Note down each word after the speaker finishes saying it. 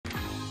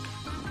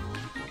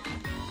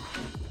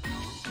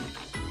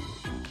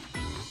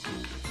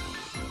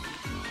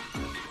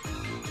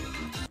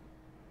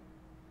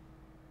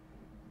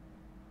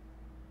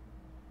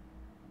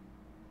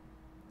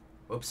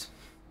Oops.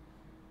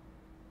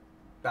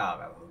 Ah,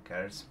 well, who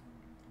cares?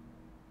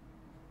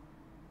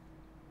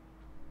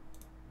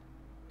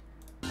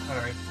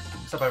 Alright,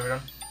 what's up everyone?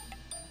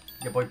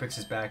 Your boy Pix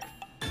is back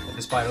at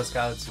the Spiral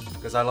Scouts,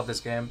 because I love this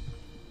game.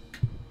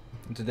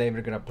 And today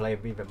we're gonna play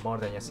even more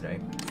than yesterday.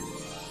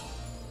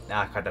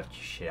 Nah, cut that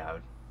shit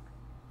out.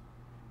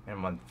 We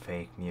don't want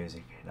fake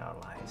music in our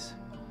lives.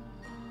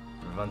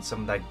 We want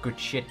some of that good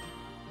shit.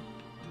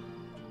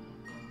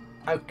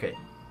 Okay.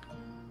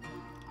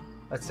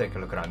 Let's take a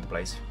look around the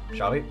place,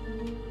 shall we?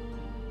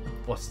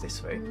 What's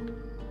this way?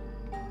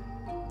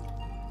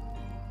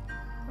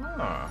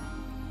 Ah,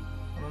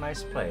 what a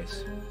nice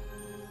place.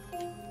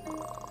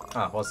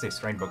 Ah, what's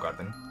this? Rainbow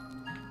Garden.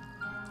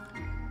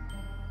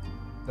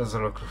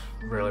 Doesn't look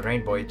really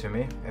rainbowy to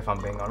me, if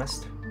I'm being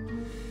honest.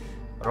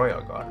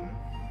 Royal Garden.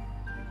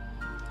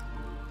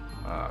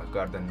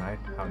 Garden night.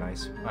 How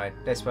nice. Right,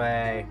 this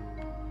way.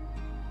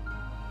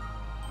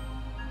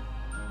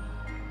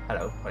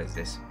 Hello, what is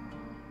this?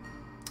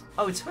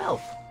 Oh, it's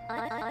Ralph!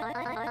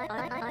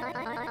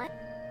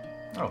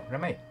 Oh,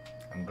 Remy.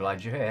 I'm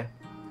glad you're here.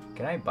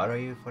 Can I borrow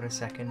you for a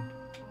second?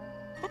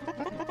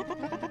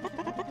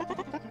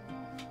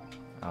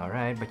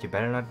 Alright, but you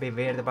better not be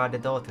weird about the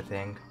daughter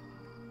thing.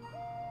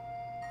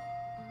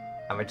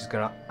 I'm just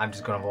gonna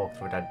walk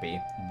through. That'd be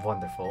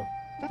wonderful.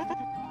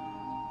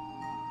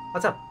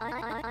 What's up?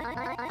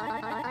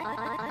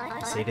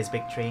 You see this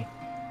big tree?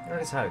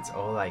 Notice how it's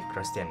all like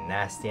crusty and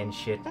nasty and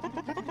shit?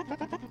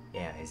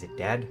 Yeah, is it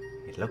dead?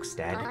 It looks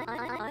dead.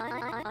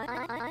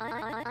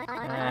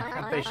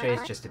 I'm pretty sure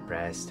it's just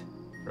depressed.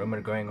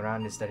 Rumor going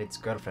around is that its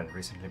girlfriend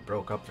recently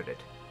broke up with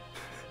it.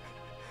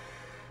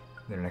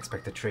 Didn't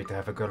expect a tree to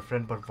have a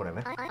girlfriend, but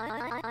whatever.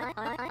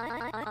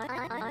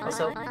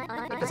 Also,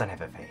 it doesn't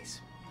have a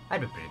face.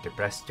 I'd be pretty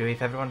depressed too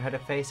if everyone had a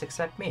face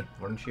except me,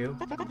 wouldn't you?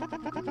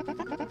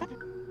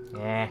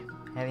 Yeah,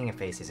 having a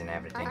face isn't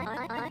everything.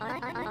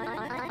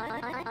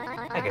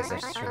 I guess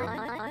that's true.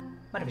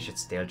 But we should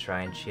still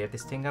try and cheer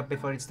this thing up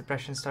before its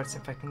depression starts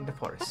infecting the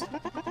forest.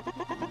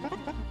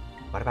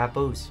 What about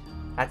booze?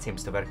 That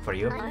seems to work for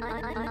you.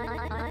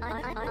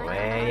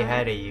 Way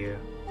ahead of you.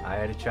 I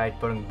already tried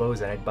putting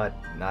booze in it, but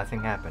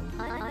nothing happened.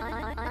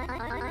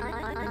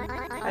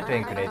 I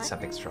think we need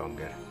something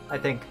stronger. I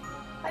think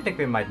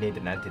we might need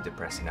an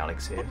antidepressant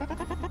elixir.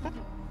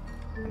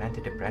 An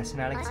antidepressant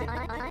elixir?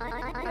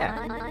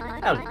 Yeah,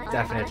 that'll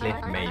definitely,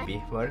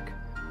 maybe, work.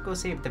 Go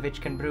see if the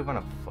witch can brew one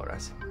up for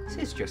us.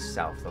 She's just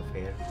south of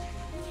here.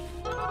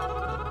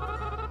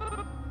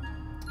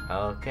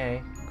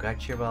 Okay,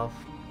 got you, Wolf.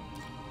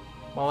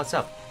 Well, what's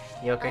up?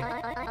 You okay? I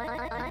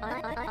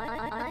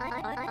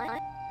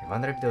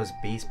wonder if those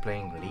bees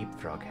playing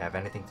leapfrog have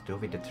anything to do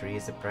with the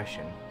tree's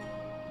depression.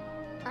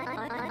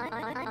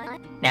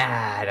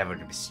 Nah, that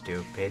would be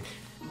stupid.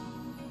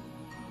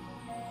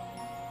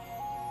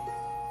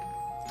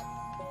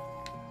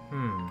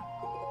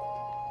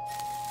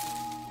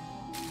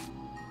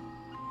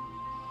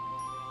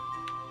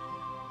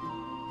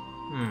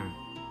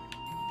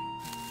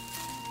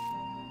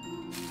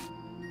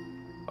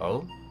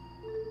 Oh?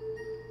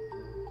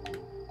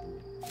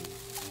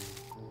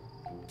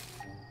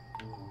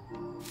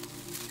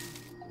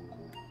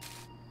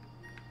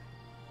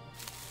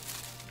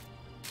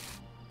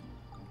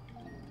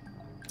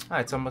 Ah,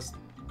 it's almost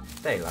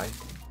daylight.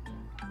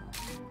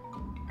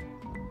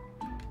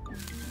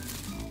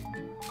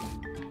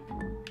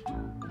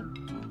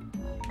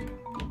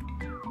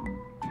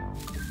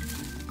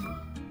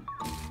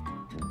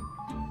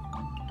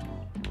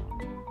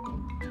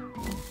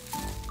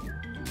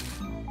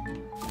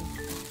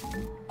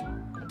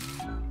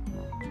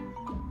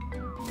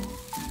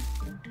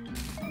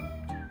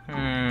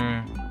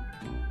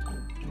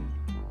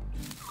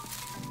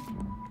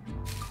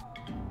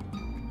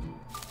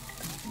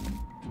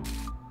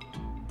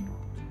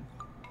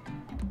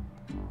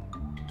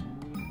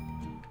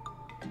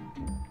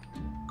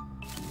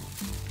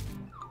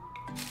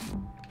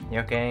 You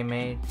okay,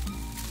 mate?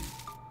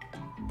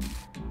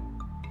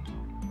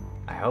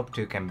 I hope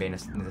two can be in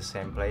the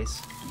same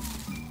place.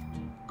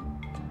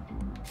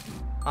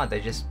 Oh,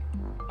 they just...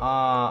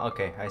 Oh,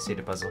 okay, I see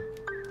the puzzle.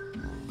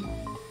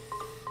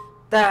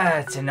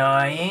 That's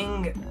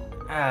annoying.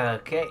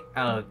 Okay,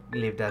 I'll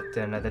leave that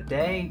to another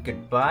day.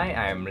 Goodbye,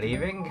 I am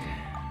leaving.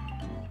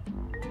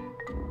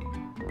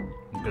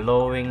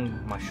 Glowing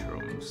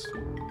mushrooms.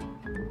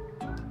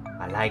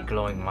 I like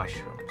glowing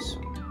mushrooms.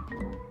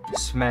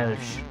 Smell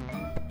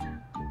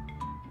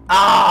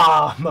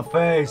Ah, my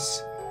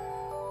face!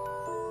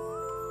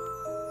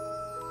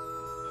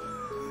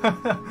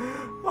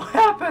 What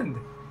happened?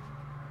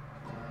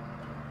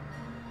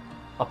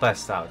 I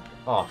passed out.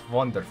 Oh,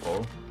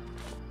 wonderful.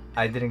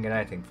 I didn't get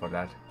anything for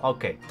that.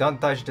 Okay, don't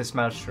touch this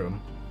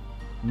mushroom.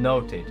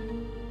 Noted.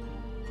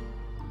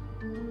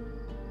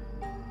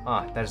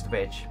 Ah, there's the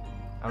witch.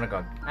 I'm gonna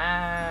go.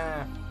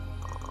 Ah!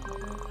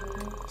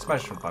 It's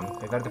mushroom fun.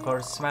 Beware the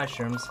forest's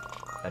mushrooms.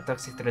 They're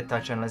toxic to the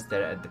touch unless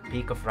they're at the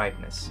peak of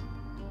ripeness.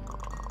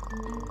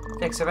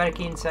 Takes a very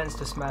keen sense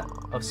to smell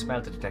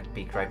to detect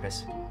peak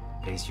ripeness.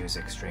 Please use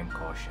extreme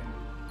caution.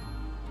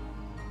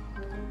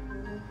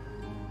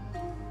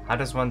 How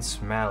does one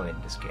smell in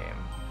this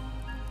game?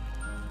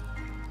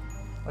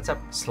 What's up,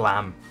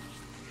 Slam?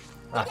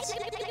 That's...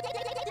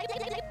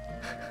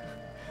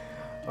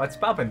 What's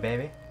poppin',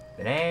 baby?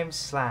 The name's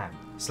Slam.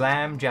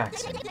 Slam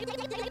Jackson.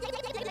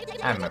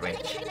 I'm a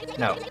bitch.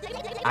 No,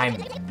 I'm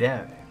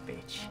the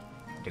bitch.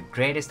 The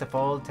greatest of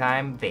all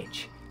time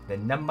bitch. The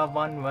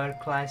 #1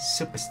 world-class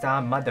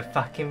superstar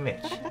motherfucking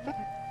bitch.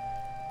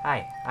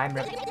 Hi, I'm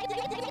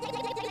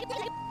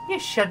You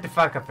shut the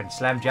fuck up and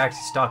Slam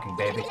Jackson's talking,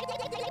 baby.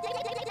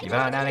 You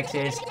want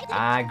Alex's?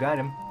 I got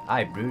him.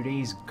 I brew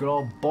these good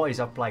old boys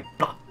up like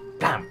blah,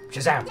 blam,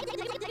 shazam.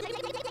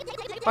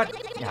 But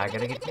I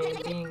gotta get me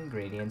the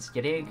ingredients,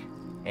 you dig?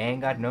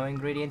 Ain't got no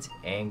ingredients,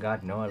 ain't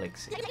got no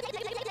elixir.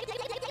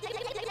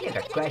 You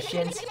got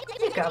questions?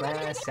 You come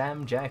ask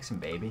Sam Jackson,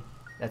 baby.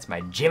 That's my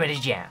Jiminy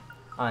Jam.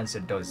 Answer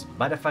those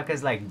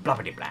motherfuckers like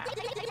bloppity blah.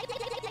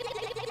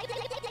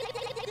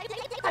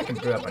 I can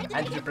brew up an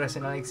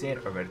antidepressant elixir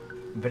or a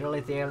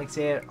virility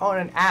elixir or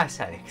an ass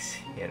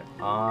elixir.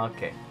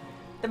 Okay.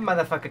 The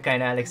motherfucker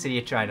kind of elixir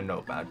you're trying to know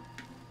about.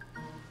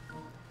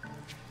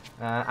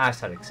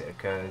 Ass elixir,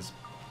 cause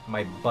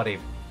my buddy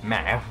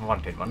Mav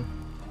wanted one.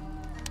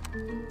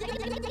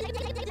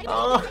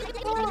 Oh,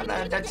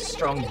 that's a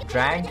strong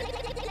drag.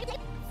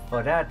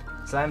 For that,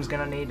 Slam's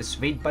gonna need a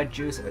sweet bud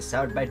juice, a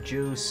sour bud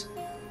juice,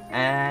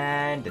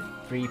 and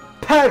 3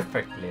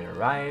 perfectly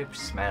ripe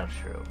smash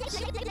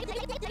shrooms.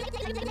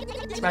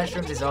 Smash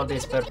shrooms is all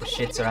these purple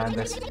shits around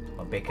us,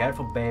 but be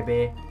careful,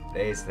 baby.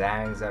 These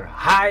things are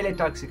highly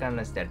toxic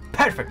unless they're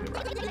perfectly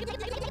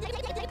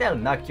ripe. They'll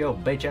knock your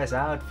bitch ass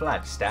out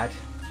flat, stat.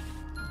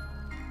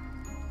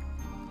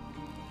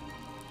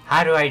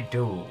 How do I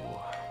do?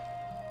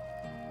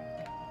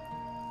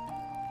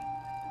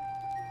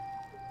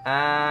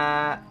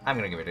 I'm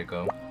gonna give it a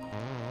go.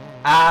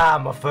 Ah,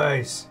 my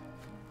face!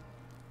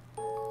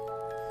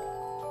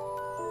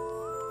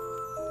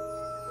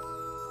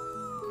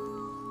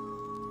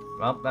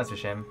 Well, that's a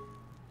shame.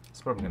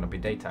 It's probably gonna be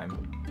daytime.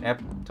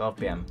 Yep, 12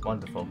 PM.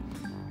 Wonderful.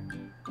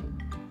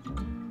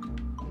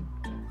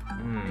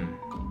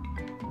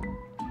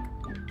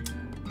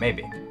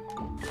 Maybe.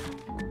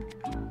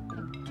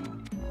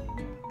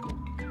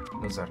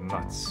 Those are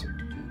nuts.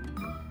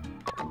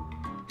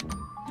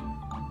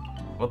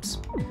 Whoops.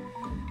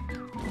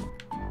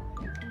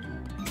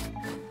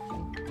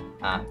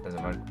 Ah,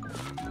 doesn't work.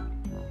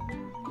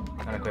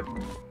 Unequip.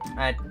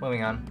 Alright,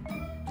 moving on.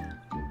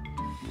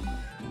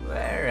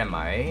 Where am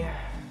I?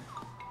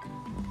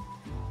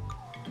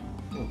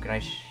 Ooh, can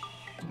I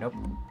nope.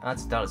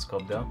 That's a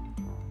telescope though.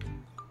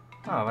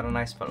 Oh, what a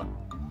nice fella.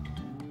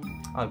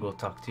 I'll go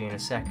talk to you in a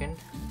second.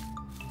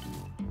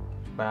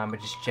 But I'm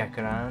gonna just check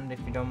around if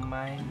you don't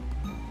mind.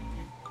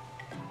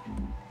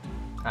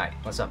 Hi,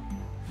 what's up?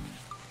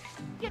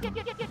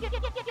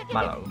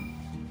 Mallow.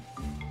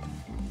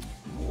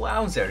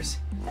 Wowzers!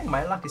 Thank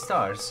my lucky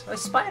stars, a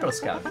spiral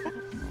scout.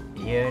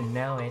 You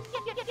know it.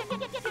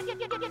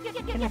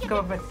 Can I come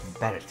up with a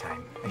better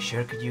time? I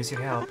sure could use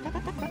your help.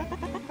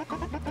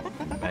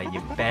 Well,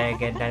 you better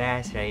get that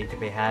ass ready to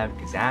be helped,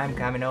 cause I'm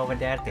coming over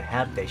there to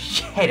help the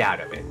shit out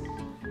of it.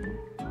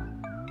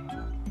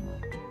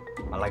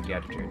 I like the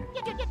attitude.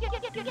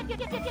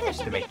 Nice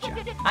to meet you.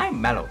 I'm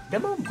Mallow, the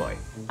Moon Boy.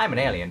 I'm an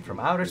alien from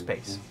outer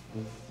space.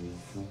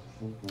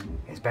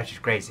 His batch is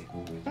crazy.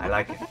 I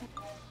like it.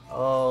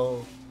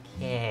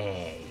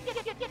 Okay.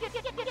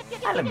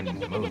 I live in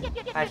the moon.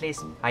 At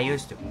least, I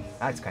used to.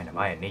 That's kind of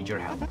why I need your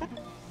help.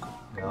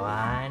 Go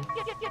on.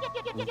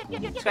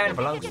 It's kind of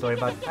a long story,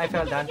 but I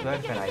fell down to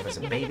earth when I was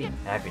a baby, and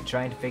I've been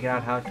trying to figure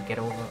out how to get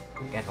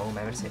home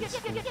ever since.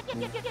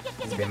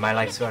 It's been my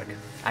life's work.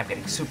 I'm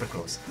getting super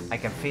close. I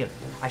can feel it.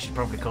 I should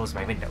probably close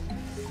my window.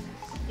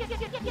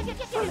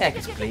 Well, that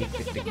is Cleek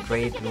with the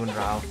great Moon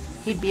Rao.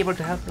 He'd be able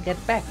to help me get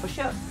back for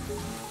sure.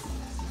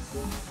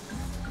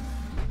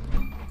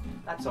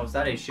 That solves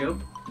that issue.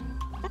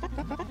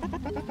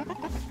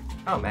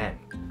 Oh man,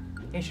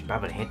 you should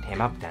probably hit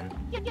him up then.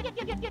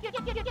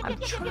 I'm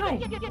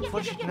trying.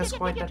 Unfortunately, it's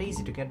quite that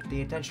easy to get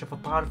the attention of a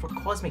powerful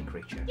cosmic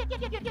creature.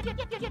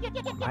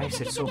 My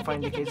research so far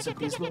indicates that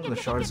these lunar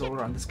shards all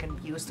around us can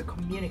be used to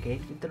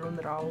communicate with the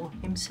Lunar Owl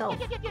himself.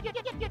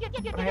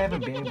 But I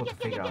haven't been able to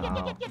figure out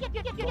how.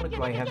 The only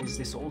clue I have is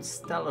this old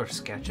stellar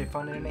sketch I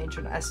found in an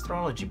ancient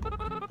astrology book.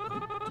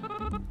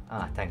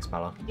 Ah, thanks,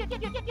 Mallow. Can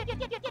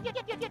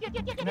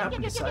help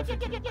me decipher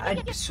it?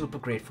 I'd be super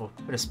grateful.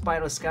 With a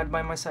spiral scout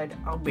by my side,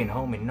 I'll be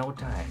home in no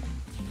time.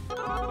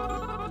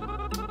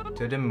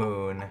 To the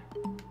moon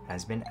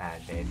has been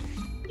added.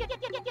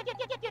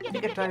 If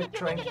you get tired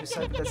trying to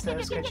decipher that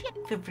stellar sketch,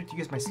 feel free to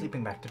use my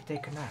sleeping bag to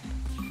take a nap.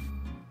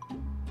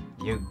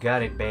 You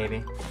got it,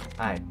 baby.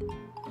 Alright.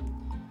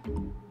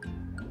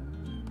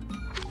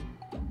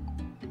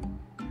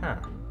 Huh.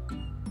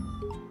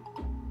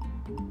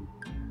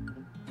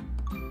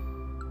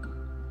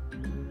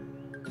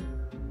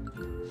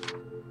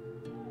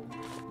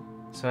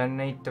 So I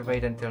need to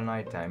wait until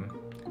nighttime.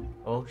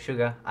 Oh,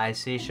 sugar. I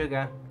see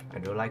sugar. I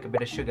do like a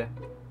bit of sugar.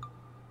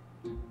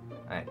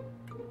 Alright.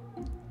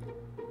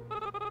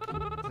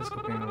 This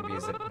cooking will be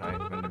at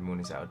night when the moon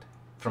is out.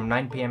 from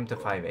 9 p.m. to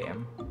 5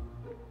 a.m.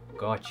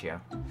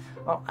 Gotcha.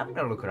 Oh, I'm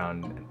gonna look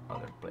around in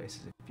other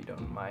places if you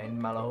don't mind,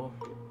 Mallow.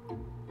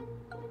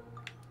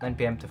 9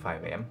 p.m. to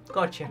 5 a.m.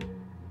 Gotcha.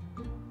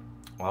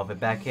 I'll be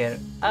back here.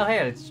 Oh, hey,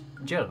 it's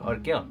Jill or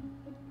Gil.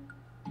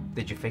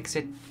 Did you fix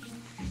it?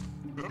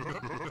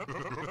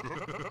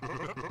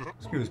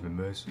 Excuse me,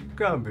 miss.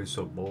 Can't be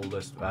so bold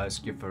as to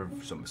ask you for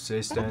some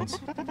assistance.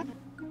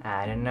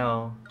 I don't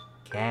know.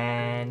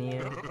 Can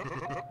you?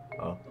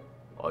 Oh,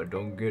 I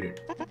don't get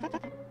it.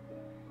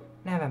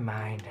 Never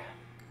mind.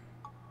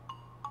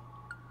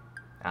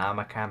 I'm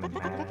a coming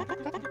man.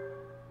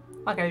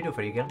 What can I do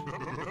for you, Gil?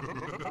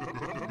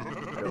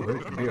 I don't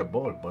hate to be a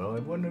ball, but I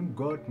went and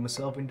got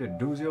myself into a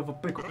doozy of a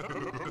pickle.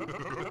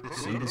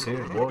 See this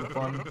here water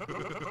fun?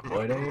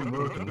 But it ain't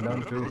working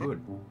none too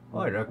good.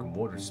 I reckon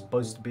water's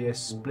supposed to be a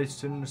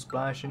splitting,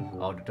 splashing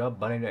out the tub,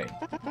 but it ain't.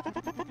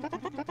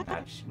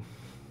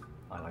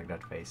 I like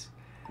that face.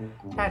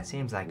 That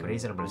seems like a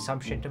reasonable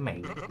assumption to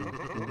make.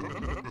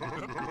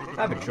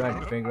 I've been trying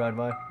to figure out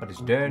why, but this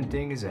darn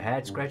thing is a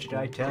head scratcher,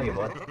 I tell you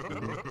what.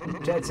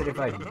 Dad said if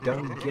I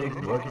don't get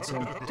it working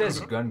soon, Tess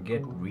is gonna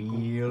get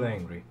real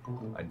angry.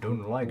 I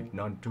don't like it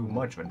none too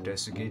much when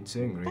Tess gets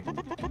angry.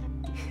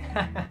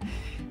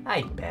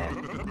 I bet.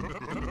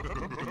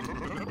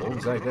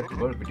 Alls I got to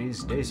work with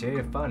is this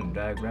here fun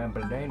diagram,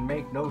 but it ain't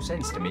make no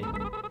sense to me.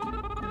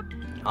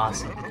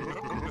 Awesome.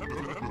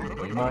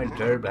 Would you mind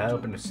terribly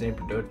helping a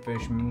simple dirt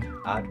fisherman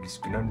out of this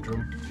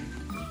conundrum?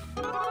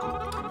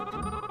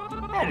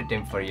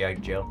 Anything for you,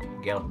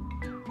 Gil.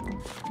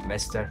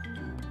 Mister.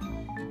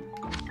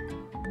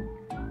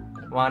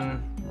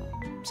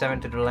 1, 7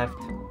 to the left,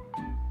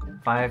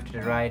 5 to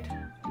the right,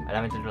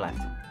 11 to the left.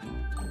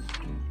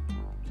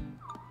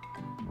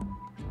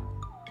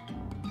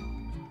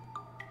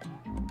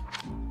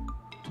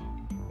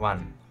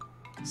 One,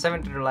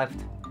 7 to the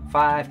left,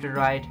 5 to the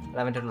right,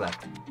 11 to the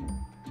left.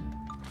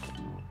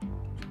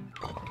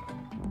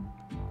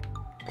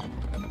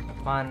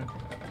 1,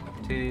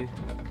 2,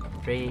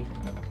 3,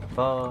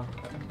 4,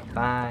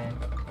 5,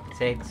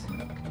 6,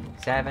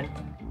 7.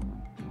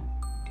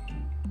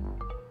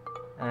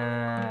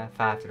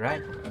 5 to the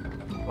right.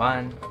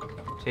 1,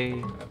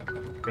 2,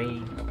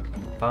 3,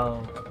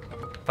 4,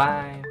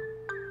 5.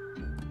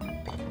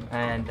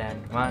 And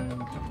then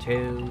 1,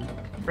 2,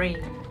 3,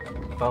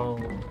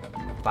 4,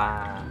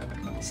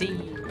 5, 6,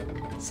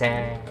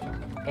 7,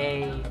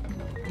 8,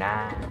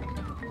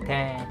 9,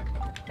 10,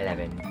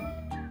 11.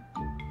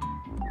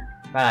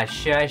 Well,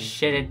 sure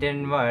shit, it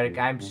didn't work.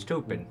 I'm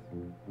stupid.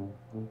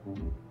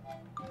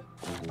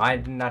 Why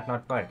did that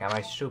not work? Am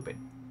I stupid?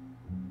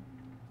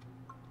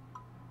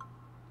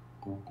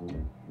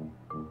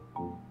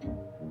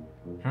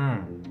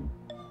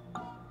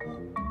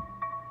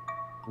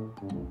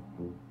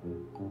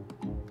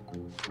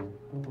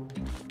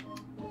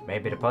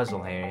 Maybe the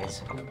puzzle here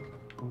is.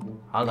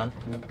 Hold on.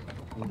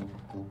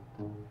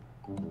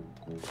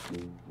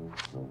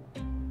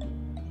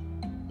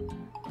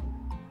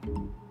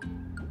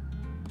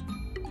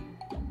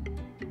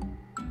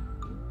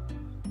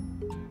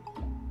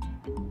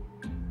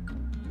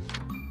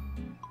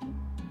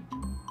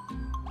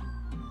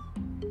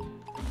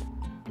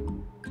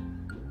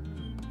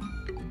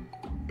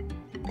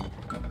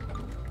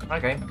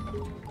 Okay.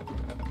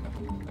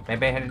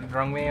 Maybe I had it the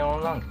wrong way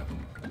all along.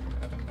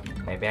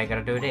 Maybe I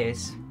gotta do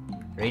this.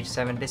 Reach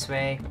 7 this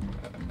way,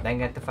 then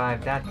get to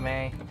 5 that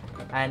way,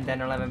 and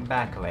then 11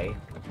 back away.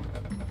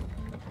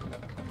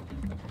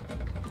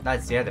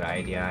 That's the other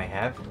idea I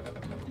have.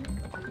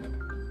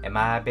 It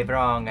might be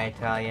wrong, I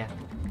tell ya.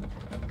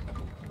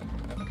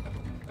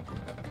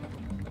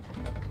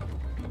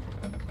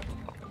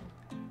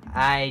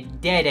 I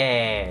did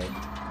it!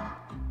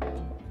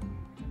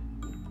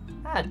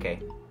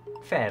 Okay,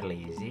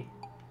 fairly easy.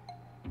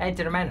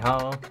 Enter the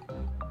manhole.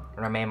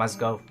 Remain must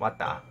go. What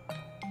the?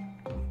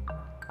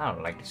 I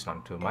don't like this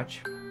one too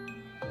much.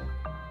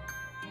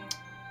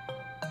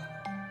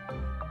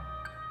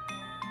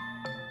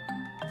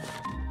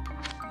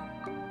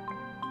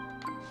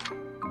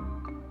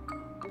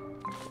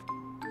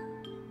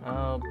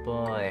 Oh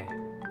boy.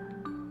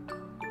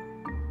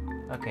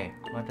 Okay,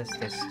 what does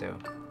this do?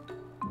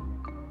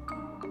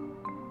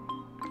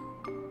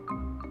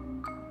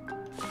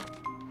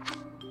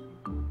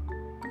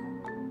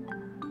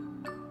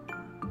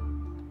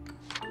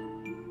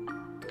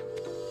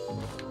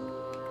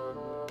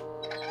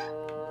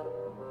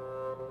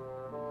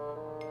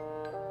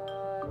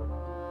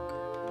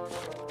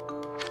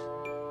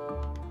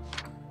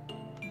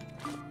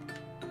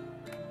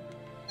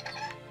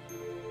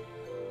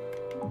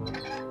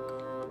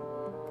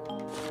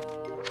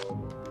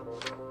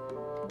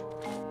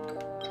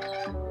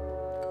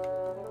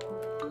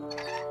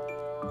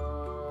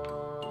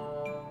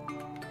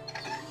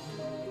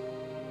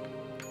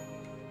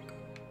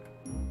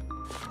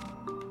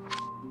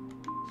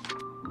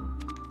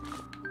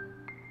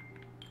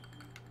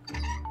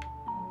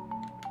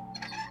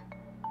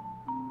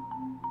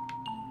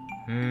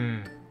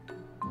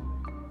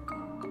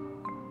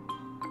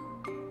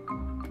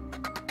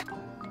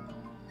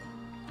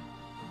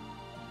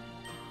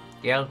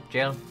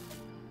 Jill,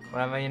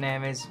 whatever your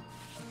name is.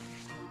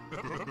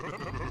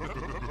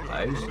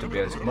 I used to be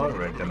a small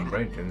red and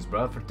brains,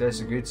 but after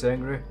Tessa gets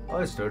angry,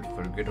 I start to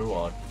forget a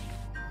lot.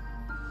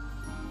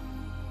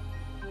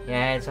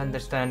 Yeah, it's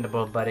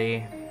understandable,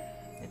 buddy.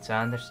 It's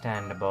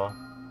understandable.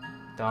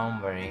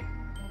 Don't worry.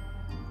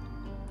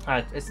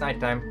 Alright, it's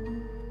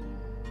nighttime.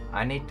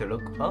 I need to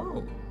look.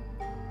 Oh!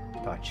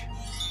 Touch.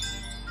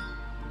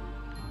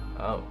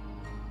 Oh.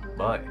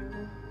 Boy.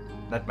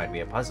 That might be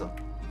a puzzle.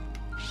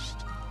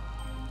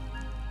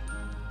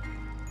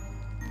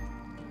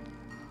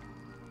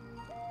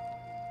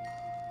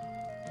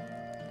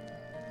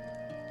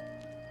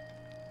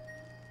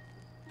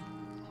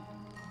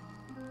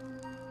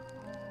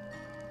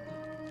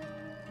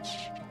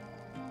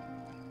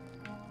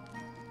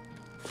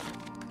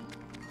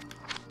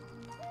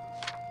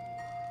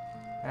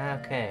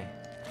 Okay.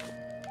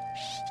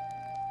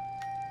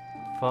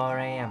 4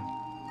 a.m.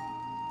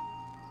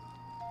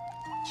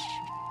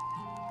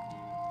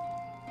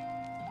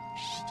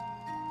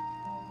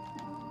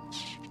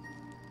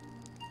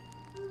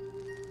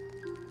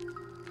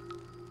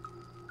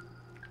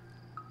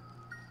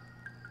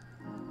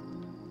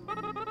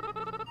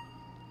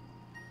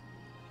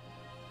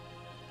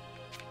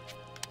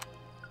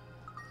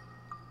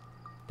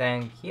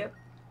 Thank you.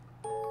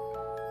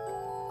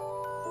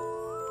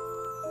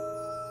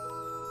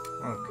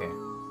 Okay.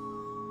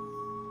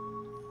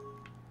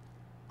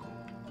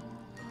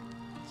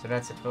 So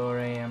that's at 4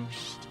 a.m.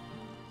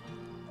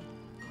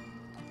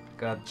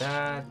 Got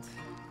that.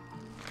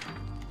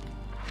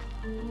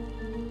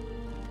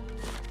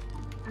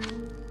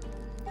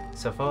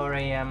 So 4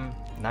 a.m.,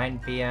 9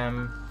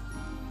 p.m.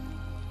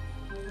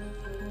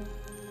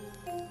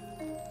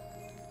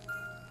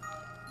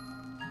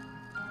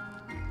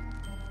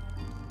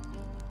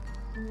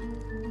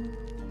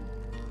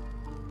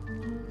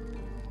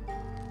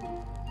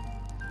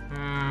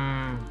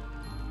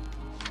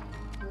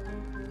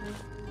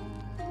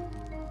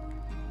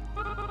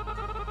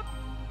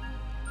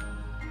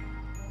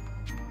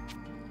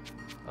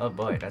 Oh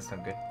boy, that's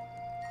not good.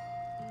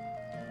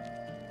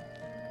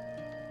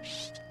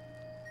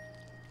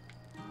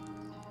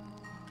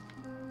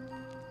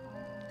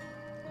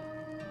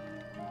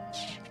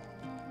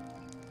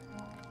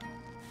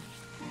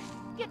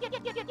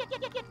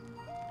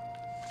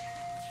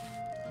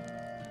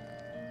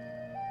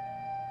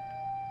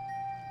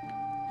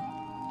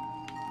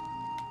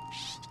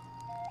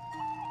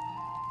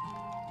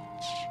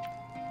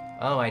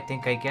 Oh, I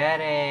think I get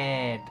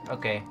it.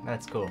 Okay,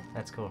 that's cool.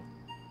 That's cool.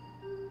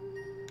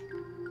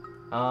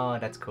 Oh,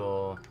 that's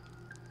cool.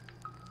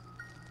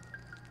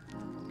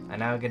 I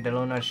now get the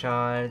lunar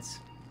shards.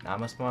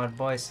 I'm a smart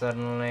boy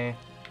suddenly.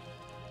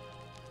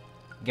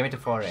 Give me to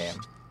 4 a.m.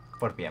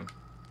 4 p.m.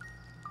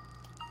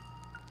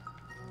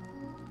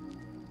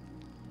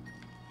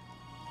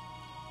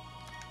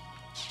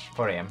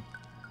 4 a.m.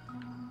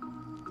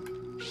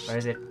 Where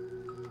is it?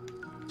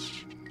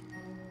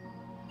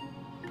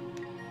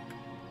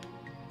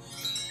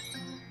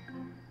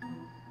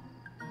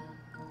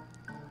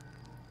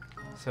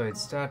 So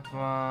it's that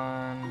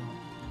one.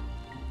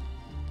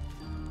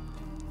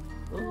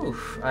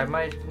 Oof, I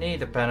might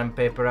need a pen and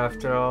paper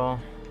after all.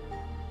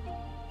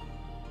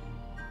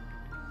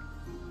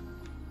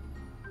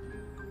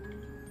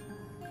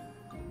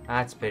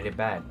 That's pretty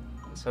bad.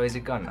 So is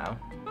it gone now?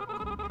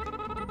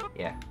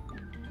 Yeah.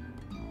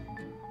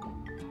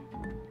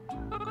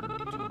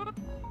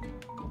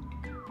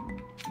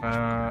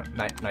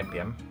 Night 9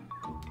 p.m.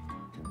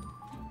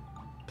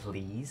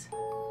 Please.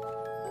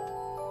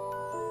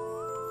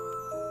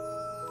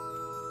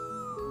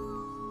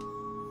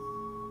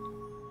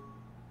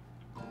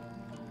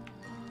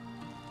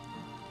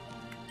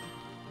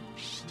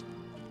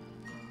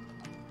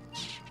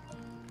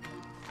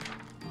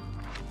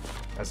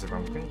 That's the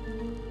wrong thing.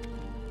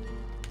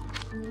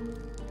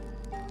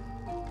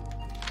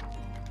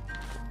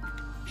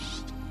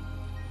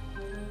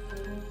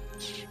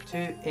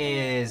 Two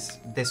is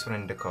this one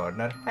in the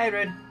corner. Hey,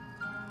 Red.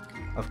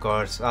 Of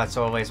course, that's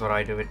always what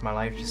I do with my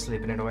life, just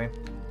sleeping it away.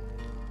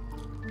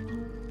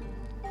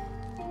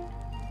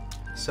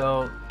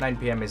 So 9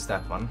 p.m. is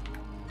that one.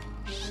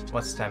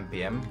 What's 10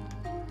 p.m.?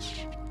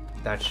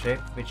 That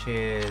ship, which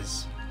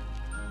is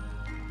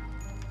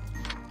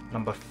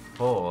number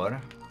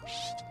 4.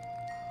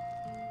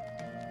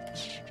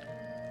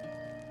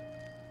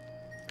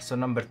 So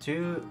number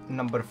 2,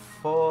 number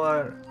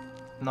 4,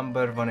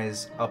 number 1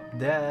 is up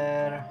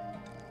there.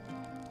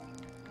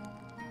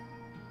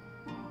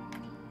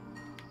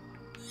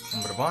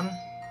 Number 1.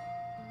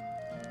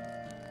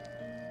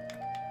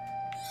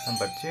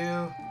 Number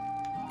 2.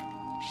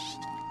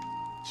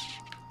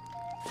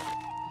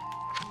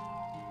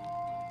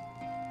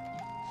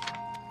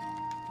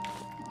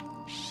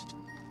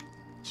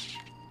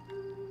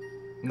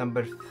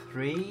 Number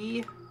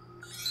 3.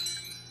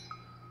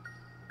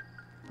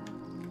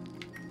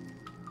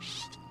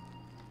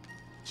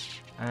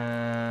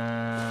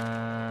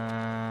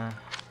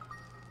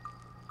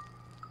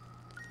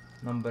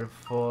 Number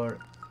 4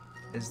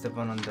 is the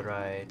one on the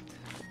right.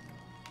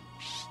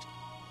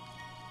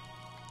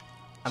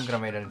 I'm gonna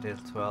wait until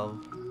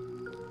 12.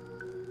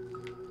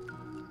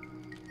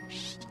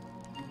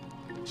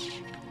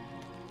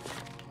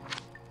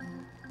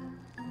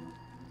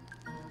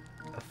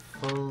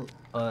 middle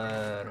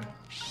or...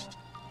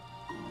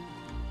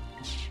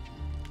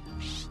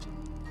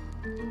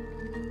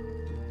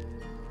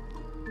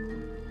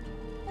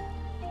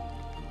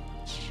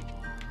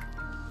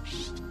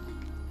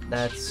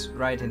 That's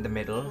right in the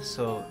middle,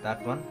 so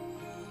that one.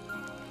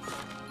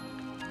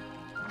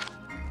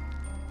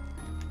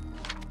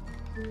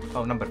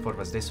 Oh, number 4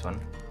 was this one.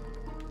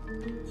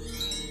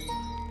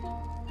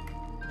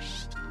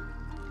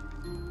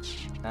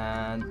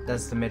 And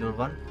that's the middle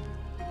one.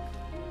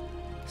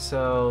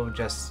 So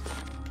just...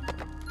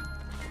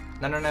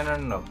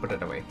 No, put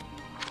it away.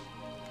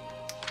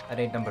 I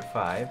need number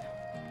 5.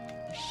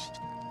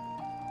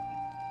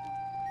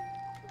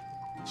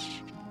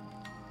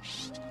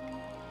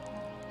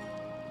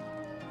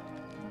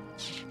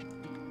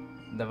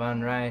 The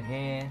one right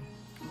here.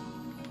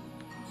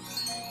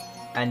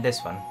 And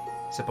this one,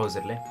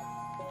 supposedly.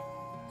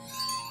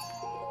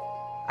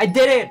 I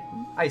did it!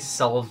 I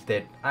solved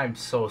it. I'm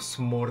so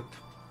smart.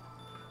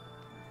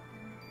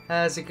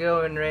 How's it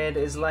going, Red?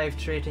 Is life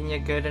treating you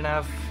good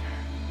enough?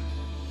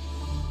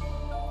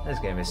 This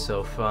game is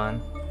so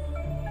fun.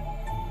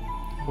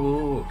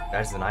 Ooh,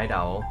 that's the Night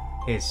Owl.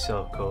 He's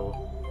so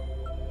cool.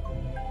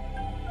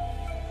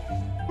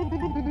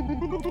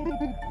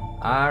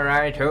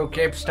 Alright, who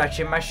keeps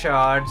touching my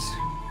shards?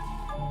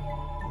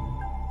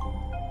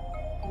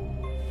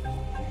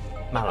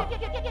 Mallow.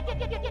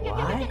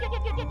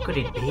 What could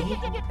it be?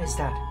 Is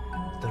that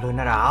the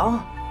Lunar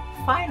Owl?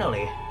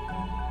 Finally!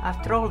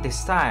 After all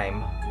this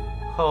time,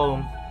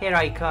 home, here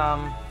I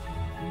come.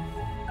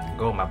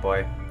 Go, my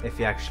boy, if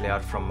you actually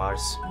are from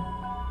Mars.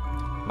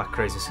 My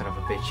crazy son of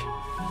a bitch.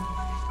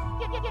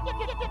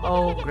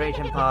 Oh, great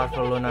and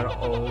powerful Lunar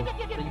Owl, will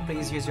you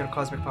please use your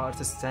cosmic powers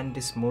to send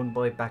this moon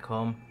boy back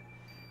home?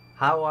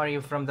 How are you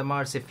from the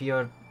Mars if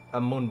you're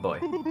a moon boy?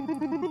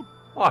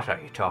 What are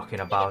you talking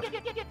about?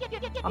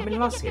 I've been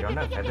lost here on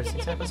Earth ever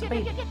since I was a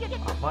baby.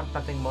 I want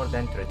nothing more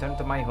than to return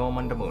to my home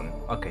on the moon.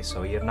 Okay,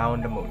 so you're now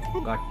on the moon.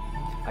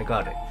 I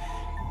got it.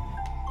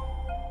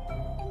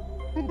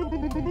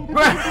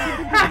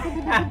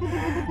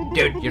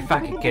 Dude, you're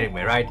fucking kidding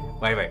me, right?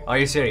 Wait, are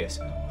you serious?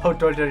 Who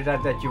told you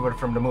that you were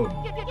from the moon?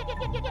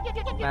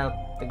 Well,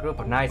 the group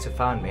of knights who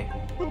found me.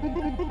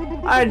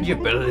 And you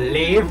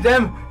believe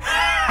them?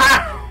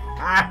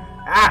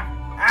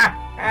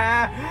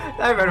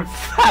 They were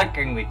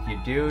fucking with you,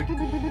 dude.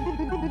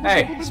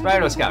 Hey,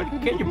 Spiral Scout,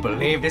 can you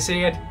believe this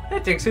idiot? He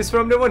thinks he's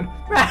from the moon.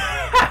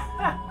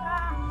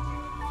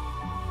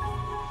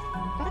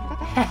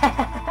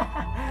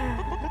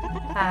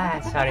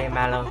 Sorry,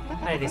 Mallow.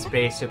 It is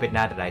pretty stupid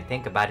now that I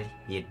think about it,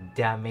 you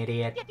dumb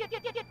idiot.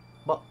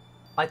 But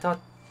I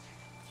thought...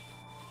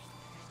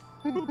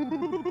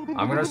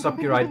 I'm gonna stop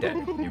you right there.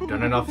 You've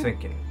done enough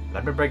thinking.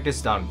 Let me break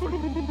this down for you.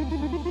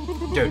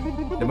 Dude,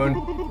 the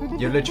moon,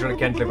 you literally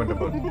can't live on the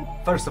moon.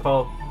 First of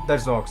all,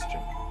 there's no oxygen.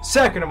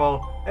 Second of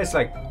all, it's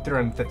like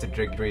 350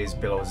 degrees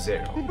below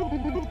zero.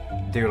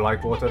 Do you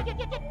like water?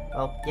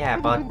 Well, yeah,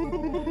 but...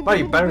 Well,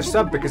 you better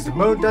stop because the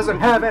moon doesn't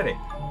have any.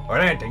 Or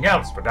anything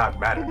else for that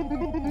matter.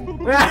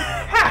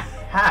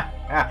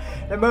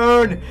 The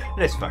moon!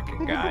 This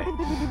fucking guy.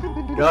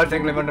 The only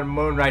thing living on the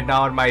moon right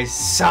now are my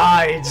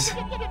sides.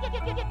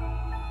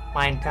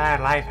 My entire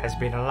life has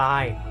been a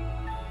lie.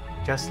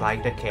 Just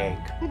like the cake.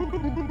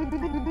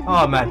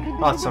 Oh man,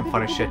 that's some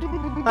funny shit.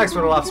 Thanks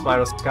for the laugh,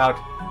 Spiral Scout.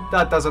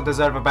 That doesn't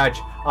deserve a badge.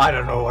 I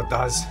don't know what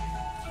does.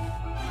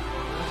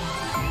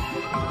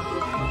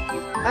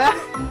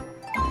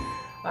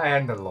 I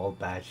earned the LOL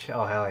badge.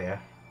 Oh hell yeah.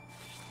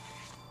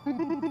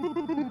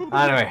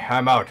 Anyway,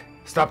 I'm out.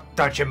 Stop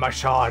touching my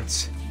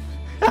shards.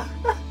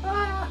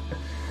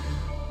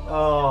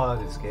 Oh,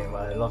 this game.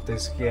 I love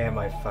this game.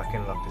 I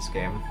fucking love this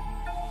game.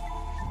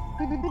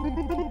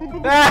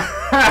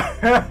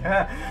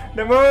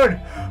 The moon!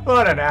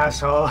 What an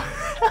asshole.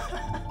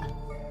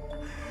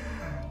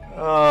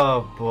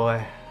 Oh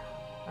boy.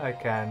 I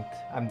can't.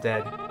 I'm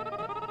dead.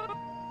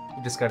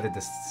 You discarded the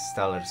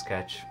stellar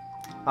sketch.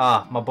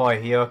 Ah, my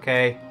boy, you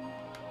okay?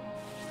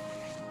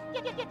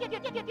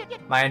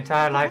 My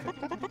entire life.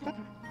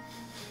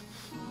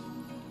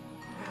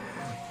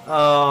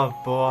 Oh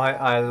boy,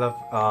 I love.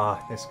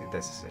 Ah, this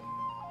is it.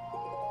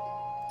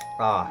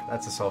 Ah,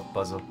 that's a solved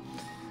puzzle.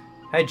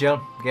 Hey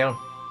Jill, Gil,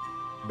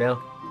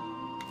 Bill.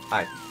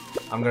 Hi.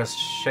 I'm gonna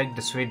shake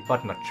the sweet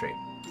butternut tree.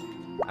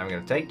 I'm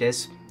gonna take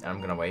this and I'm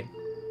gonna wait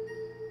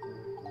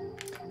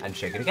and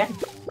shake it again.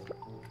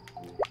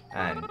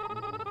 And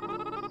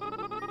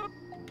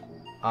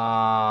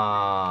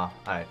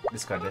alright,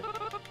 discard it.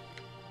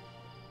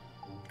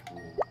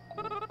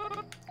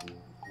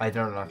 I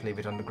dare not leave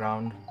it on the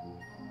ground.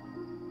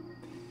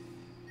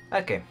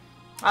 Okay,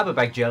 I'll be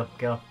back, Jill.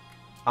 Gil.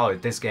 Oh,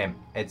 this game,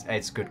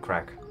 it's good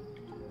crack.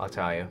 I'll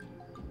tell you.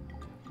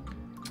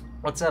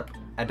 What's up,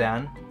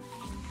 Adan?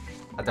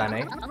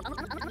 Adane?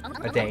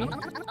 Adane?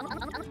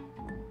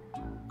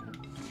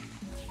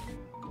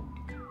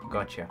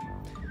 Gotcha.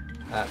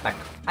 Back.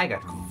 I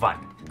got fun.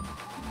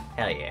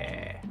 Hell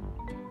yeah.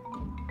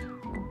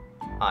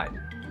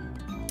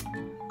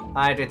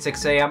 Alright, it's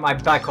 6 AM. I'm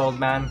back, old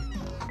man.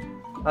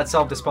 Let's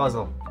solve this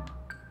puzzle.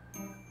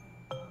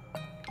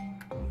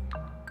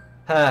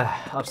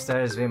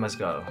 Upstairs we must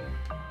go.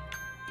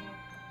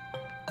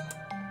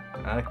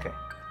 Okay.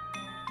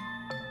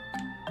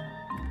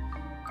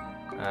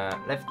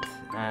 Left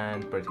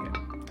and put it here.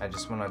 I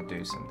just wanna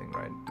do something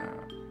right now.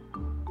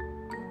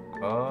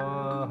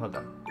 Oh, hold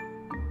on.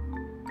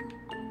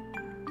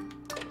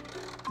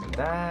 Then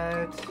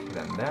that,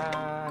 then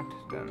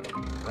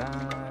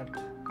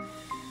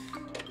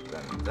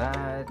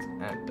that,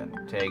 and then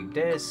take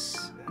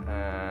this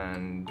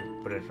and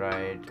put it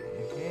right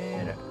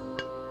here.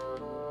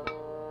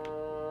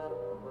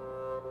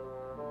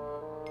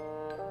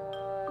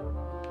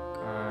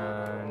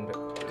 And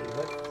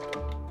lift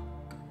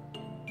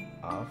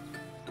off.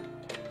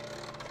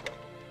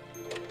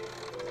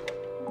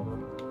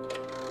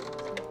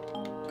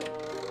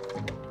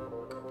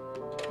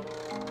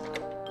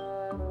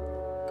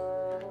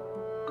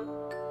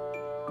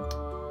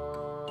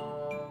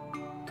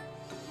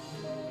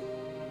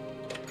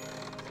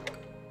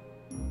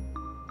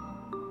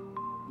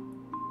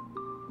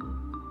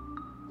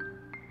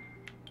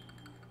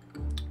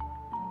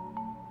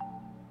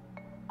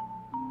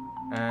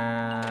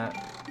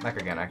 Back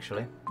again,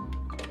 actually.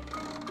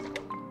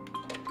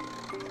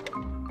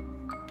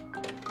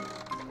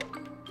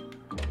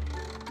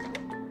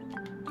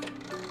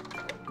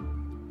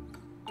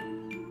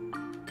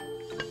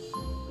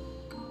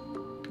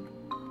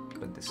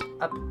 Put this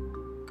up.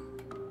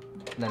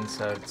 Then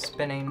start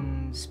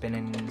spinning,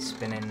 spinning,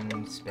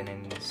 spinning,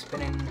 spinning,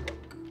 spinning.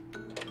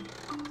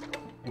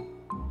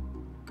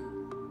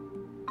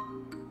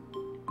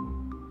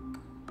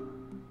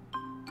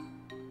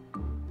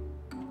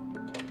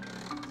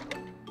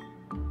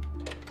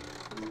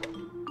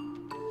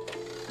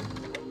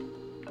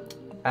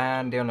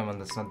 And the only one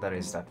that's not there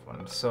is that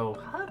one. So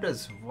how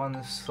does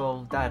one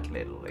solve that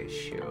little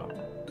issue?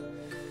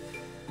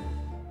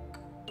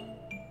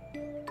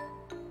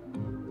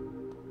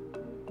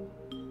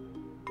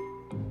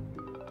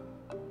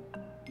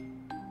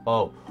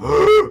 Oh,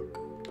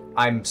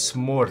 I'm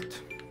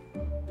smart.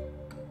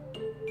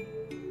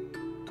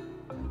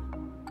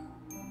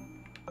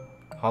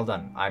 Hold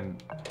on,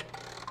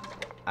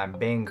 I'm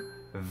being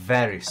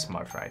very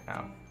smart right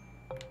now.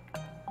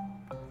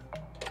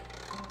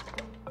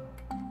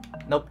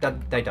 Nope,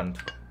 they don't.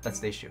 That's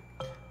the issue.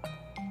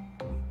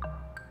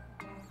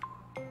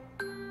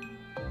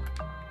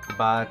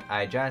 But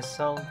I just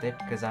solved it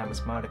because I'm a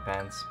smarty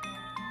pants.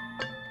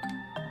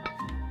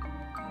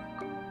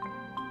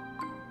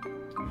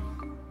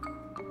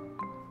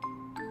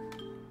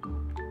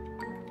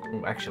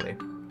 Ooh, actually,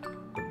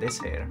 put this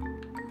here.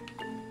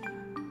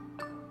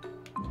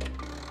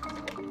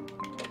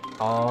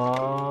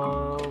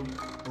 Oh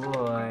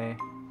boy.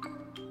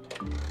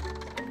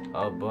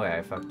 Oh boy,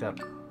 I fucked up.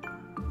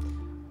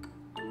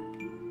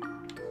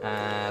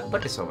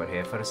 Put this over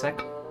here for a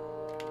sec.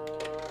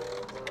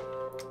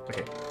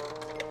 Okay.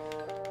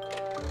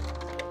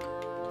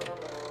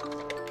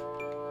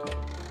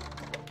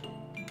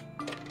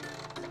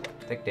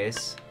 Take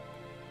this.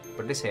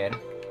 Put this here.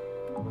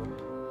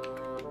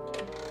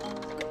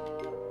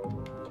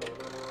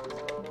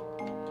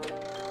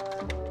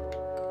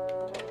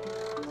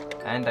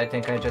 And I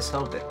think I just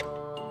solved it.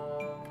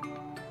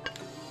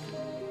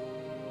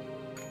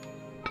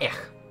 Yeah.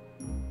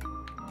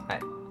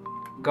 Alright.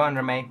 Go on,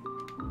 Remy.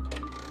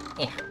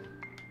 Yeah.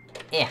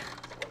 Yeah.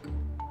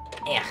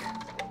 Yeah.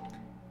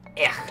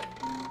 Yeah.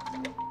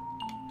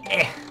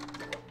 Yeah.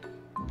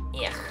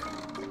 Yeah.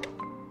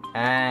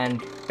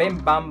 And bim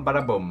bam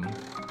bada boom.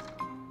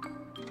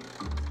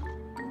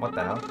 What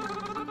the hell?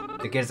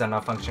 The gears are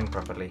not functioning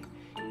properly.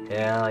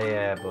 Hell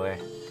yeah, boy.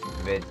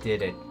 We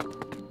did it.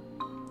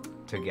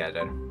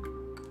 Together.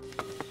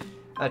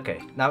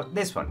 Okay, now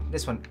this one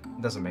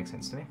doesn't make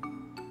sense to me.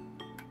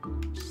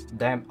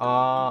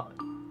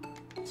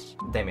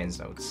 Damien's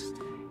notes.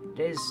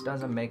 This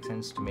doesn't make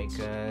sense to me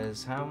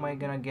because how am I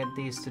gonna get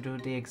these to do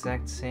the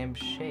exact same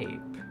shape?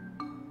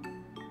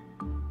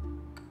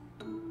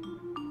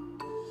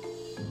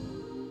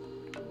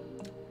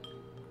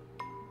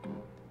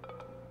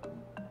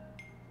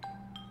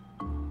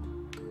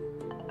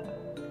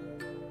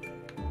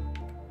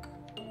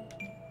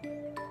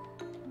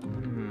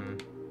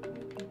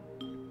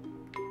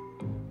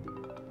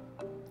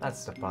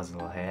 That's the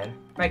puzzle here.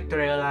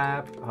 Victory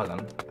lap! Hold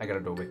on, I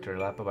gotta do victory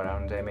lap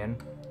around Damien.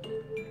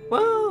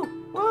 Woo!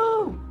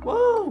 Woo!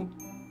 Woo!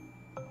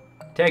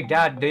 Take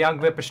that, the young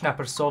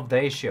whippersnapper solved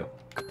the issue.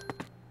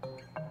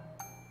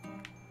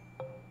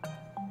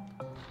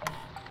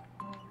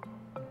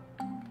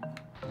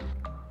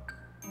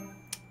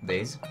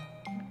 These?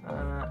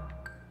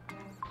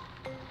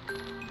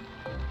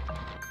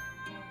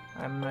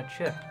 I'm not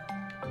sure.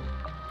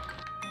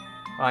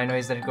 All I know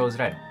is that it goes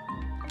red.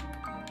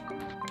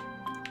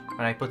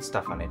 And I put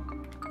stuff on it.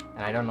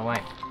 And I don't know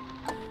why.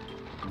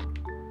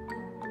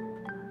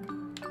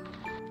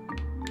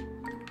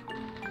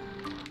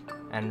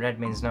 And red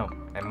means no,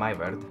 in my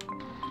world.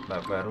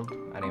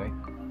 Anyway.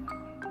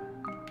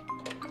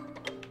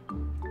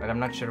 But I'm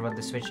not sure what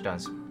the switch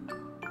does.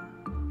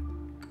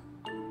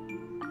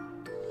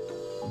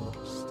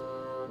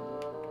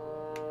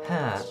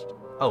 Huh.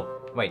 Oh,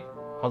 wait,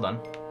 hold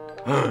on.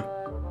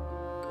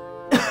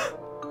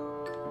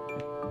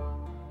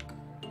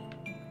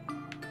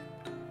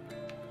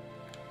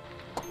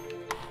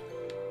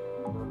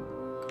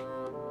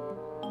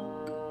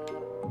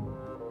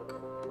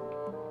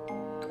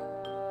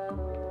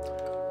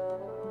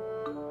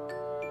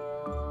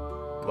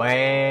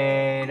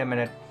 Wait a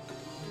minute.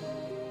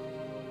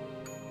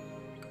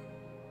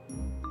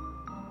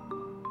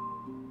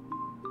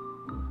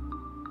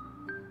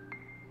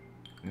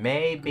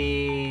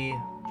 Maybe...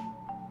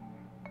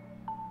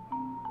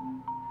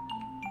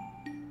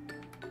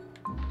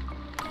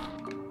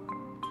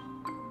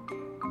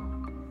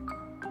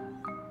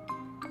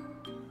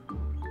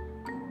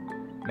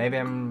 Maybe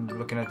I'm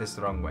looking at this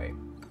the wrong way.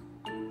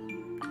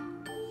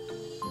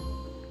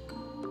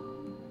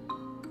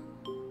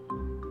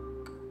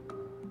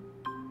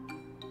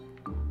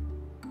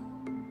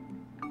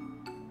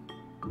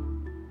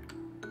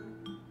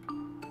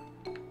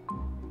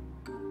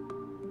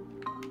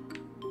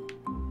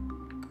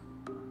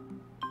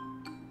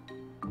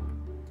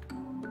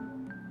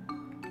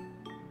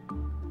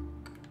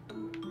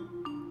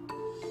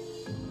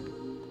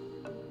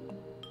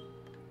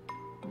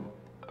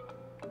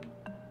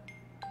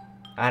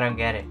 I don't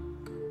get it.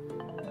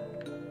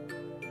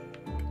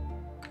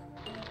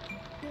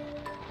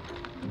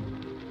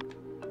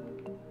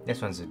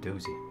 This one's a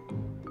doozy.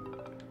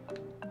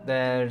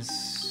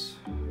 There's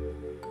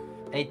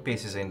 8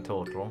 pieces in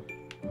total.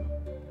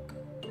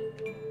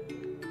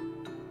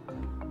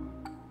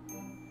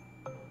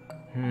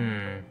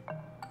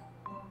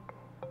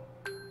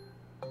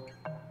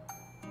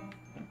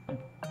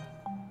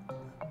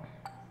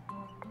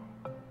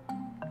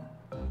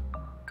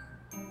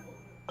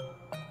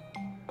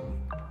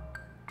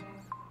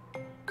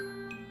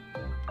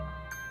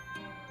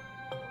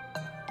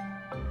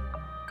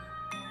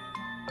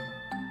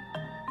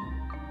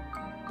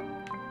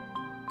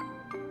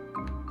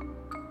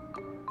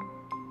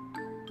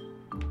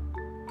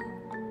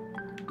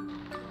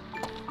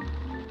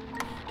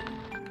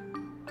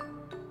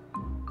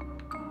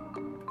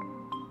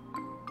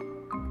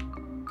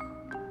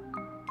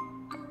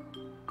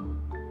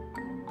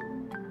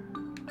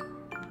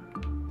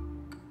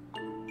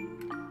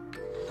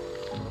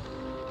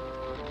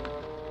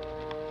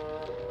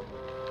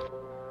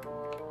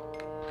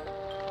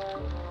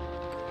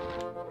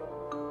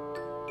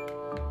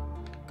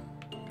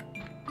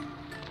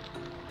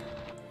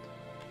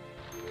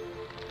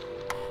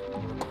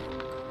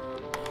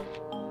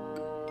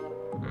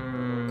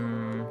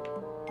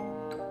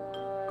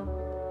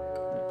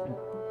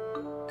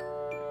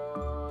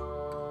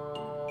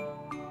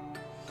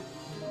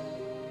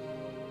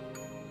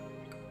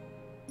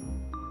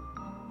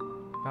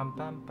 Bum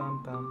bum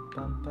bum bum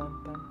bum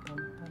bum bum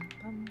bum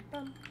bum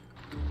bum.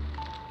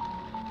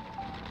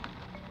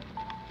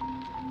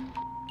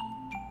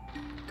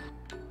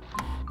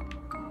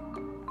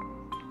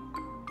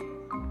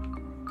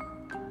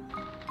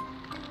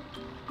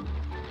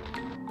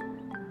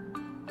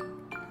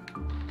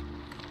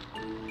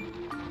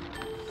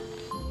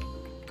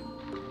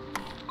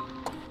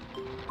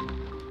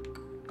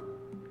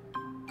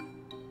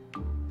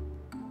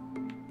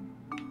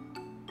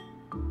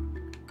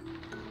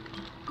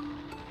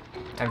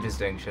 I'm just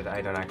doing shit.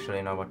 I don't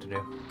actually know what to do.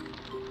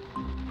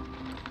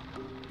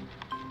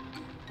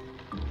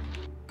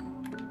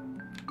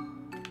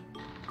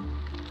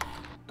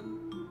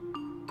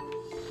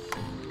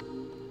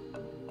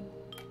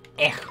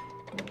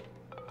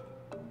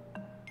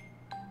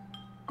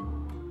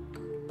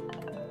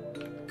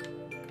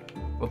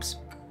 Oops.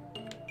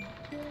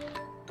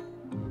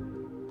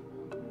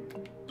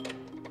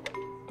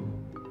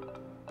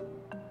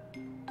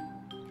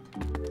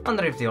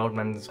 Wonder if the old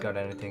man's got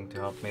anything to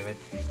help me with.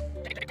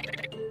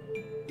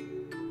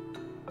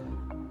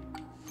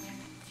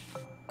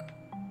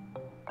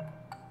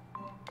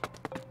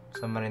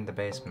 Somewhere in the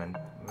basement.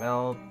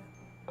 Well,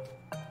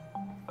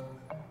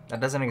 that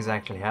doesn't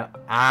exactly help.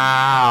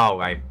 Ow!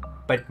 I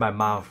bit my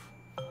mouth.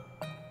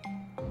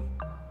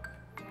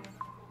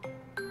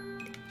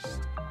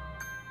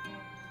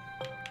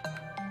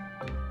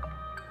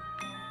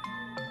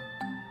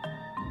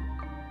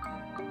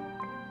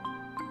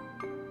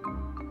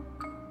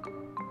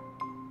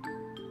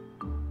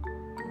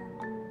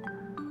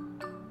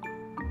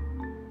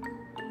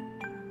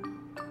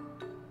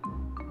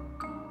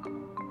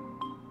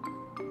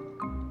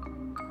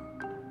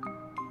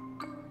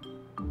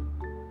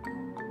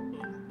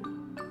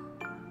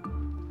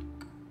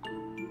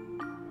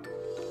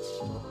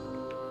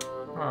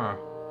 Huh.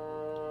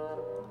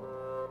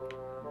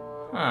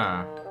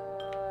 Huh.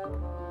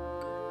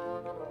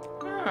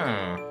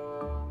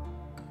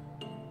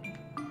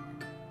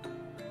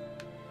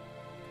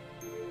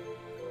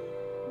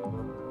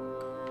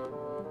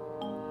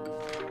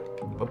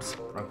 Oops,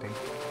 wrong thing.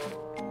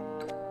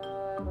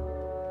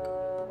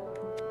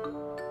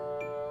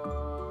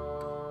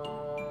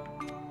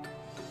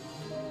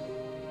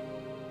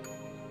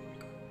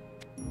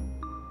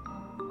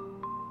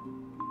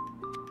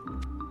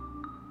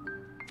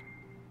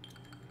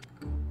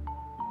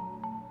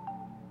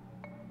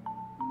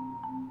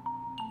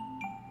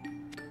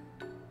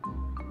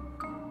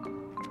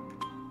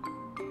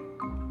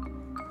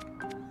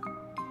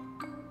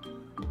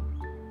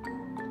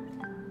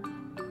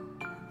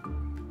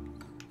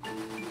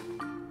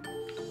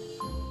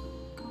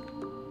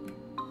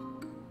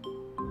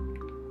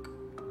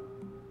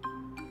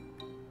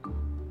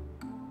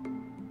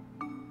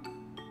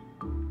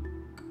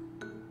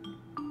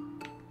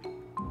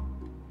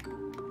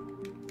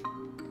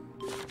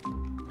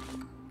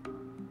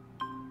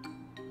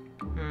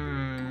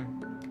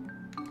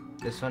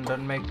 This one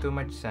doesn't make too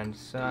much sense,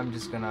 so I'm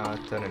just gonna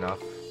turn it off.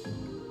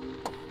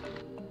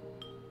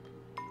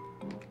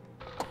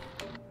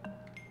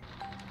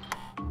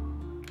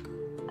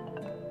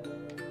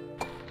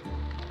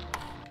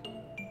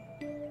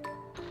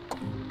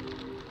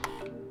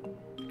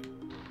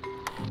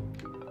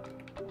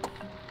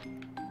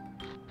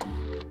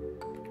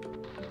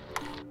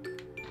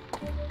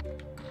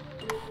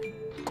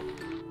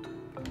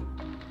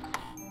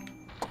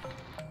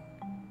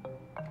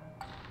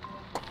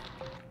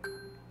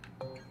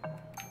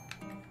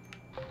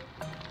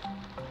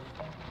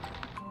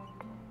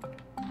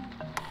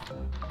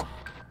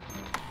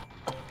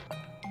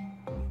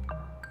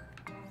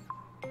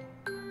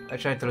 I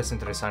tried to listen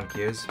to the sound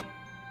cues.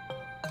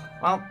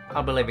 Well,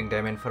 I'll be leaving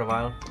them in for a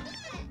while.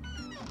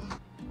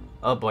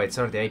 Oh boy, it's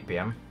already 8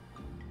 PM.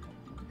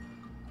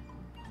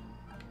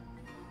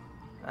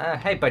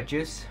 Hey Bud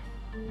Juice.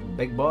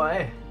 Big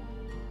boy.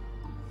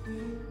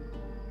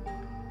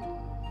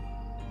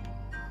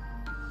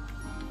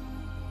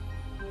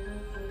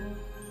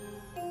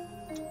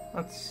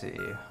 Let's see.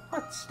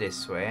 What's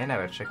this way? I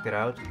never checked it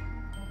out.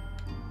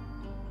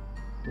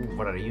 Ooh,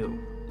 what are you?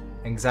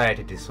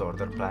 Anxiety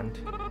disorder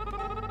plant.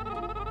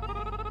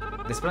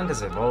 This plant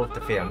has evolved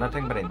to feel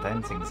nothing but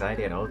intense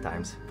anxiety at all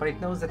times, for it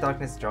knows the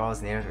darkness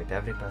draws near with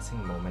every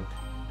passing moment.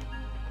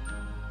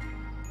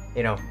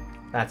 You know,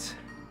 that's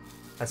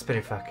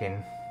pretty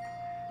fucking...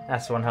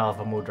 That's one hell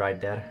of a mood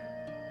right there.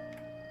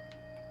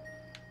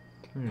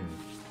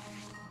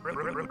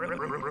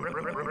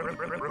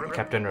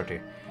 Captain Roti.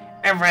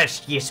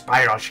 Everest, ye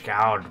spiral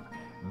scout!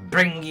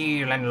 Bring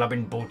ye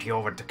landlubbing booty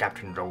over to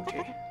Captain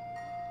Roti.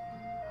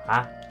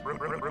 Huh?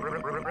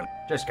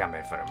 Just come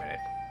in for a minute.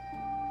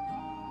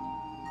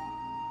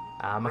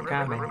 I'm a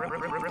coming.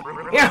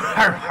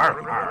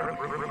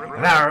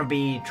 There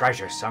be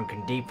treasure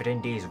sunken deep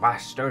within these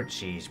vast earth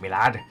seas, me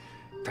lad.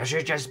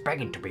 Treasure just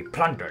begging to be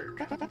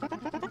plundered.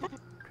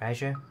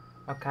 Treasure?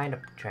 What kind of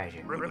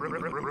treasure?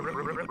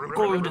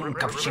 Golden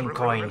cups and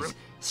coins,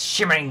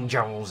 shimmering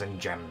jewels and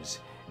gems,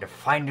 the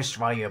finest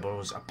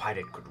valuables a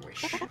pirate could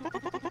wish.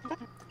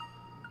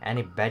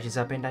 Any badges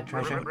up in that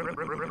treasure?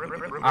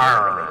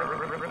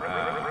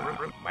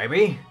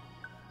 Maybe.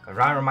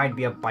 There might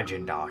be a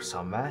budget there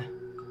somewhere.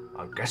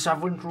 I guess I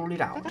wouldn't rule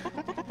it out.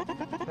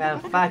 Well,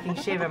 fucking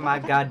shiver my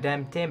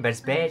goddamn timbers,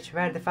 bitch.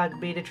 Where the fuck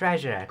be the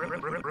treasure at?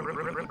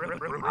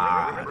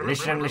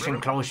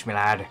 Listen close, me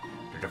lad,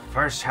 to the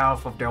first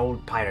half of the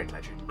old pirate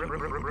legend.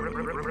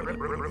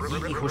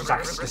 He who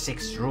sucks the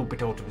 6 ruby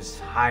totems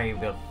high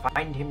will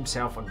find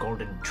himself a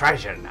golden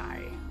treasure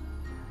nigh.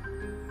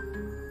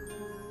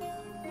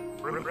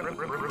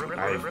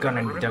 I've gone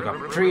and dug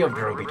up 3 of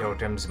the ruby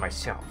totems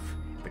myself,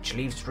 which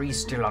leaves 3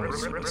 still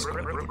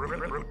undiscovered.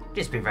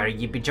 Just be very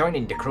ye be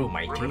joining the crew,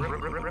 matey.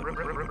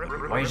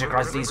 Voyage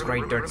across these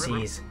great dirt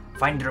seas,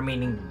 find the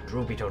remaining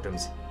ruby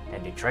totems,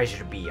 and the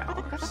treasure be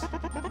ours.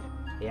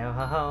 Yo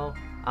ho ho,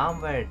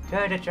 onward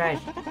to the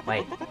treasure.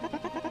 Wait,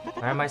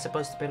 where am I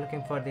supposed to be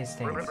looking for these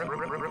things?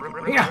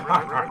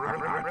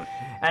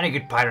 Any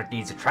good pirate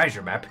needs a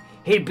treasure map.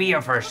 He'll be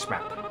your first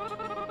map.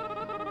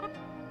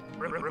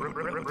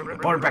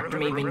 Report back to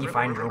me when you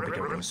find ruby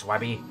totems,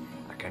 Swabby.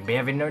 I can't be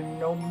having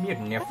no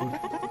mutiny afoot.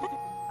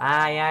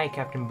 Aye, aye,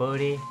 Captain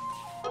Bodhi.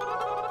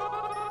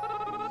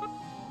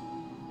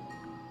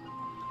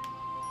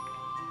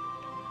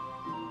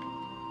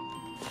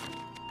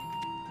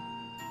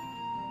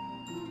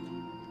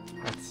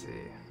 Let's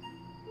see.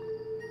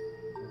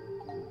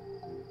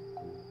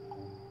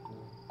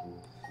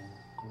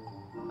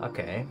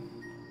 Okay.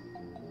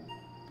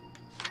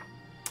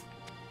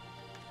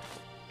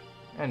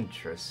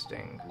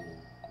 Interesting.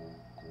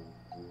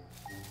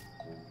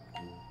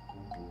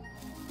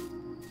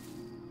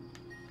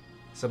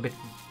 So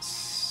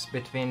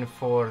between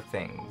 4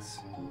 things.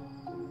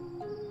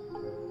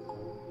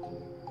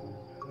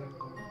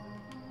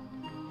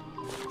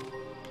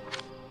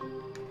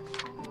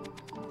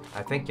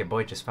 I think your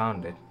boy just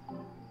found it.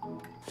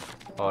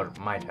 Or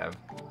might have.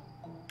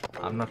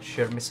 I'm not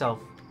sure myself.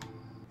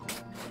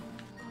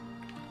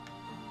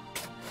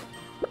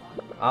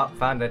 Oh,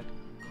 found it.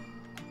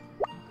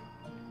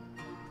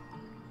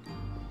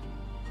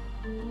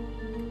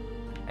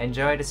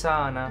 Enjoy the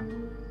sauna.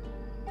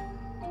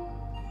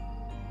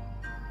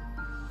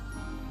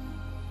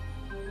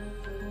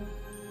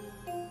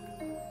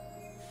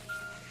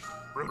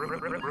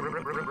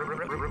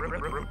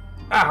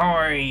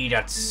 Ahoy,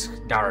 that's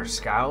Dar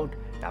Scout.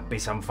 That be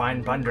some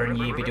fine plundering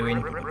ye be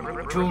doing.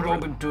 2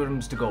 ruby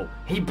totems to go.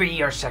 He be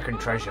your second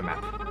treasure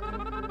map.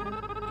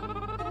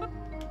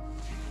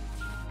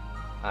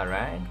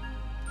 Alright.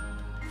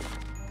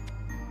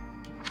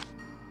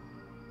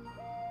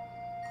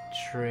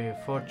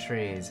 4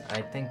 trees.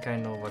 I think I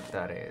know what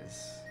that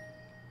is.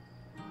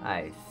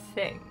 I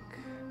think.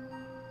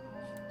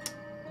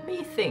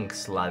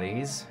 Methinks,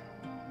 laddies.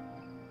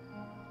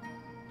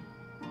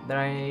 That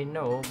I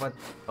know what.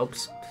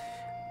 Oops.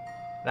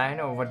 That I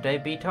know what they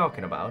be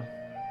talking about.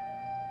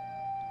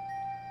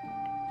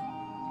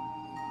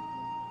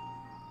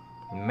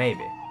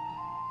 Maybe.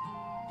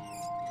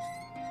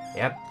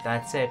 Yep,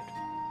 that's it.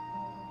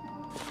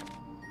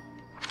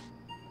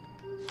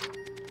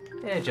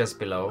 Yeah, just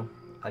below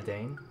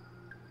Adane.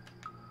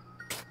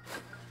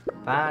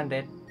 Found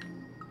it.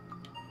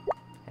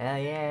 Hell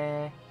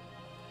yeah.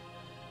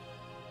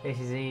 This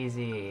is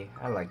easy.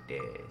 I like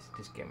this.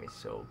 This game is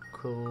so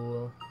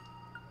cool.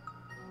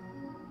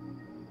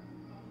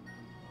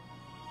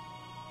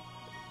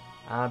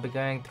 I'll be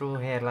going through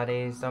here,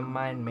 laddies. Don't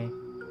mind me.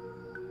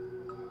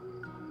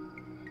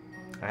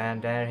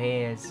 And there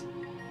he is.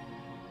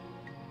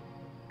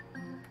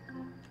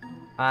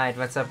 Alright,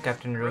 what's up,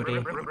 Captain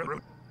Rudy?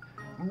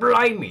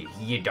 Blimey,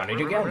 you done it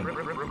again.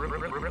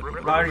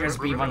 There'll just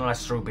be one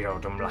less ruby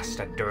totem last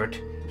at dirt.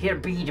 Here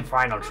be the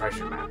final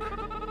treasure map.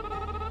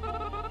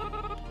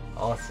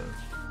 Awesome.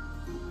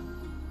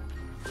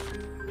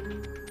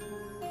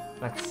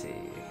 Let's see.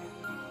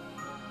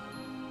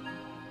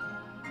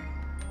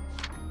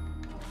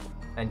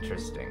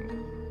 Interesting.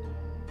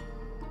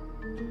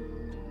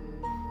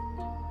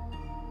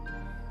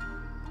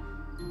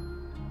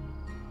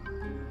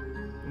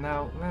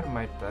 Now, where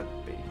might that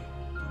be?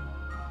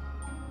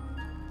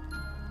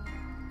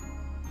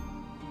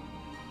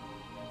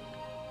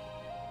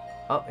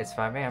 Oh, it's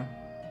 5 AM.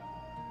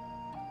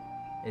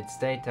 It's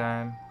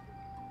daytime.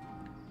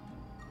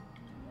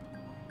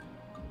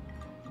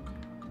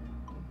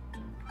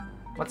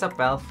 What's up,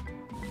 Elf?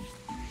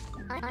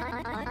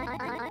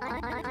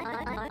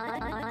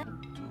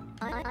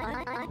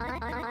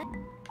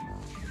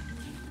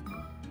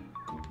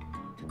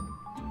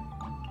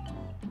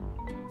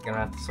 Gonna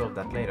have to solve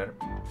that later.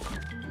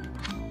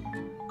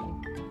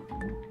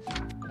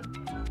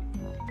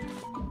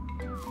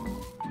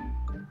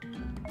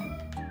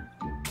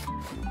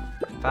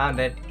 Found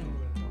it.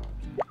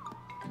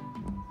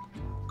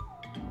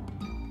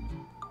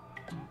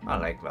 I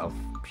like Valve.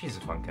 She's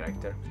a fun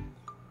character.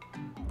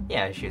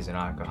 Yeah, she's an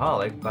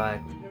alcoholic, but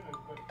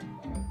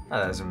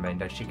that doesn't mean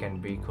that she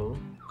can be cool.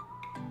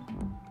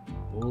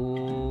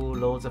 Ooh,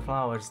 loads of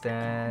flowers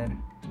there.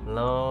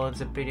 Loads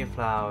of pretty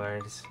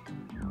flowers.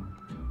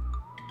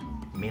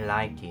 Me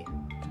like it.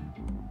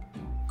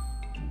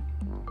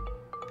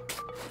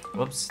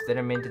 Whoops,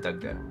 didn't mean to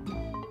dug there.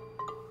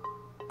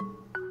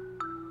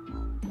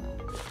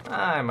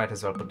 I might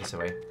as well put this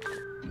away.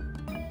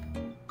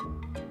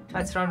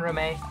 Let's run,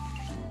 Remy.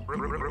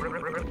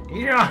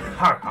 Yeah,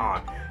 ha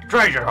ha!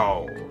 Treasure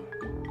hole!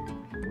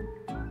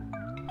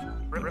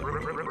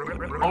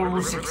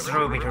 All 6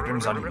 ruby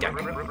totems on deck.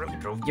 You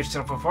drove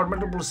yourself a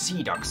formidable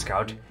sea dog,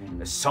 Scout.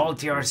 The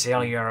saltier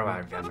sailor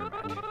I've ever met.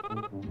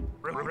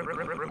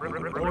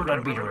 All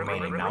that be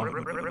remaining now.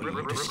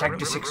 To stack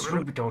the 6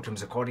 ruby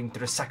totems according to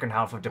the second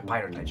half of the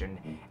pirate legend,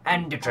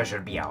 and the treasure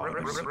be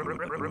ours.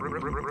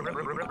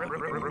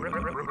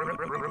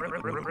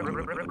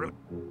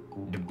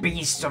 The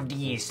beasts of the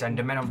east and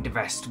the men of the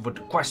west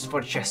would quest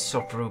for chests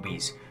of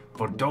rubies,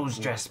 for those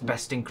dressed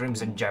best in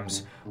crimson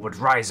gems would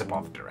rise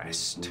above the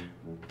rest.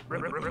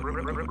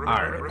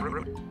 Arr,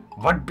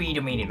 what be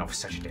the meaning of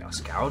such a tale,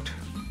 Scout?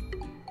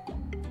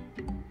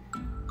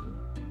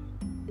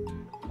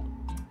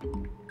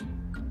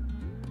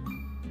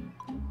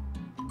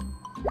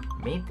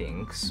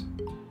 Methinks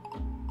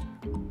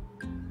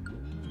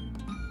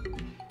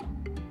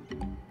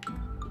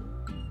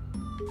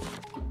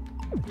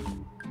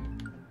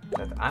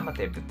that I'm at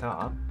the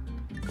top.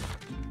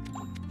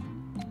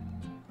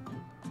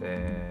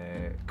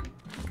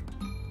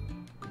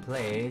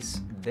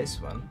 Place this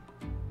one.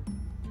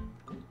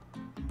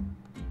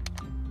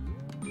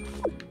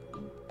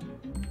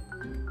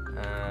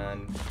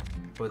 And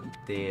put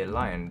the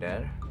lion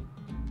there.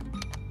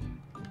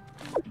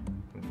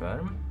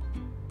 Confirm.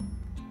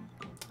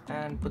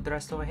 And put the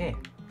rest over here.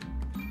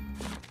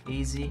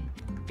 Easy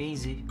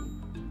peasy.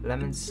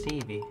 Lemon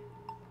Stevie.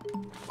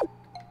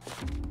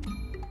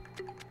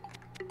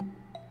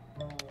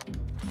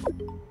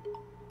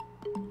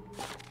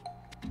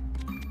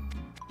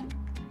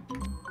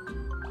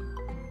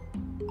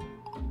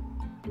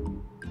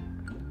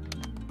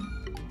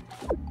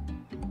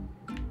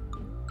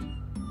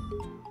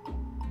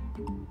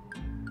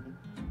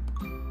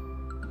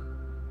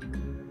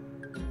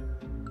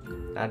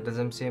 That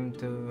doesn't seem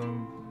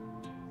to...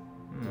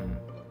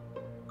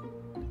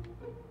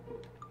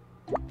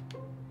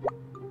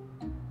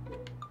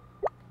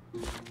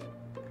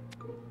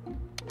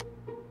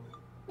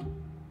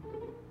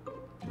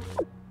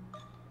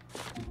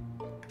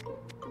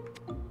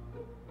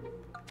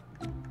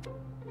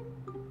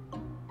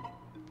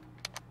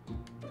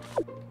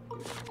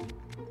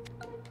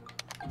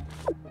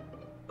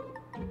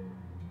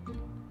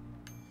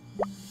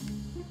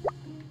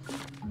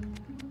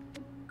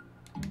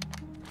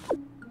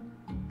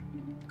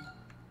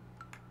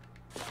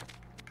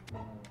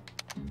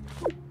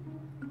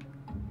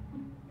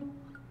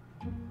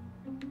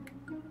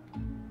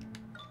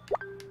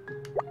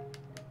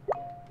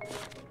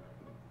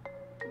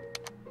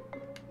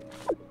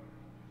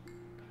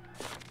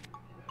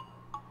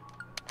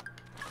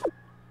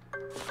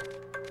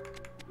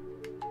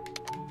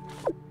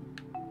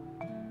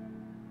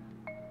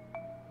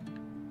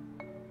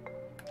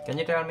 Can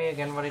you tell me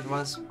again what it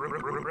was?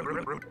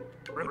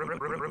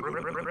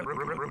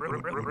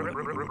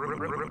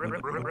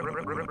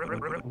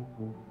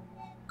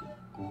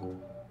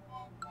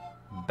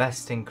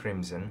 Best in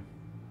Crimson.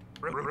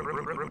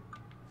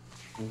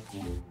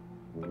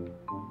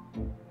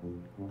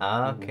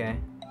 Okay.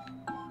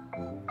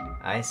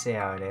 I see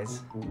how it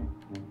is.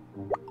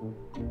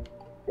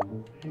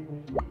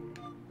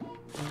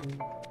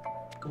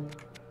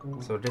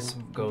 So this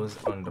goes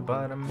on the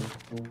bottom.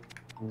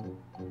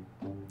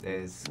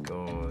 This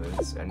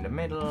goes in the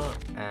middle.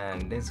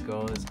 And this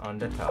goes on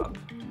the top.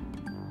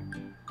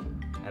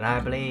 And I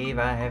believe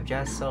I have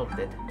just solved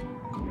it.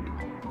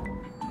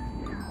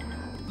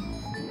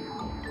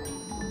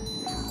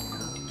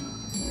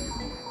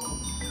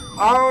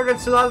 Oh,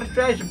 that's a lot of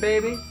treasure,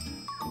 baby!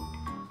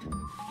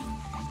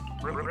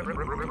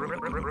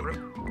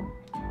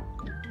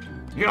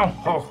 Yo,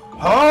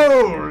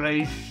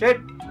 holy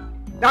shit!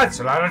 That's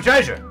a lot of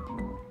treasure!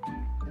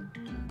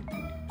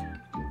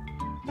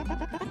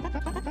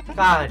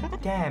 God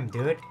damn,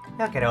 dude.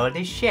 Look at all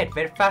this shit.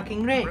 We're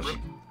fucking rich.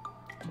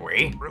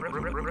 We?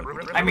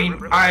 I mean,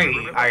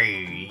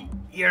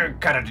 you're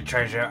cut of the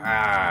treasure,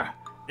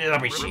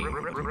 let me see.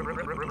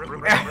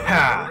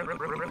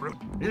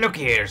 Look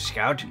here,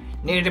 Scout.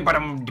 Near the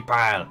bottom of the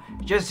pile.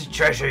 Just the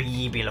treasure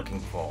ye be looking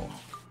for.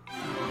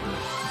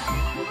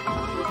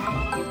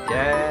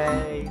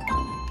 Yay!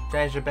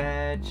 Treasure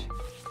badge.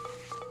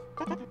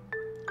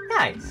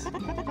 Nice.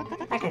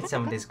 I get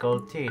some of this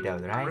gold too, though,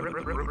 right?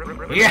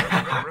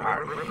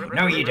 Yeah.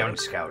 No, you don't,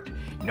 Scout.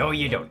 No,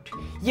 you don't.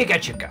 You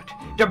got your cut.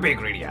 The big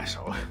greedy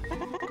asshole.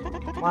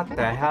 What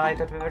the hell? I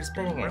thought we were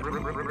splitting it.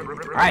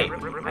 Right,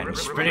 and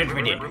split it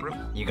we did.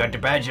 You got the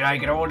badge and I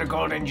get all the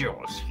gold and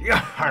jewels.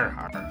 Yeah.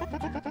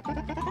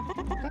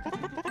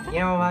 You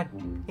know what?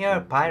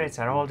 Your pirates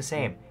are all the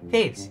same.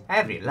 Thieves,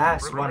 every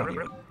last one of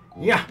you.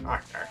 Yeah.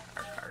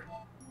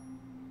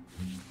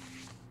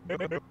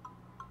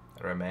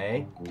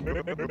 Remay?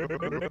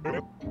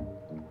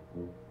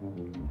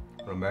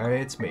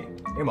 Remay, it's me.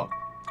 Emma,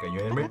 can you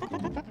hear me?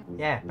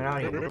 Yeah, where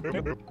are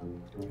you?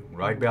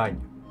 Right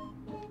behind you.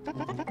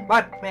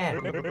 What, man?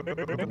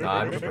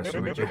 Nah, I'm just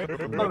messing with you.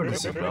 I'm in the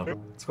Citadel.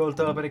 It's called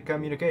telepathic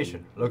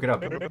communication. Look it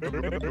up.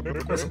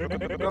 Listen,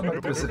 come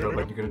back to the Citadel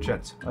when you get a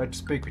chance. I have to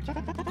speak with you.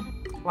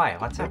 Why?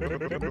 What's up?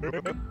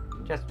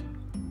 Just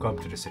come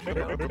to the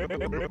Citadel. I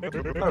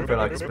don't feel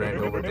like spraying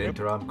over the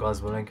Interam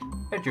Cosmolink.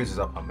 It uses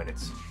up my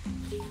minutes.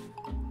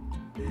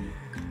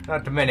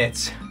 Not the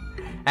minutes.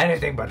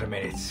 Anything but the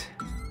minutes.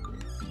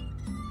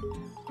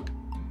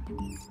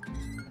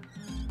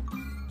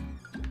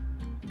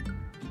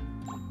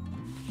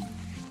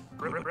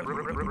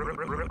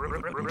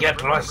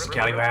 Get lost,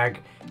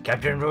 scallywag.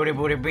 Captain Rudy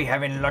Booty be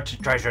having lots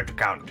of treasure to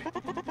count.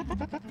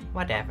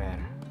 Whatever.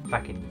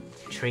 Fucking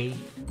tree.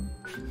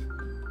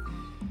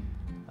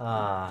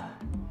 I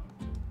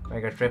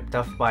got ripped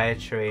off by a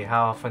tree.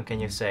 How often can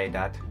you say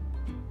that?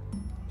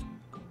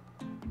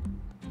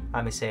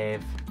 Let me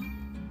save.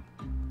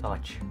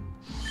 Touch.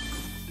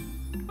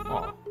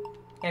 Oh,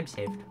 I'm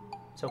saved.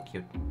 So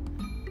cute.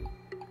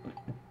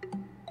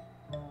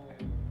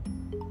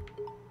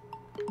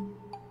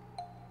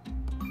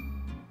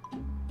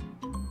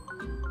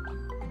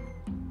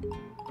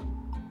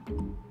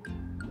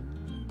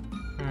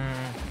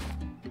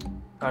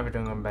 How are we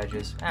doing on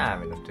badges?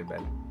 We're not too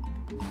bad.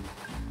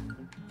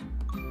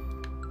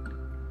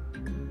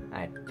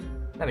 Alright,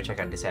 let me check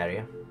out this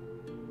area.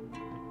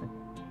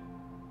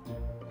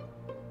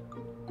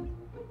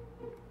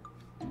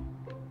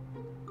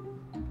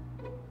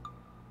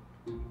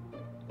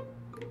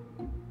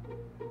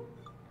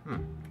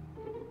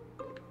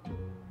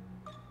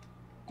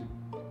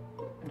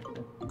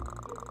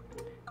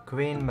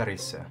 Queen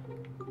Marissa.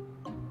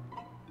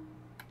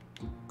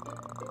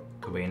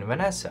 Queen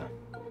Vanessa.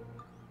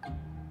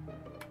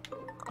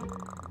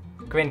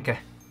 Queen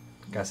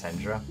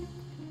Cassandra.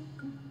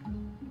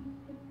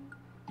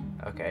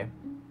 Okay.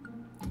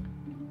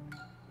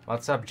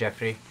 What's up,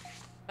 Jeffrey?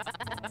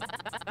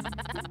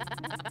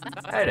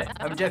 Hey there,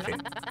 I'm Jeffrey.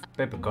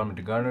 People call me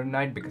the Gardener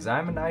Knight because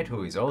I'm a knight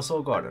who is also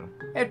a gardener.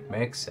 It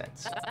makes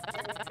sense.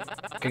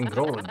 King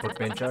Roland put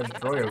me in charge of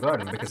the Royal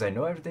Garden because I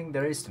know everything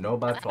there is to know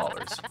about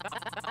flowers.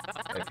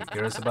 If you're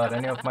curious about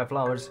any of my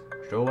flowers,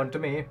 show one to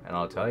me and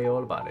I'll tell you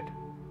all about it.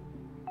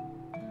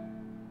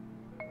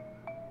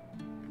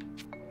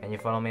 Can you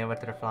follow me over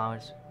to the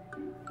flowers?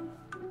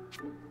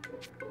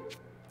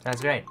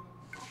 That's great.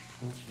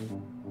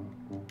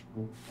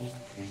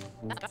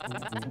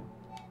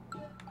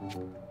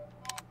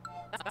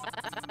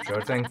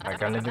 Sure thing, I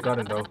can leave the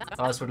garden though.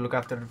 Alice would look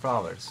after the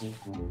flowers.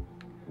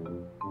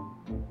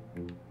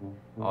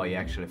 Oh, you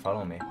actually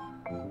follow me.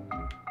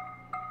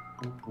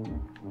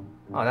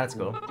 Oh, that's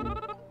cool.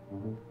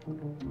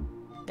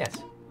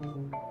 Yes.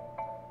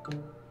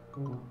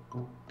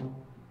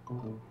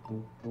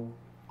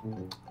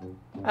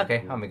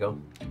 Okay, on we go.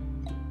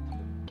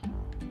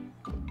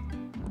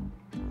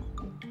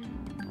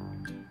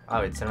 Oh,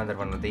 it's another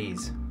one of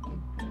these.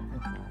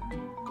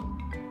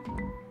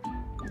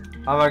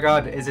 Oh my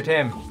god, is it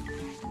him?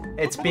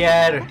 It's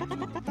Pierre!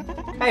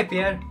 Hey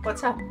Pierre,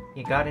 what's up?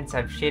 You got in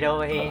some shit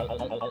over here?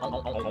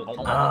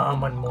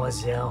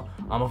 Mademoiselle,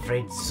 I'm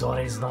afraid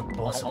sorry is not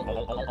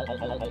possible.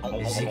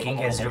 The king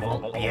has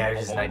revoked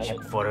Pierre's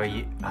knightship for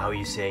how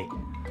you say,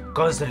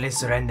 constantly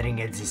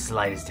surrendering at the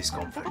slightest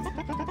discomfort.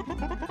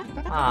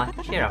 Aw,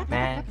 cheer up,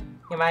 man.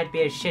 You might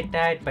be a shit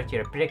knight, but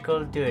you're a pretty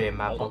cool dude in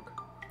my book.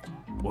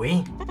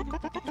 Oui?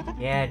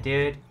 Yeah,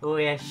 dude. Oh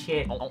yeah,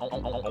 shit.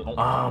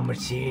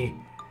 Merci.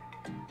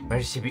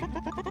 Merci.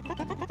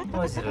 It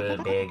was a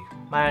little big.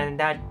 Other than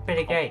that,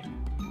 pretty great.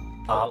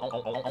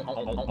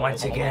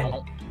 Once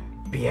again,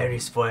 Pierre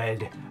is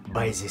foiled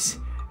by this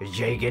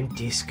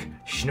gigantic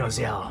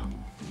schnozel.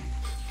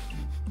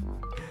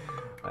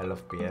 I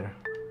love Pierre.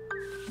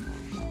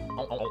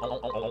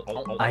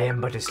 I am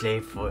but a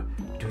slave to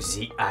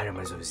the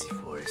animals of the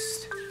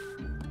forest.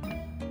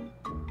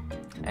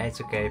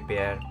 It's okay,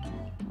 Pierre.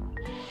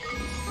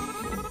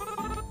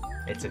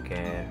 It's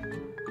okay.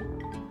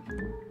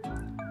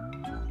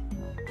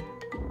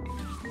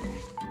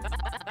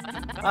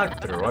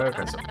 After the Royal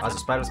Castle, as a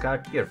Spiral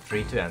Scout, you're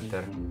free to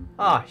enter.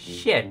 Ah,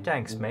 shit,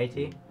 thanks,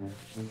 matey.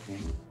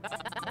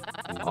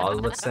 All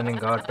but standing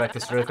guard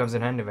practice really comes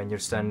in handy when you're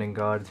standing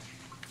guard.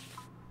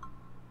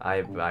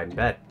 I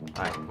bet.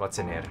 Alright, what's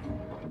in here?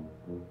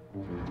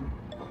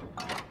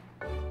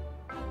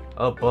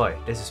 Oh boy,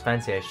 this is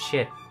fancy as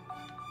shit.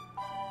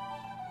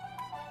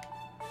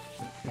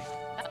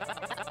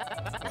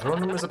 The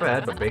throne room is up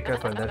ahead, but be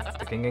careful that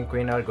the king and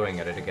queen are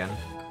going at it again.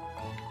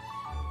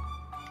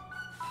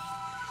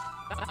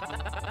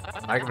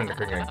 I can win the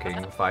king and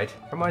king fight.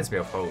 Reminds me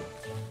of Hope.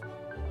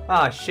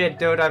 Ah shit,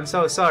 dude, I'm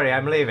so sorry,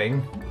 I'm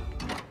leaving.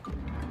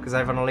 Because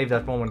I want to leave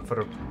that moment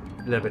for a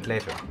little bit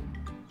later.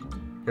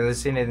 Because I've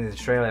seen it in the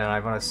trailer and I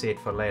want to see it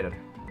for later.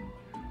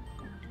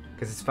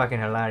 Because it's fucking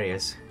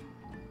hilarious.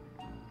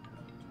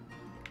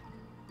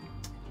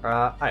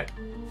 Alright.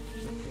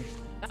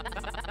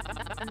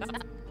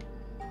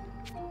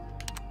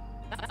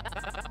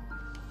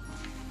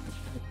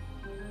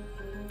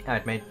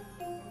 Alright, mate.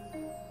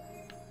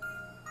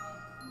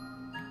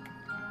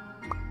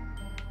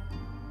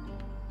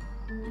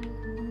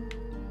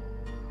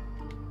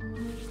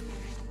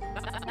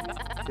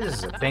 This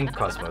is a pink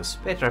cosmos.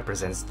 It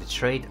represents the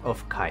trait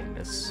of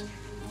kindness.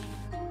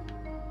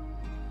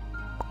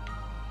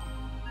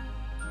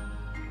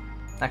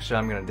 Actually,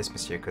 I'm gonna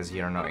dismiss you because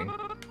you're annoying.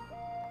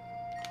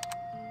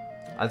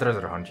 I'd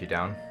rather hunt you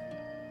down.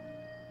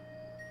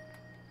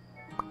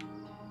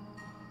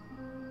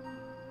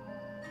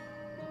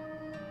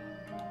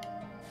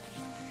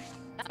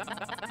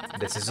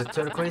 This is a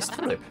turquoise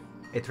tulip.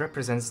 It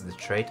represents the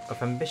trait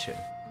of ambition.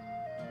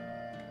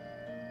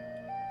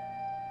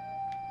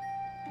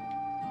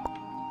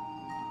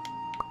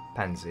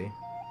 Pansy.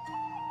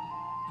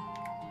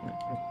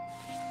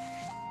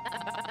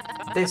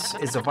 This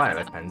is a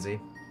violet pansy.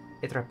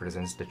 It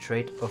represents the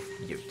trait of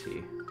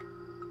beauty.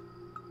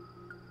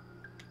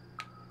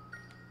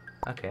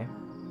 Okay.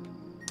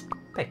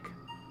 Pick.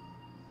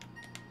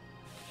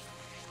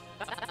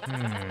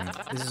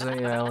 This is a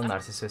yellow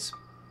narcissus.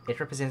 It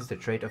represents the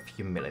trait of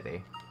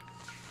humility.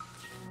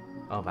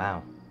 Oh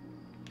wow.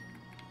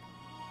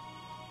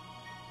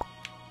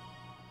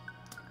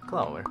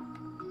 Clover.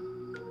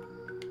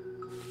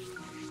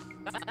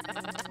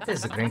 This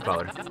is a green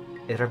clover.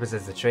 It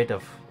represents the trait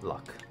of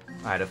luck.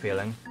 I had a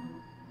feeling.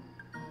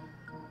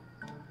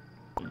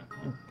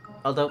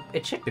 Although,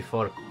 it should be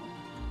four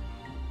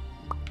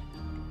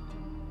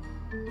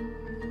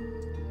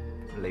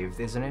leaved,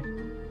 isn't it?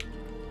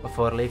 A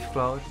four-leaf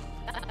clover.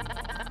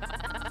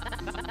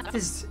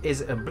 This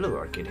is a blue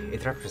orchid.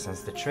 It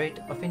represents the trait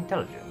of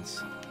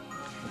intelligence.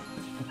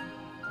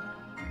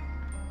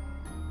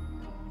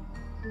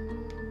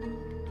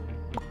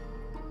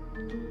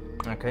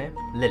 Okay,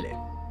 lily.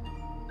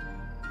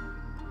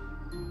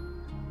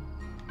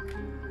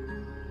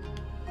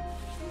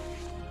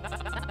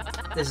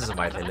 This is a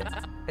white lily.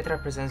 It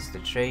represents the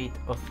trait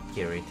of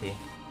purity.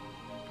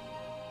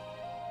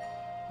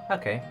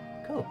 Okay,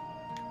 cool.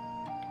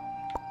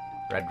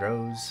 Red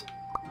rose.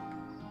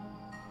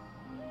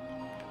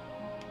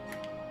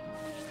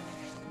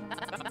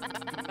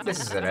 This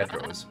is a red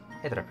rose.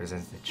 It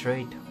represents the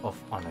trait of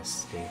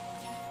honesty.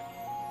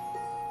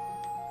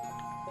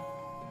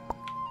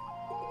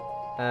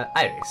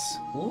 Iris.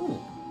 Ooh.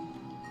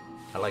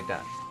 I like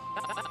that.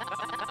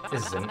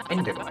 This is an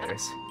indigo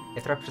iris.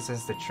 It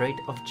represents the trait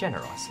of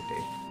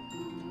generosity.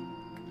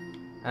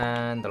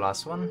 And the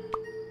last one.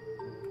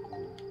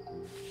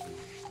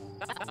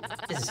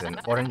 This is an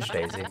orange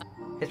daisy.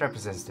 It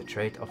represents the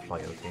trait of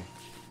loyalty.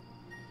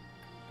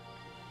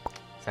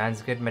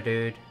 Sounds good, my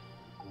dude.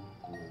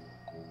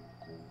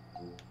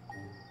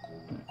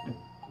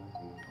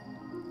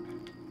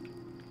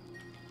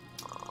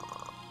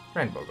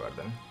 Rainbow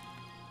garden.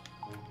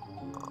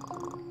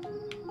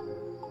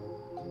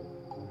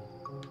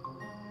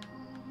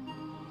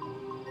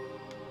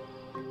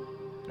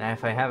 Now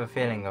if I have a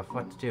feeling of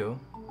what to do...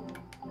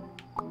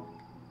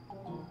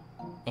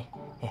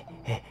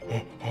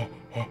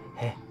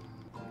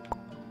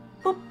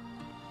 Boop.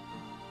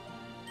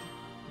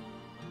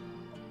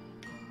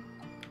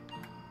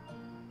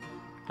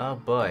 Oh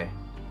boy.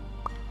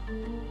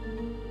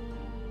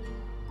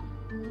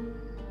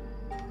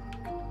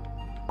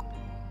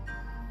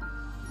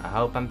 I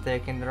hope I'm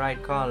taking the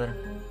right color.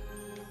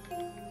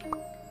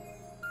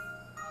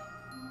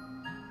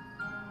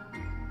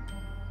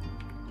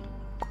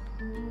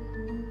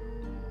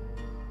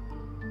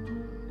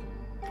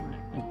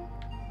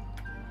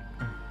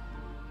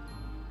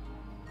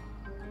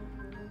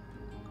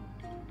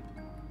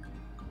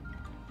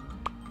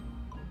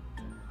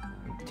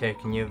 I'm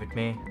taking you with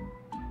me.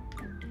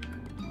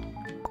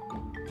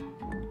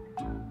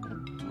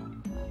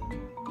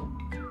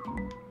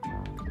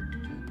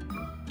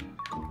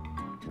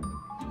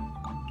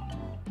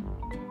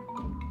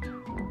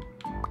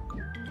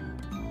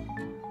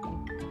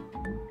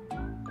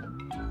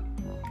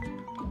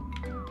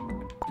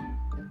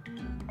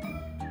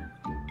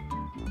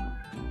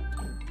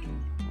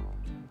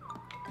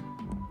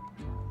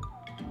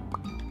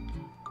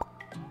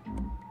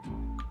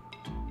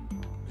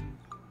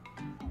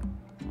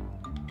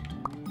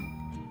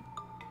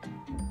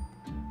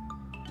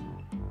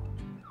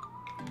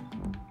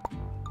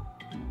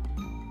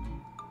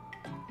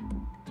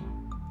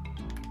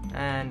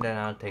 And then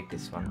I'll take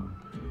this one.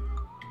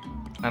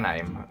 And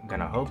I'm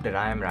gonna hope that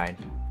I'm right.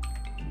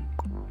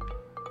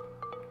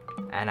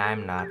 And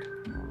I'm not.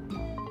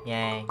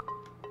 Yay.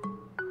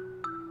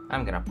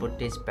 I'm gonna put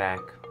this back.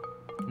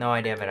 No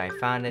idea where I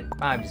found it,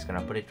 but I'm just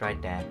gonna put it right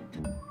there.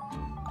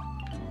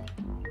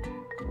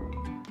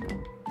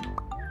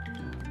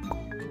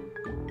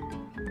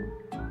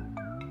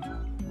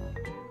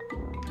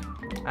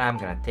 I'm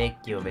gonna take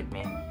you with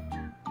me.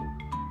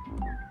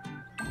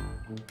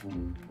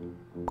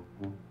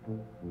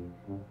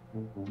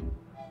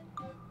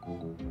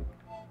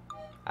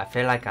 I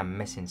feel like I'm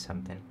missing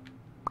something.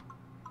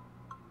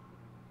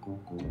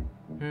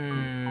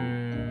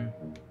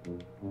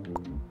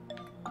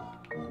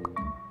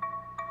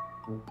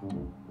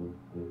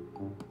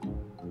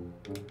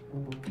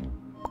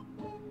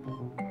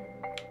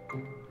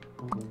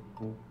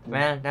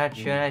 Well, that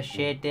sure as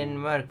shit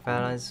didn't work,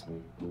 fellas.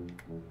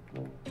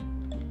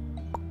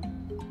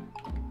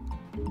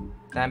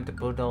 Time to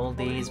put all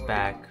these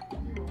back.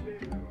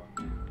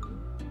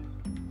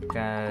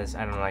 Because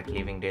I don't like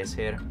leaving this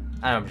here.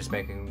 I'm just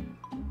making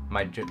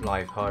my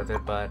life harder,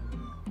 but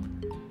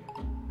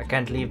I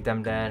can't leave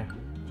them there.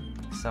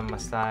 Summer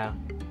style.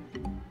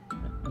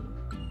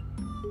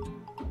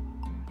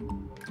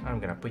 I'm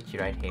gonna put you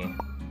right here.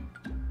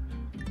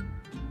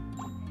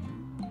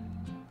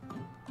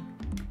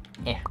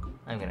 Yeah,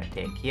 I'm gonna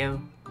take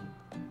you.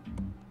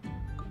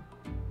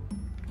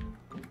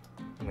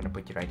 I'm gonna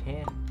put you right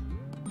here.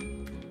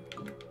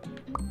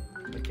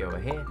 Put you over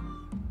here.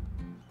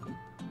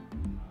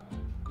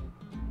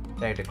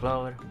 Take the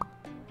clover.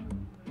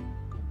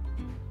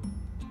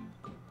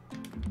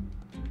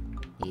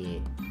 Yeah.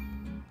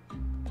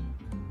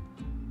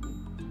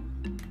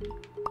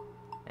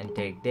 And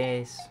take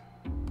this.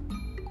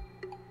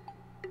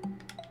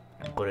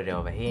 And put it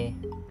over here.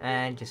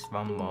 And just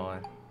one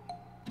more.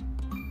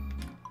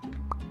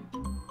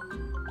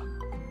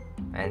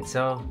 And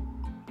so,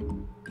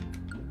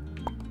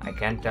 I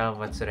can't tell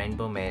what's the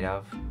rainbow made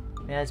of.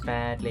 That's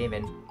bad,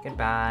 leaving.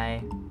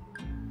 Goodbye.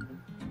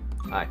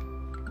 Alright.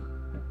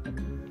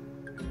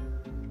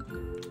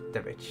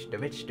 The witch, the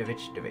witch, the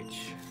witch, the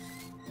witch.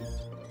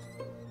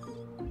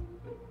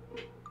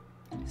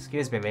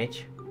 Excuse me,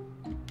 mate.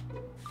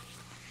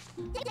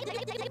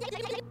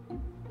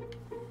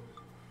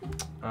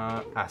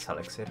 Ass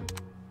elixir.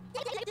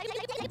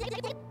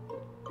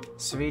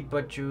 Sweet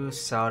but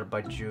juice, sour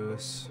but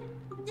juice.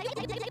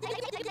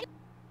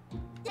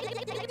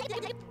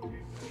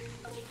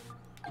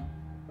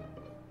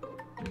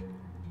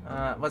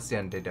 What's the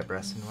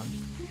antidepressant one?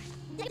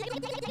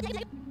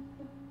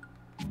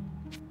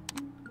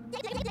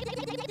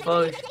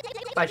 For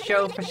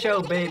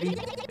show, baby.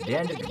 The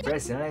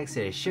antidepressant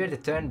elixir is sure to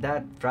turn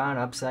that frown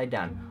upside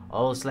down.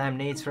 All Slam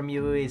needs from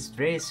you is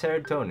 3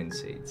 serotonin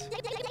seeds.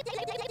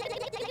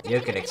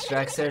 You can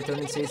extract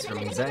serotonin seeds from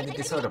anxiety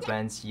disorder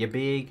plants, you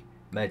big.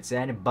 But it's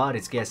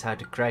anybody's guess how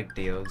to crack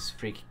those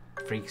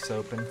freaks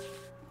open.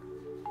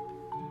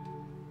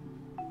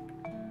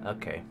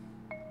 Okay.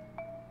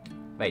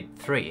 Wait,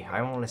 3. I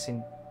only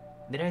seen.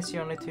 Did I see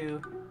only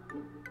 2?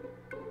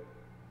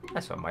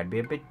 That's what might be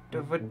a bit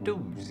of a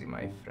doozy,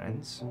 my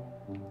friends.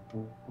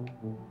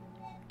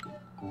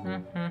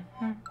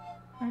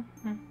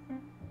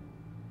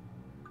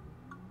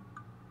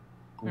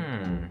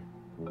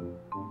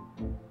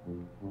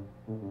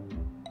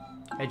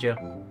 Hey, Jill.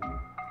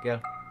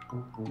 Gil.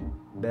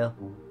 Bill.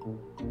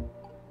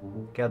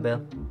 Kill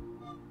Bill.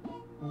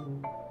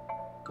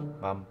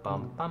 Bum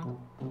bum bum.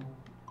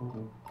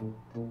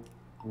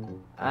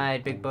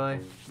 Alright, big boy.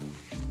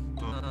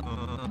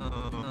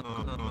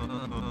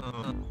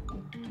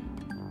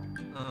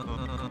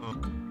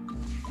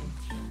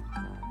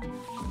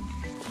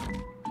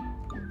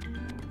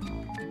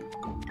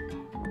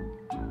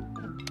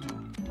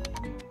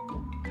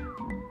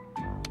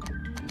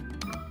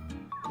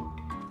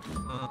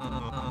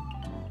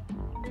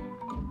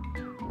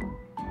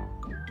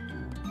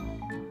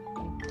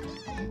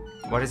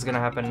 What is gonna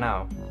happen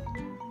now?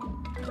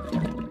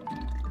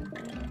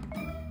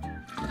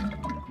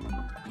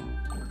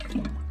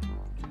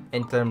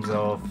 In terms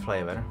of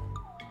flavor.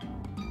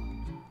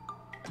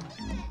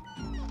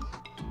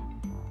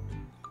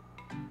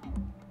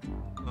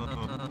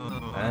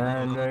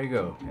 And there you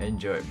go.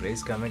 Enjoy.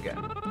 Please come again.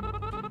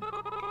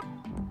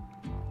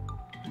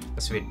 A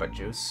sweet bud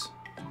juice.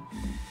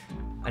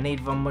 I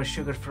need one more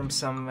sugar from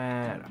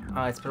somewhere.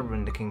 Ah, it's probably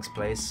in the king's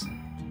place.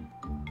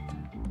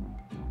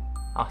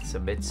 Ah, it's a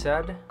bit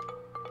sad.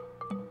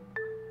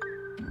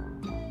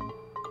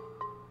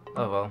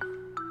 Oh well.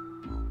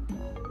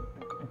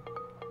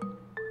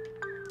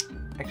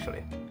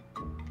 Actually.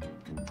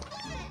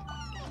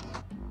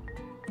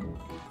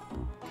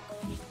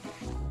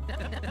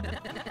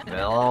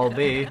 Well, I'll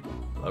be.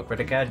 Look for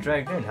the cat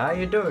dragged in. How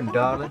you doing,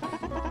 darling?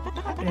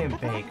 Doing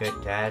pretty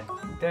good, Dad.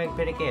 Doing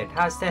pretty good.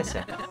 How's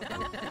Tessa?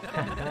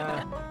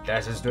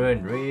 Tessa's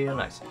doing real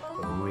nice.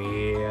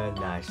 Real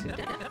nice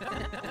indeed.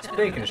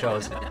 Speaking of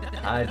shows,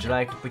 how'd you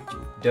like to put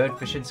your dirt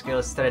fishing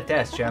skills to the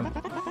test, champ?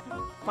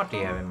 What do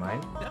you have in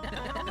mind?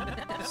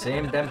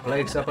 Seeing them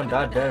plagues up on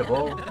that there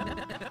wall?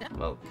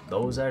 Well,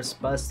 those are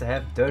supposed to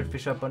have dirt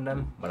fish up on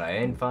them, but I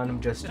ain't found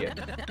them just yet.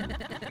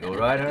 Go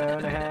right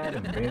around ahead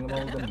and bring them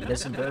all the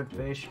missing dirt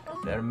fish.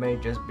 There may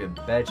just be a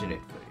batch in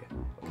it for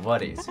you.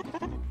 What is it?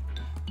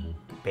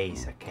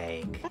 Piece of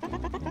cake.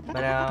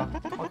 But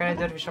what kind of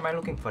dirt fish am I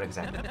looking for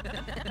exactly?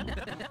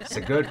 It's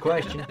a good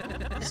question.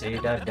 See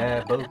that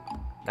there boat?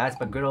 That's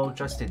my good old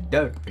trusted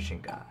dirt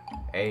fishing guy.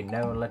 Ain't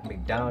never let me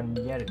down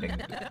yet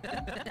again.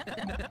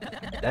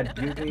 That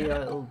beauty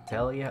I'll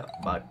tell you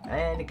about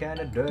any kind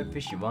of dirt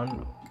fish you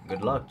want.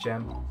 Good luck,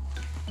 champ.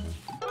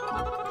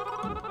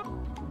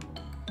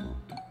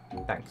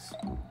 Thanks.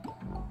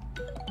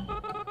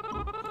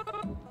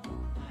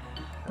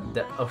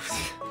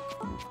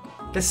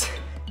 This.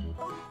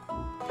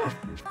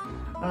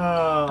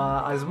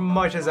 As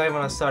much as I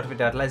want to start with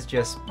that, let's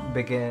just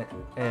begin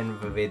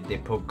with the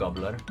poop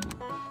gobbler.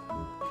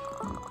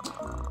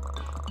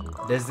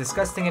 This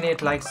disgusting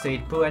idiot likes to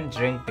eat poo and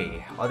drink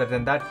pee. Other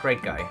than that,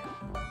 great guy.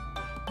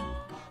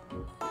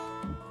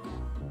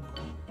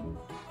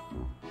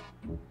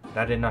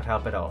 That did not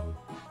help at all.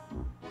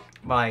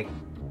 Like,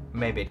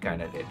 maybe it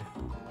kinda did.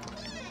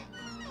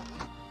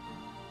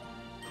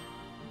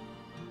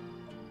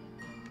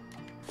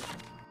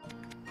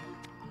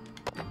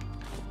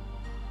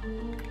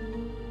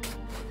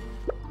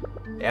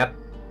 Yep.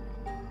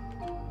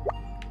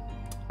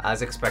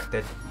 As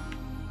expected.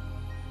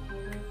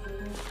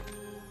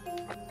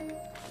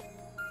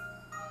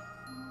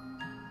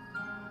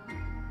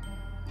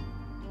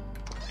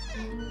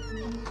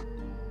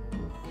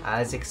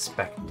 As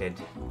expected.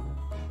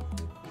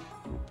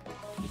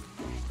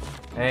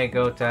 Hey,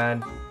 go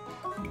Tad.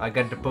 I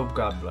got the poop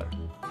gobbler.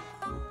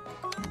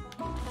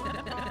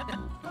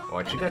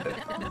 What you got there?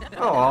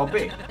 Oh, I'll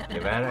be.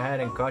 You ran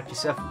ahead and caught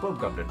yourself a poop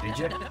gobbler, did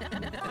you?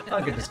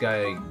 I'll get this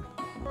guy.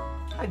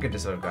 I'll get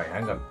this other guy.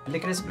 Hang on.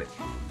 Lickety split.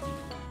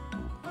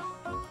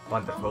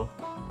 Wonderful.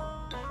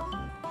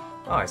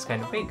 Oh, it's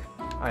kind of big.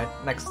 Alright,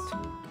 next.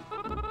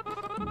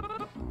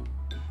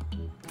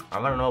 I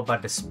wanna know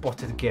about the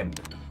spotted gimp.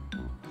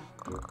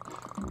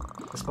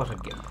 The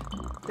spotted gimp.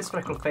 This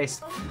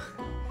freckle-faced...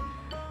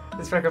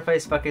 this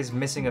freckle-faced fuck is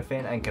missing a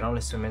fin and can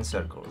only swim in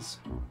circles.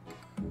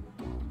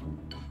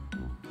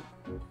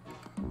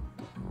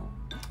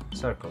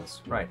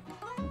 Circles, right.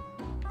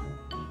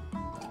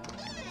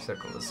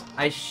 Circles.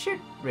 I should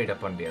read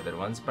up on the other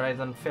ones, but I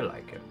don't feel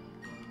like it.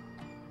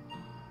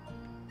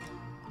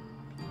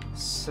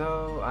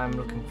 So, I'm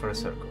looking for a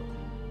circle.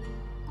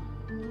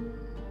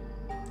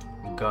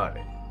 Got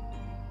it.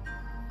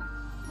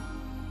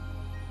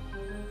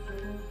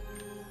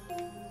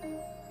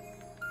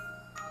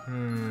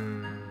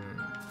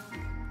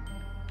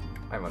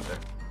 I wonder.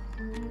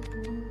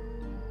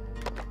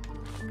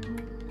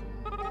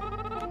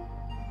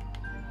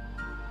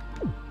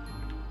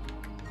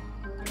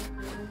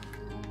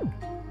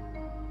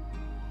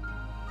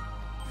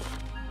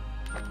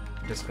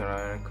 Just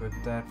gonna equip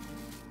that.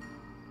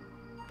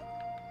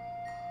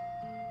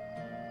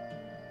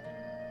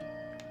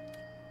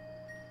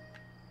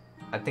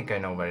 I think I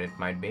know where it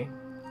might be.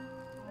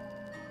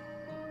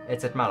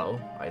 It's at Mallow,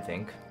 I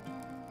think.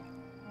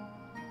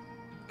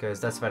 Because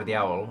that's where the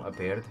owl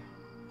appeared.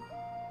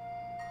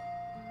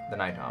 The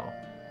night owl.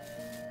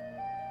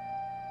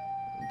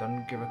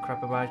 Don't give a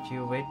crap about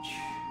you, witch.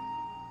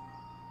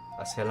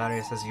 As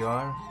hilarious as you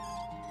are.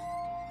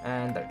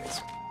 And there it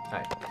is.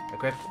 Alright,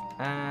 equip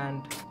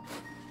and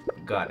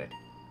got it.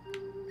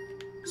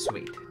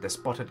 Sweet, the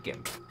spotted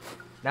gimp.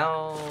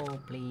 No,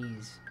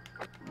 please.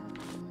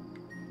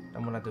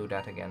 Don't wanna do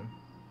that again.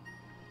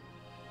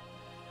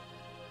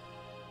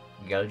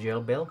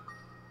 Gilgil Bill?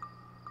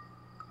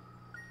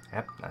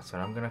 Yep, that's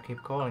what I'm gonna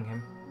keep calling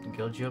him.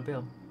 Gilgil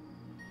Bill.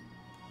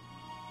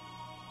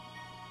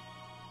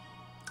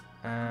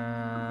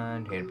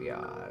 And here we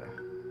are.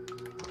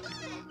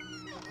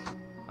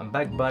 I'm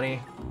back, buddy.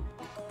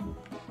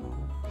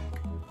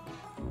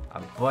 I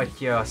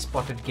bought you a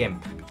spotted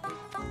gimp.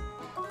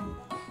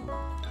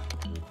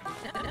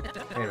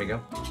 Here we go.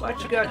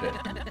 What you got there?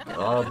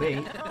 I'll be.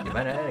 You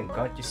went ahead and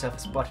got yourself a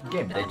spotted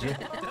game, did you?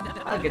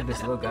 I'll get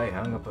this little guy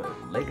hung up a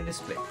Lego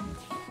display.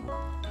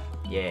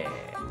 Yeah.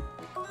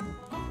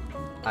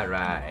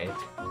 Alright.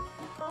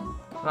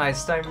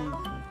 It's time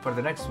for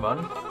the next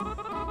one.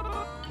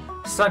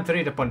 It's time to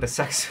read upon the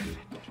sex offender.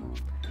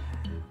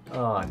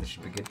 Oh, this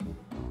should be good.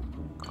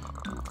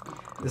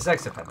 The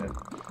sex offender.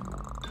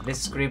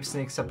 This creep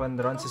sneaks up on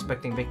their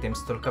unsuspecting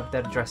victims to look up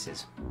their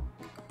dresses.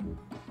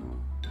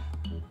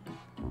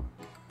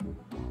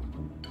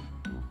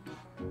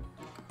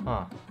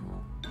 Huh.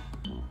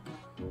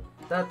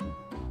 That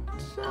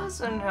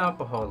doesn't help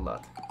a whole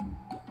lot.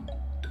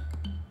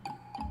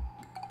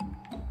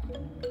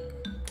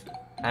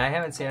 I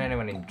haven't seen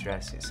anyone in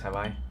dresses, have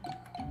I?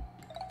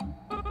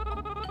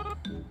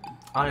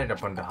 I'll hit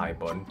up on the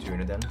highborn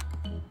tuna then.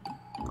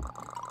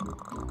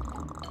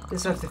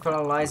 This hefty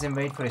fellow lies in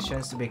wait for his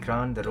chance to be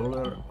crowned the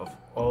ruler of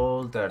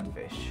all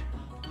dirtfish.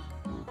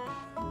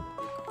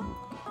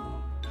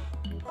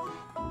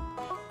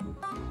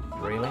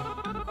 Really?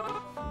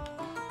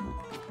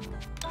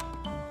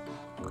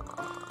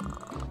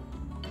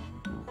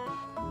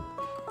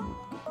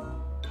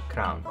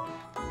 Crown.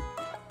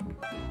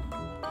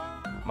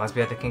 Must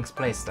be at the king's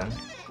place then.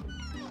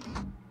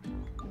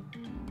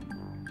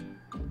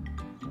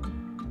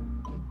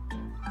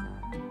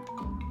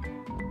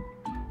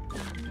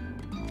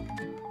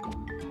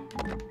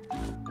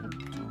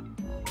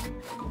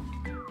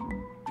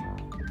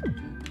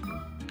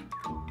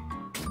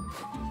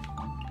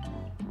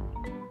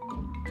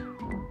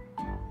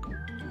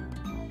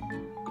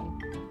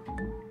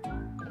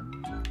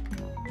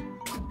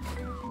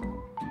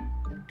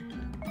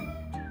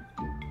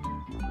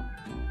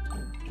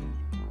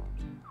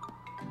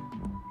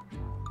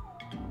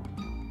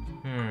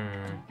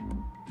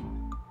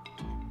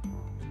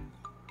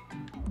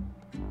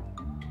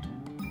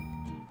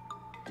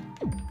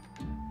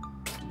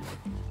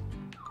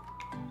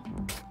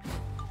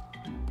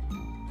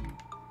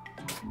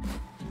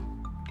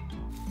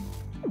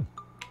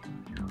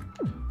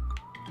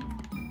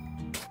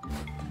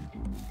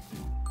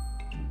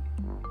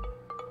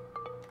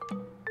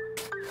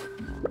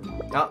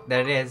 Oh,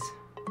 there it is.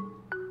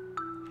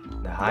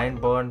 The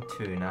highborn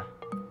tuna.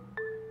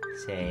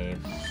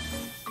 Save.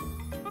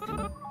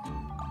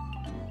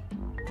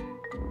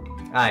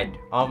 Alright,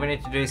 all we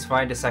need to do is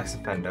find the sex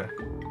offender.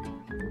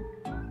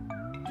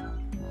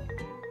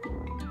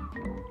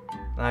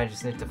 I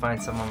just need to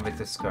find someone with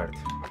a skirt.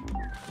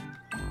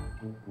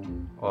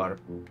 Or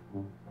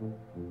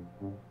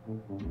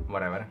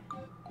whatever.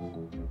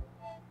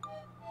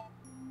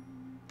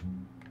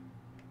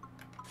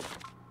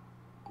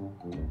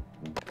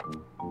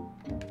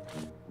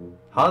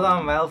 Hold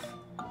on, Velf.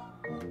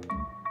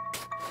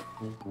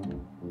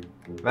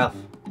 Velf.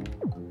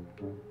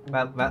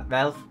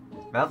 Velf.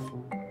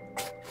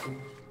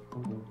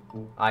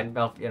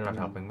 Velf, you're not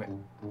helping me.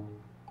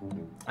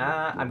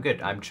 I'm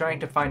good. I'm trying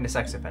to find the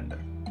sex offender.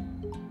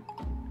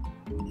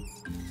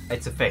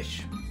 It's a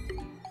fish.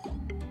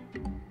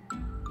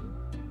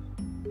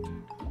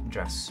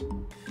 Dress.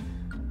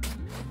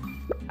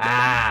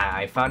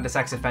 I found the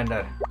sex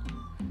offender.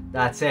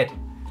 That's it.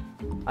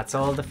 That's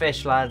all the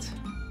fish, lads.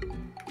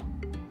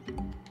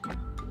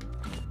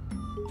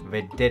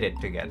 We did it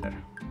together.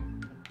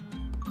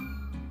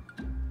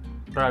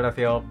 Proud of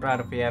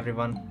you,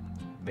 everyone.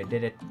 We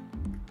did it.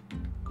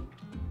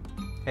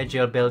 Hey,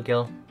 Jill, Bill,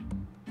 Gil.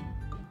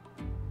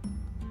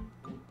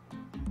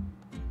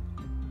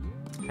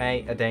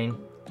 Hey, Adane,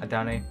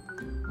 Adane.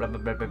 Blah blah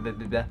blah blah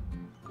blah blah.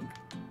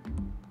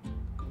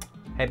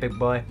 Hey, big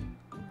boy,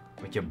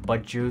 with your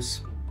butt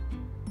juice.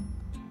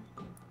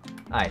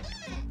 Alright.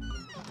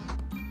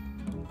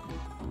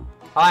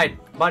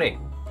 Alright, buddy.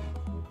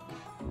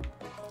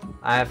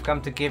 I have come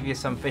to give you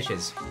some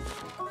fishes.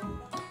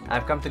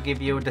 I've come to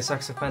give you the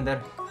sex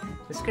offender.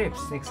 The creep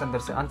sneaks under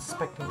the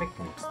unsuspecting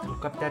victims to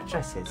look up their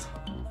dresses.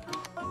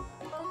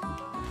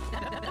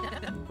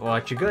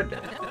 What you good?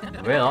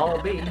 Well,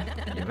 I'll be.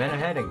 You went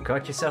ahead and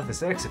caught yourself a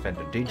sex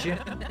offender, did you?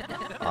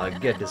 I'll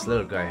get this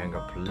little guy hung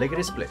up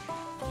lickety split.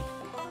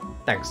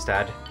 Thanks,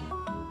 Dad.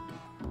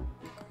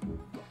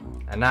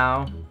 And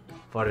now,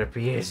 for the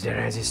pièce de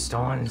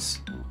résistance.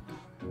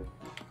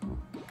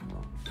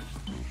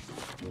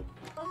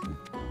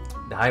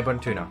 The highborn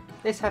tuna.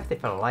 This hefty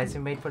fellow lies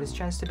in wait for his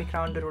chance to be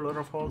crowned the ruler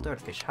of all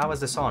dirtfish. How was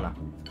the sauna?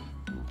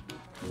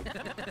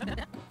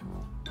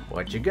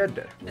 What you got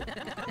there?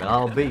 Well,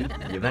 I'll be.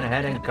 You went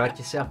ahead and caught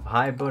yourself a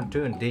highborn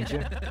tuna, did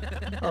you?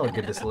 I'll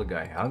get this little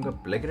guy hung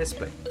up lickety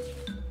split.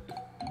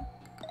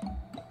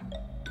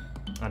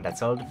 And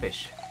that's all the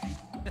fish.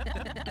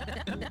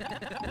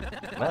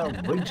 Well,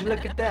 would you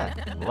look at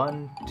that?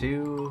 1,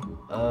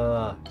 2,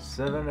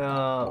 7,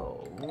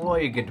 well,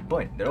 you get the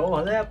point. They're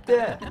all up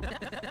there.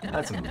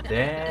 That's some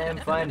damn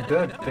fine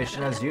dirt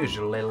fishing as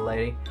usual, little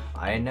lady.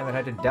 I ain't never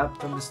had a doubt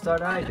from the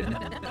start, I didn't.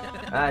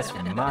 As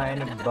for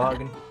mine a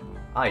bargain,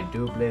 I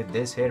do believe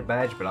this here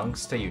badge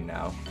belongs to you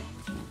now.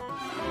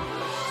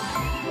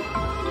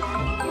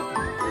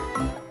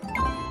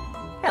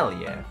 Hell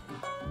yeah.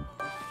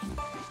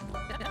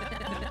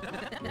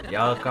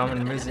 Y'all come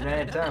and visit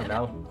anytime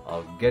now.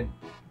 I'll get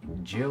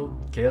Jill,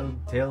 Kill,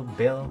 Till,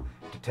 Bill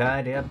to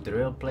tidy up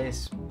the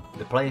place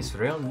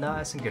real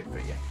nice and good for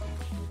you.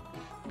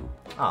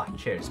 Ah,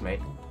 cheers,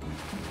 mate.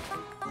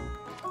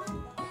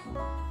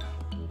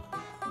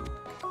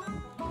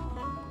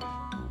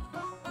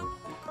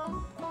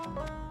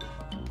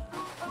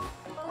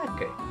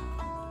 Okay.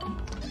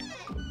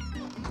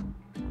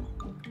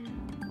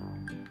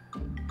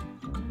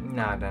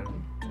 Now then.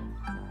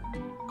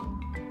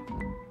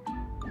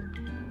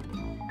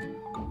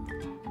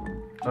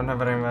 Don't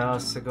have anywhere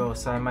else to go,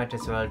 so I might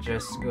as well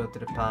just go to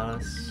the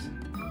palace.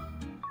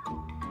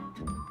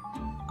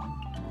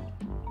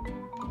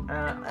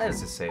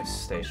 There's a safe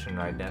station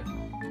right there.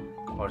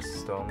 Or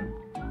stone.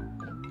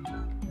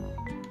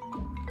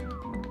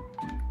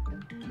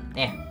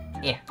 Yeah.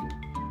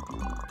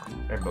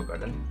 Rainbow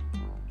Garden.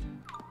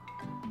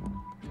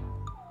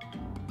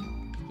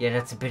 Yeah,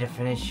 that's a bit of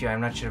an issue.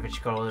 I'm not sure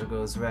which color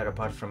goes where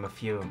apart from a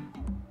few.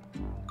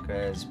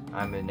 Because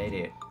I'm an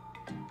idiot.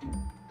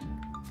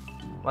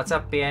 What's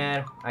up,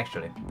 Pierre?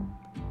 Actually.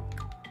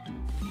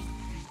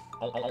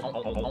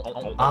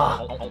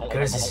 Ah,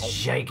 there's this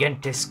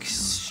gigantic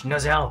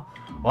schnozzle.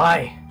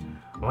 Why?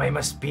 Why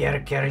must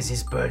Pierre carry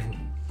his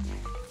burden?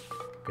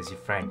 Because you're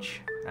French,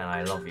 and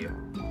I love you.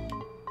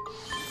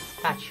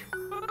 Catch.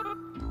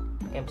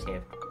 I'm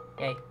saved.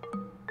 Yay.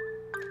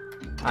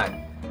 Alright.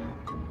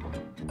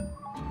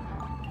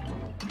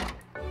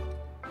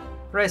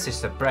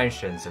 Racist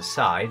apprehensions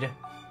aside,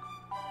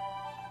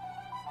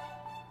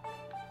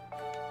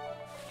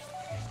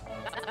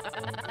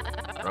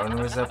 Ron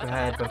was up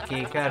ahead, but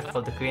be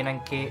careful, the king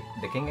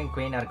and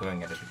queen are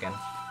going at it again.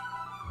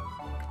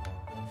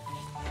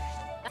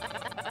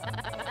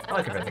 I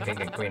like about the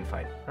king and queen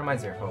fight.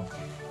 Reminds me of home.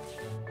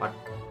 What?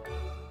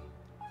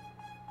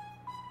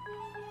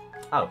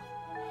 Oh.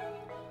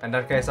 In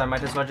that case, I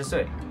might as well just do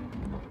it.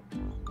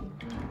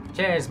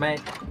 Cheers,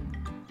 mate.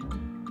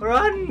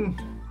 Run!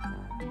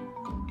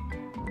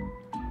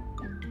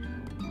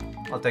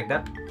 I'll take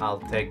that. I'll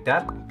take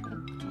that.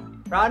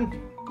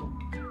 Run!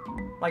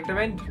 Like the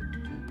wind.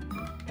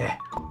 Eh.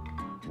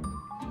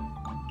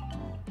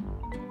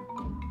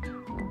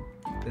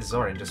 This is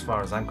orange as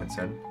far as I'm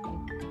concerned.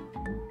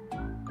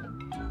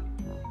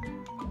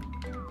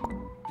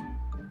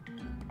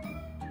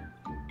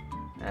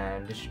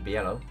 And this should be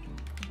yellow.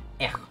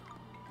 Eh.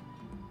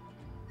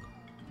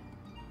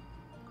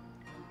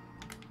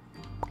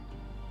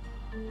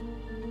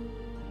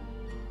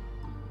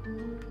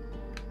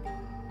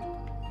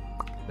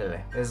 Lily.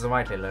 This is the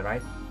white lily,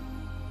 right?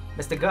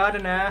 Mr.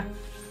 Gardener!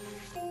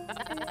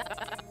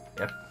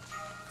 Yep.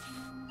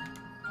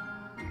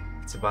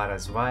 It's about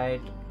as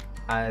white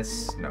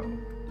as snow.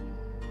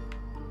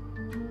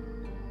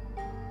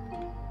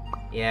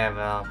 Yeah,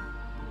 well,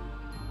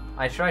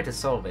 I tried to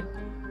solve it.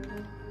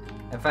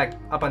 In fact,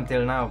 up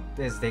until now,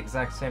 this is the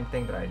exact same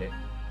thing that I did.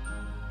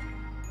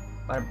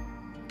 But,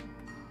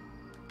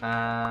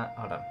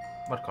 hold on.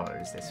 What color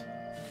is this?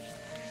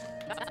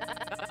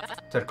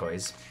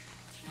 Turquoise.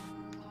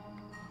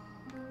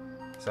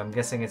 So I'm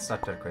guessing it's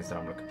not turquoise that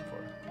I'm looking for.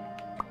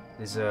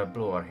 This is a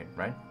blue orchid,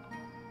 right?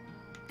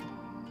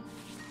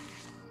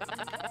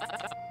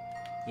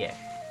 Yeah.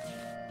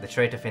 The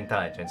trait of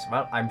intelligence.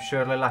 Well, I'm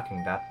surely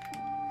lacking that.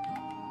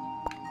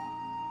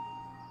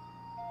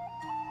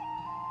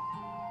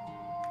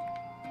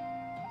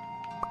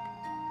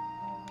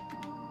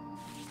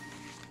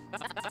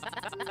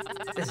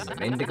 This is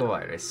an indigo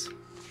iris.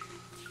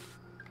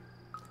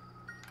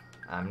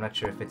 I'm not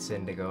sure if it's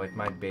indigo, it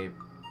might be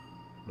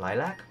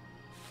lilac?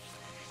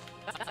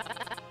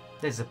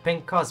 There's a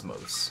pink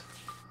cosmos.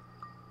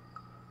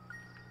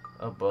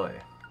 Oh boy.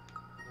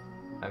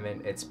 I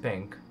mean, it's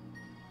pink.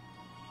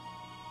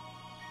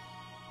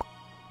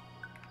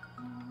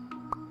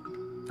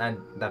 And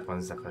that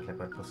one's definitely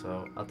purple,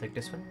 so I'll take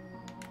this one.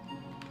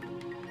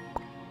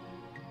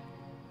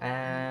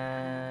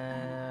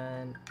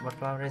 And what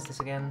flower is this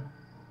again?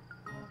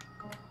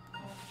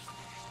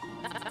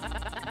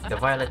 The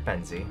violet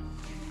pansy.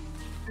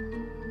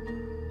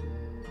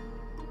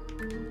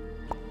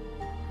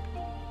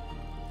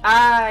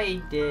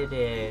 I did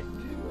it!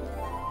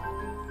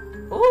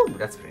 Oh,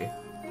 that's pretty.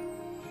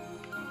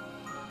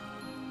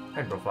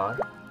 Rainbow flower.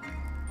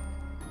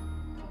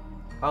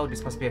 Oh,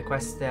 this must be a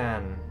quest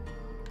then.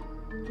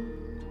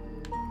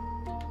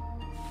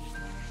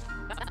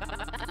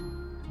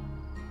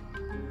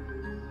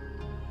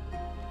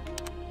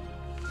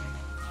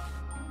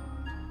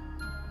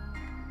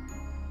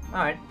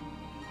 Alright.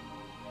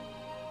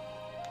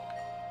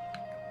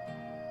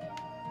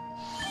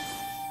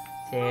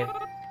 Save.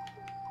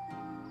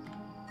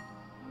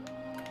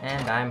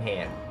 And I'm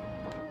here.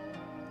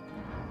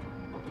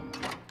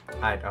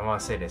 Alright, I wanna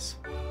say this.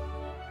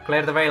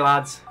 Clear the way,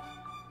 lads.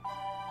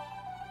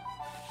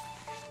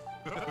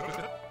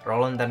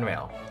 Roland and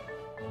Will.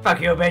 Fuck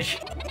you, bitch.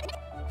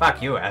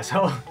 Fuck you,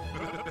 asshole.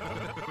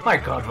 My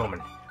god,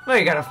 woman. Will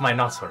you get off my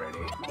nuts already?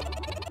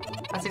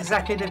 That's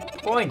exactly the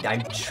point.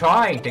 I'm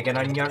trying to get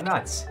on your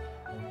nuts.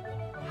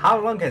 How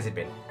long has it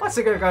been? What's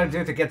the girl gonna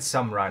do to get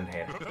some run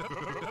here?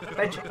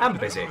 Bitch, I'm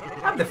busy.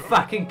 I'm the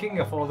fucking king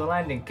of all the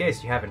land, in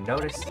case you haven't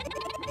noticed.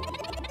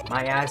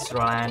 My ass,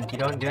 Roland, you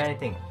don't do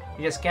anything.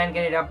 You just can't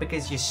get it up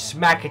because you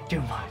smack it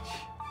too much.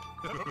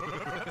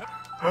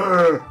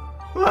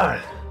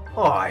 Well,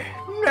 I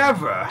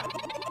never.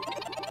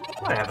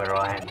 Whatever,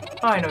 Roland.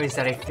 All I know is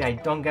that if I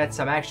don't get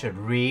some action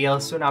real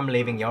soon, I'm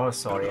leaving your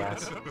sorry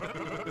ass.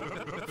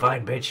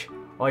 Fine, bitch.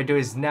 All you do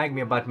is nag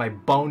me about my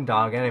bone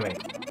dog anyway.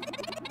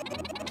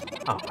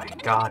 Oh my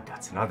god,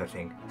 that's another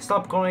thing.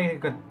 Stop calling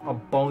it a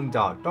bone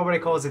dog. Nobody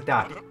calls it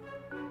that.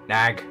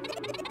 Nag.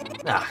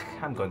 Ah,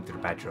 I'm going to the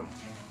bedroom.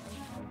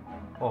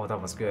 Oh,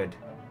 that was good.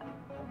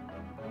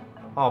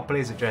 Oh,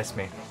 please address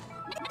me.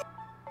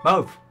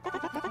 Move!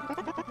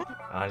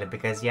 Only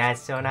because you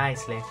asked so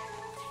nicely.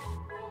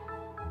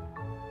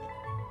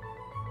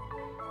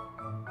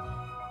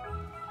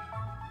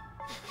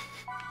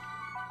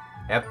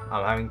 Yep,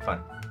 I'm having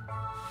fun.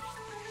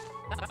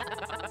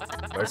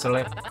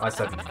 Personally, I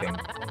started to think.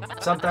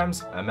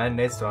 Sometimes a man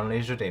needs to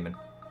unleash a demon.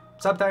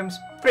 Sometimes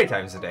 3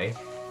 times a day.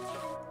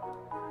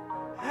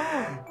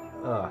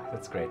 Oh,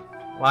 that's great.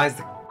 Why is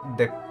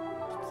the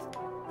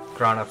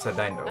crown upside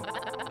down though?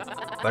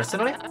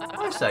 Personally,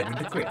 I side with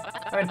the queen.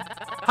 I mean,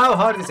 how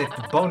hard is it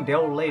to bone the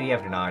old lady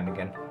every now and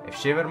again? If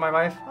she were my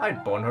wife,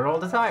 I'd bone her all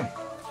the time.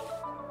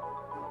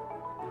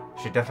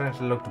 She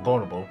definitely looked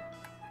boneable.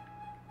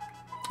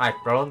 Alright,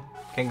 Roland.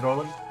 King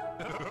Roland.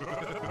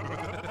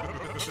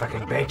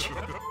 Fucking bitch.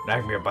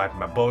 Nag me about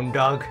my bone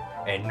dog.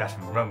 Ain't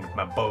nothing wrong with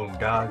my bone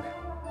dog.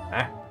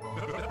 Huh?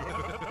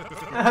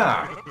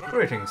 Aha!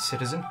 Greetings,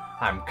 citizen.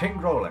 I'm King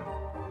Roland.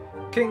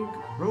 King,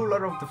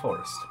 ruler of the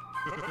forest.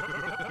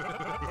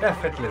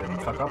 Definitely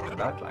didn't fuck up with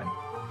that line.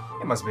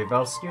 It must be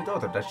Vel's new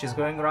daughter that she's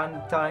going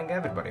around telling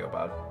everybody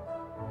about.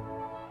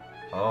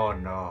 Oh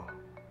no.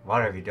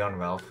 What have you done,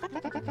 Velf?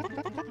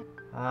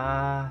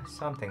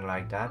 Something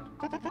like that.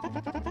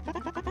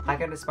 How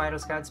can the Spiral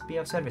Scouts be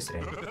of service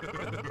today?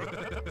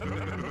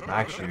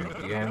 Actually,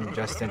 you am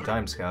just in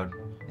time, Scout.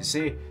 You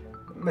see,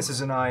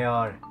 Mrs. and I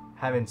are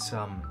having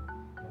some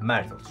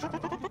marital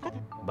trouble.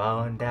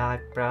 Bone dog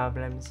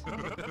problems?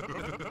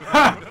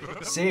 Ha!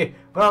 See?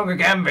 Wrong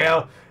again,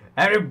 Bill.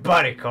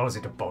 Everybody calls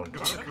it a bone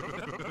dog.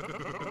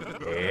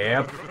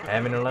 Yep,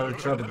 having a little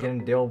trouble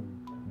getting the old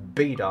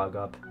B-dog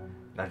up.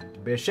 Nothing to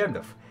be ashamed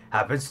of.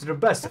 Happens to the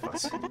best of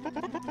us.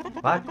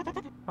 What?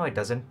 No, it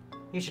doesn't.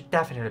 You should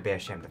definitely be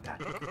ashamed of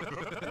that.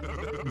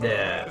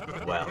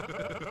 Well,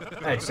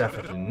 it's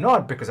definitely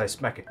not because I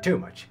smack it too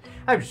much.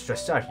 I'm just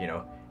stressed out, you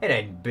know. It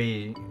ain't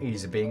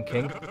easy being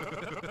king.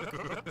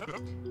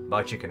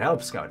 But you can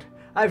help, Scout.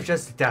 I've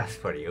just a task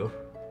for you.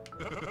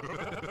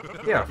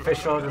 Your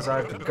official orders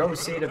are to go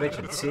see the bitch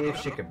and see if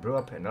she can brew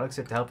up an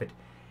elixir to help it,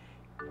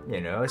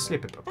 you know,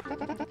 sleep it up.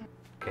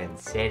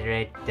 Consider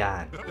it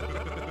done.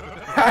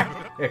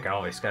 You can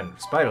always scan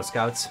Spiral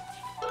Scouts.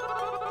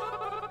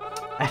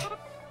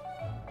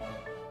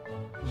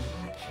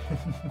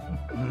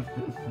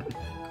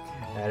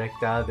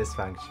 Erectile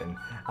dysfunction.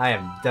 I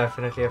am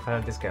definitely a fan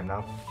of this game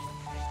now.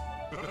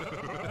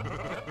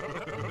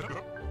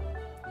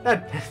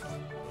 That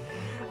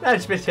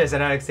bitch has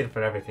an elixir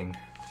for everything.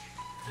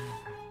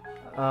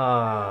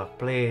 Oh,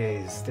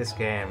 please, this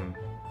game.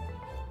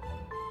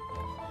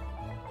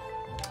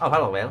 Oh,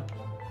 hello, Whale.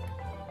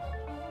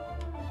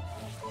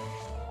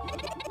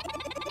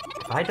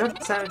 If I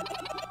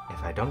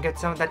don't get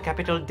some of that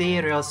capital D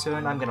real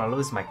soon, I'm gonna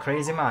lose my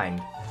crazy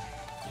mind.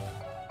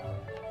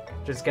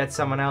 Just get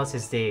someone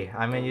else's D.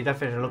 I mean, you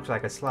definitely look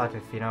like a slut,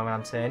 if you know what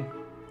I'm saying.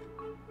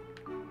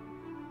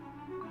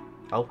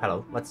 Oh,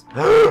 hello. What's...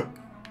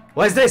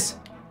 What is this?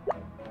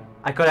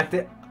 I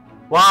collected...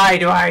 Why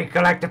do I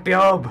collect the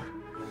pube?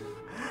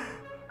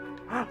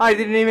 I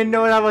didn't even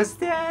know that was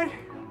there.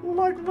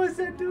 What was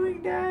I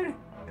doing there?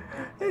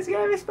 This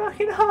game is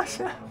fucking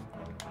awesome.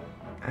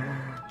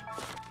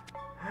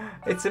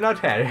 It's not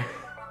hair.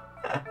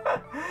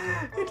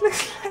 It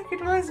looks like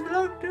it was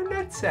belonged to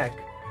nutsack.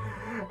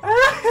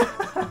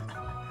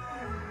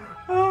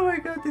 Oh my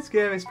god, this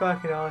game is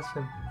fucking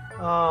awesome.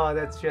 Oh,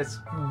 that's just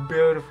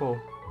beautiful.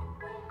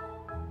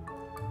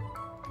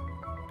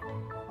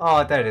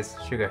 Oh, there it is.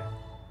 Sugar.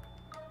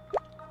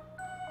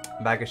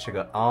 Bag of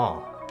sugar.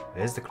 Oh,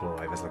 there's the clue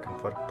I was looking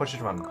for. Push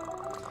it one.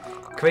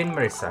 Queen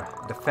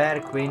Marissa, the fair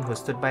queen who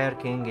stood by her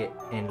king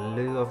in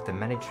lieu of the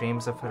many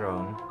dreams of her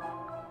own.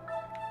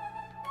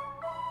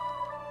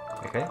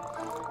 Okay.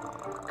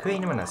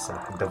 Queen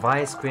Vanessa, the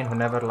wise queen who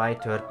never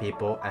lied to her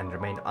people and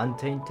remained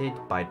untainted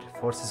by the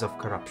forces of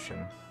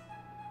corruption.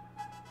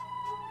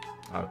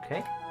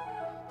 Okay.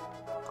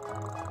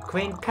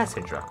 Queen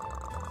Cassandra,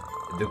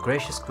 the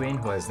gracious queen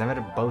who has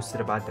never boasted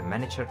about the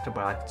many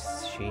charitable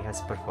acts she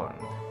has performed.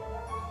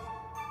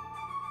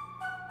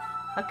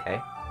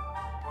 Okay.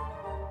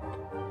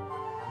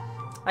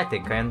 I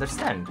think I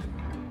understand.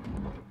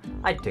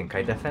 I think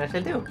I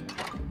definitely do.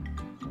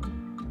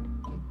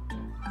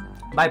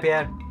 Bye,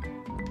 Pierre.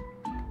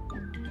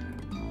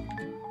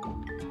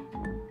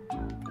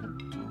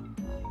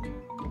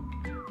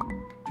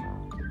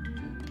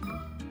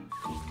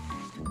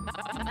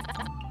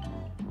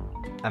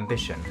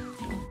 Ambition.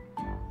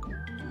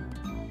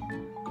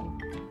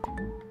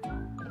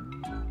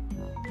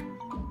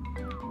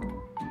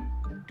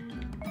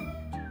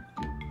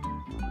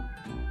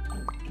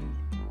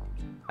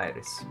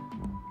 Iris.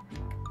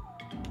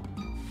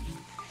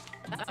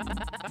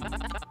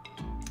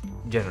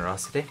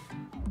 Generosity.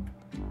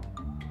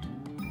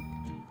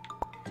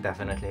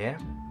 Definitely here.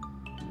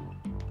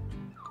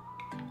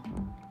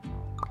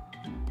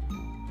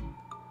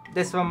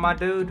 This one, my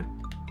dude.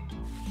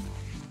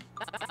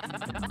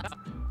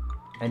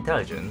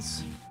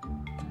 Intelligence.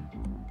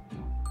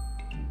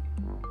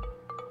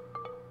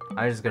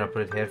 I'm just gonna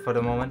put it here for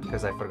the moment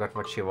because I forgot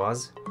what she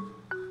was.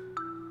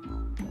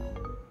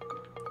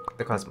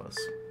 The Cosmos.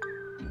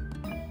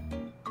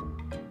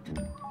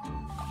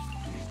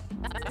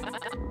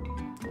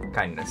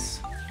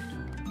 Kindness.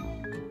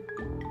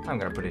 I'm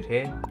gonna put it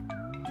here.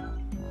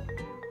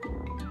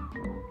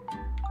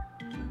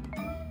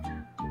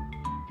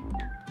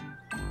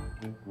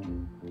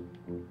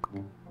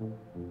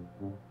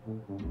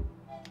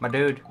 My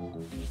dude.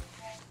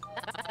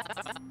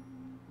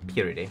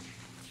 Purity.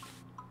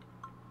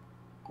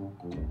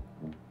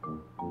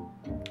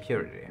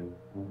 Purity.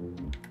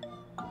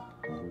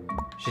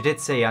 She did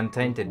say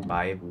untainted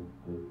by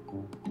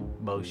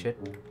bullshit.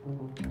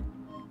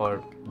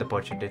 Or the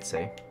portrait did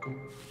say.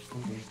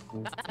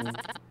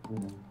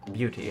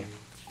 Beauty.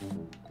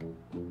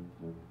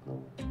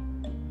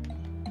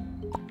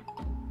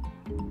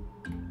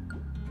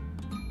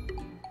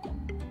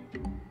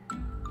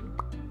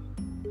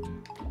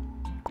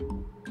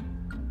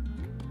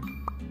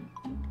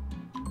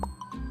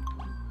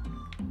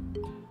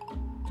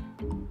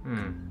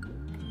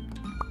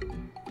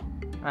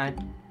 Alright.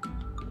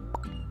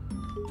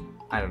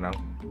 I don't know.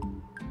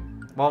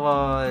 What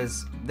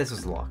was... This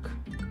was Locke.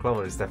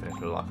 Clover is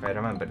definitely Locke, I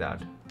remember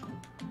that.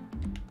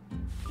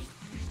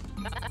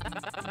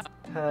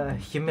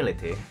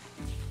 Humility.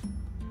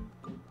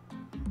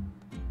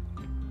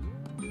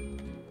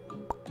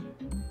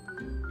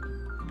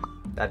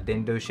 That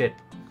didn't do shit.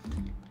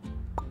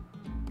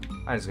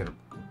 I'm just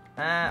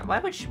gonna... why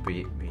would she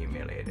be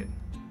humiliated?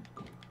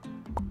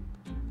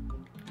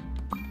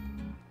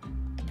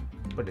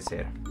 Put this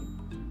here.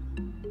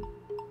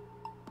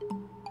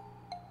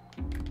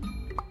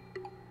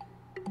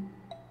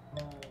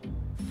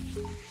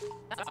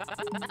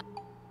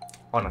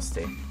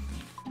 Honesty.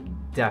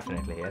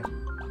 Definitely here.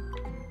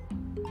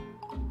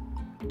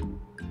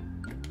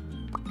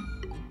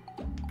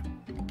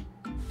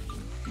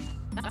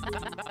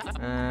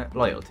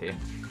 Loyalty.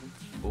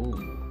 Ooh.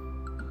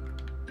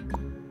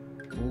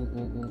 Ooh.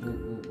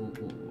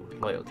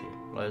 Loyalty.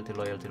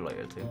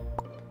 Loyalty.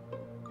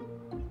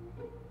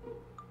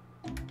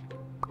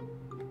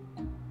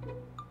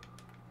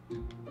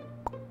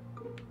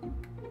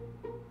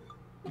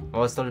 What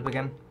was the topic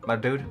again? My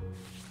dude?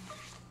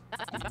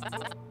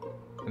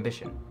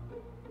 Ambition.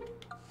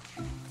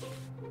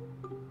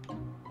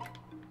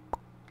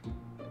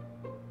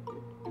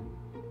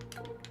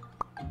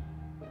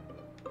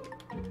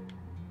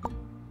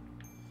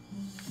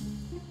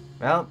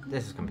 Well,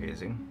 this is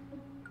confusing.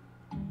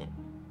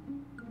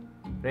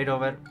 Right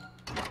over.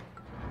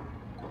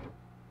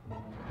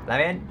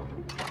 Lemon.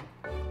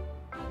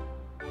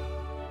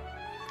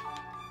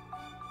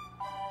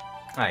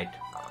 Right.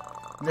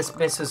 This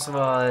business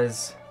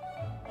was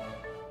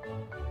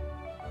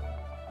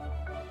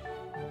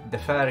the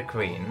Fair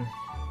Queen.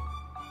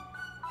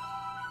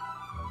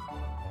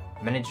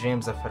 Many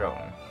dreams of her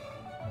own.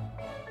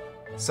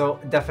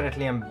 So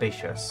definitely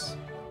ambitious.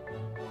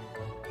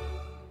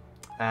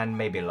 And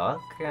maybe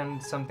luck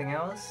and something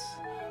else.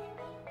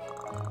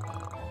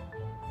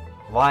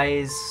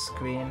 Wise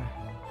Queen.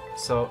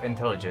 So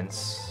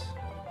intelligence.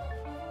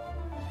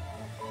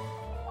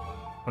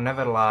 Who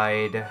never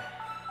lied.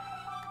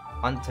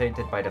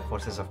 Untainted by the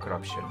forces of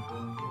corruption.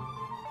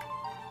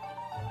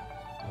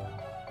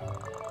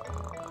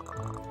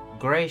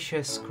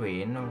 Gracious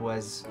Queen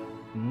was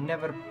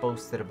never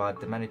boasted about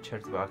the many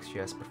charitable acts she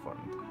has performed.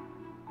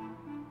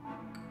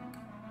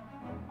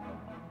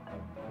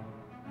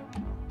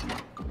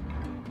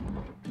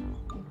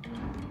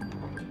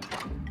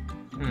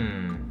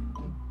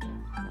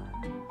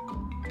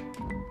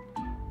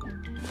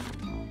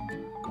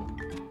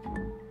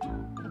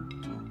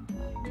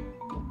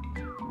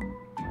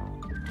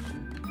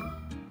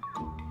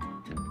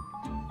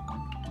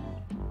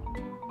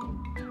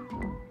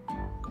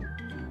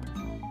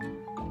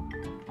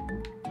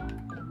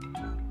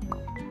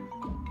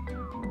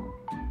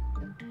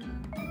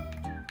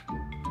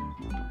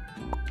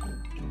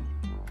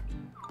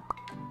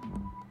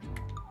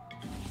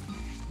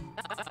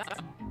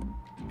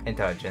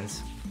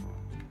 Intelligence.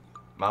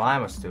 Well, I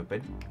was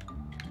stupid.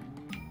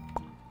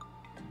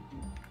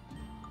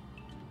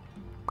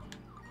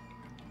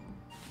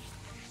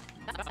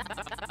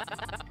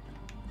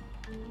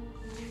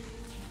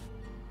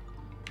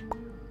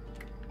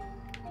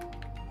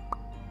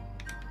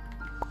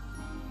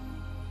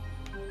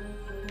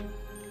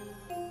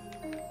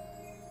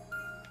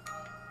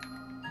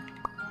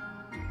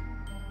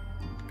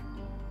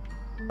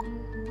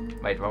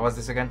 Wait, what was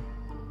this again?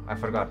 I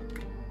forgot.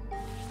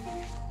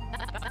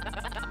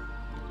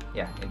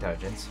 Yeah,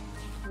 intelligence.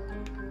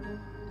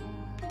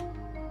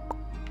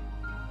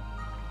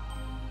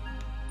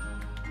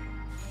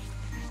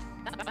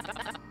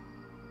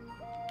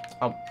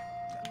 Oh.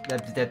 I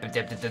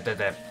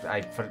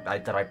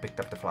thought I picked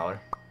up the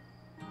flower.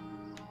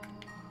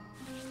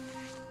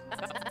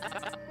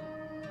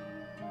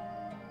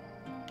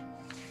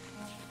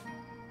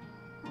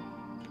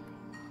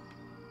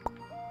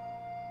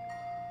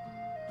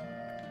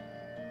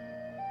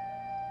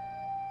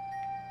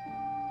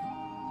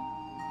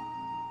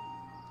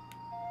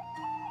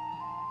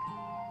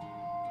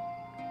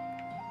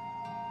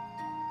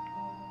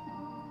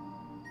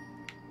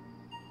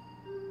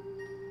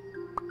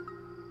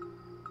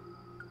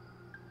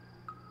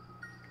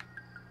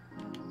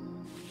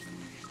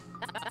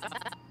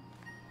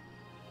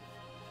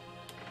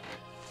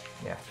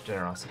 Yeah,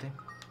 generosity.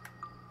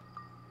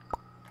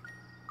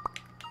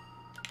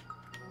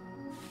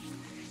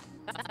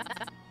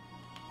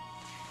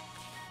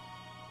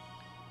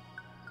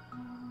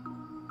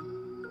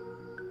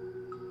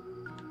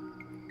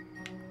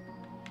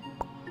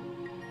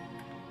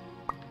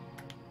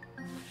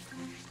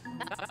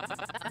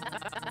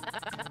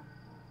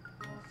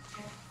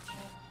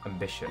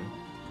 Ambition.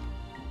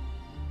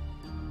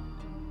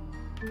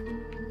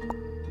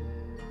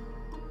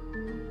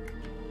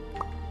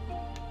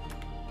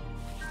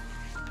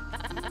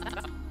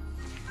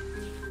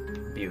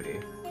 Beauty.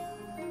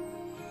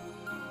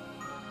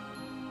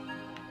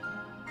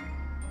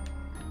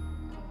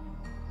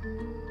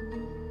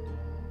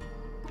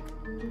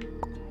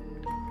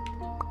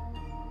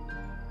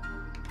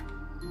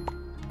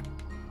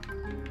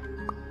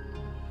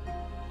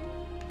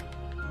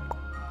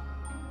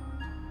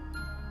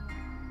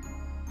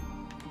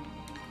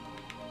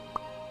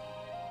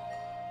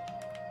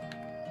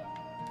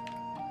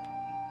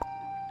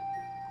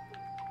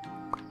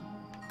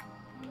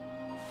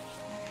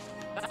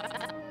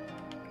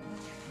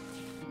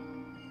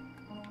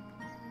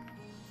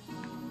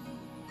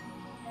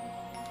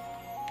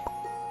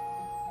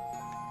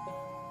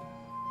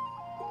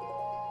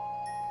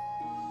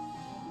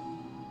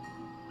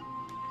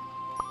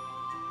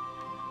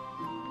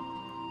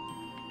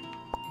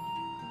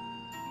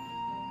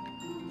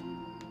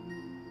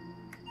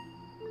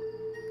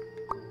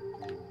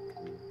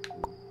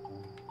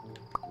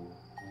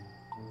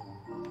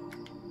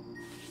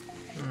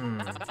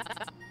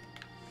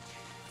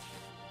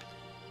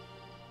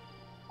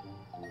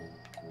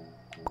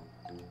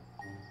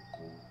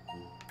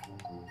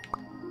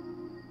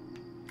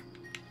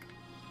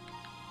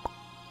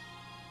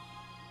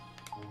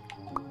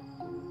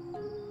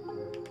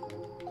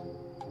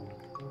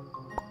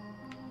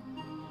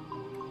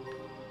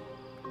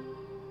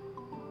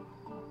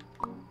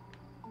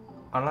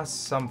 Unless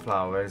some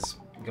flowers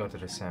go to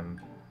the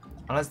same.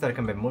 Unless there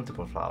can be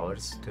multiple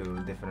flowers to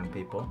different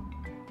people.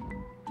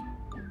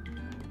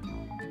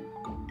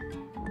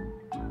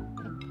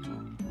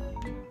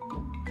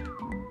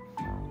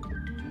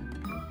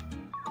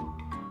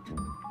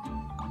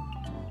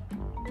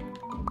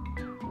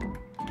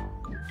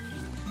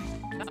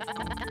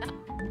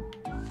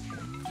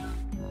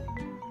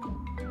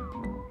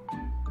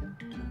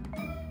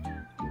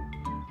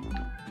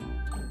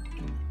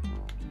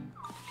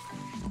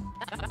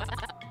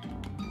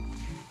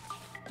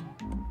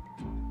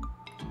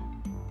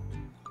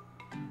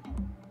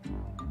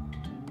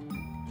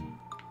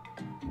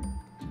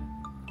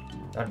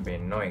 That'd be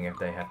annoying if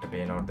they had to be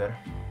in order.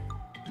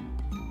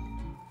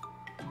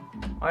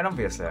 And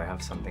obviously I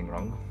have something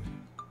wrong.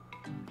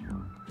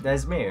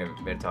 There's me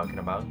we're talking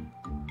about.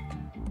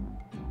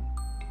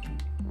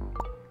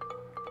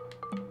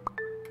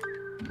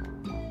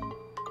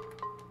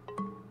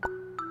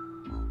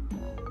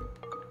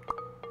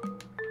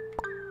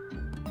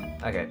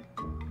 Okay.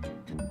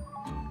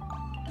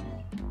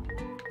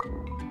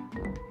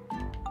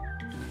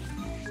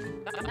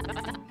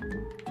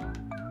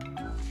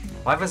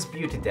 Why was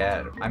beauty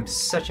there? I'm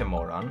such a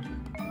moron.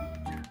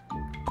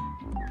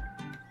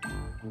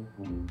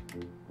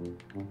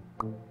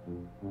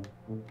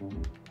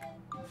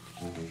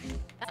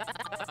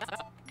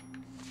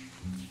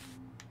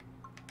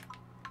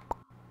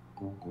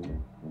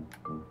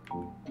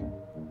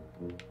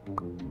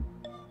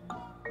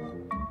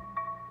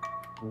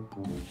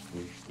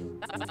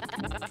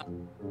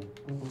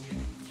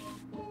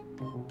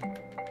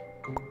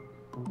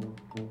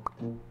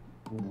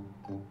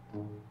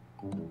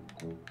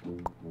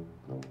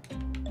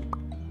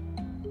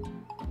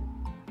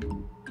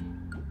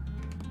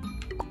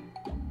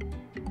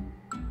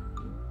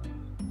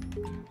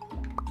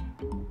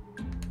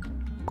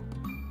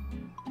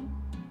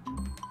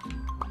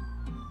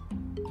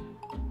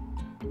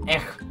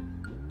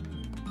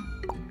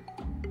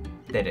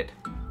 They did.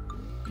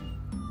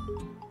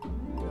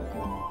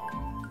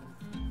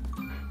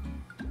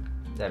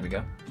 There we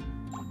go.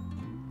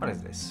 What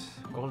is this?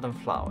 Golden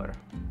flower.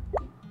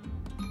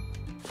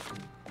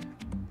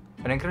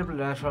 An incredible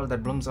natural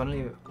that blooms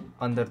only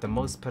under the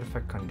most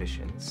perfect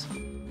conditions.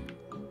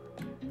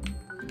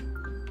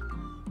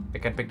 We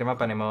can't pick them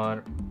up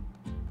anymore.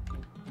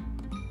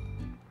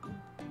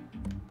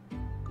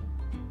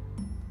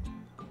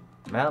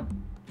 Well,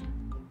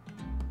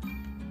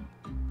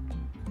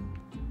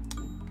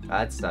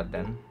 that's that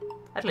then.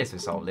 At least we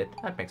solved it.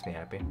 That makes me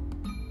happy.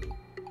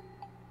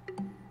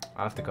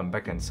 I have to come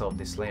back and solve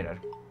this later.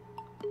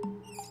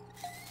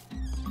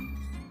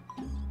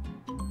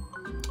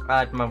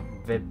 Alright, my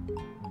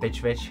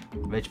bitch.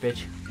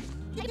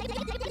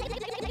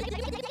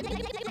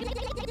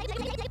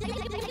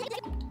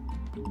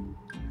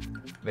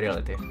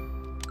 Virility.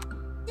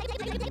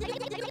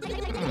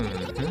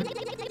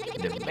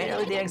 The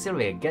Virility Elixir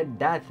will get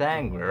that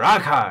thing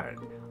rock hard.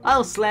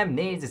 All Slam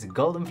needs is a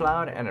golden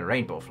flower and a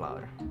rainbow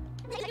flower.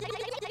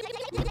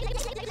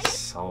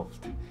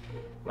 Solved.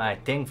 My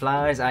Ting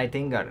flowers, I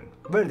think, are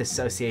word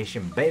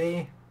association,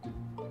 baby.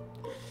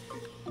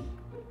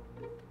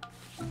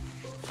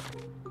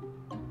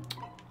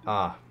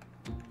 Ah.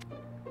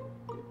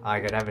 I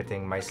got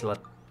everything, my slut.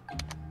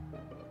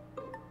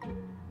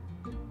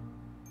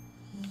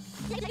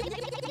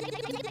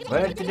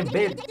 Where to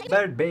the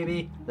bird,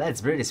 baby? Let's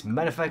brew this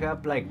motherfucker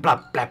up like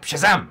blop blap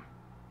shazam!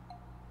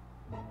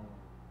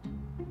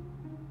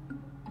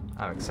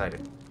 I'm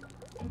excited.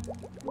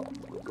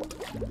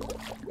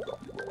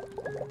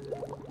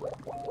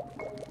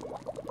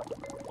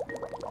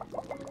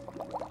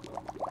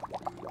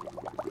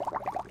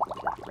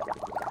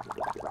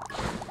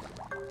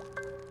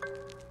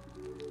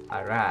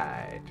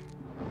 Alright.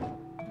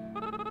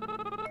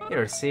 You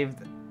received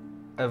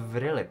a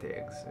Virility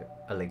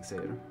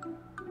Elixir.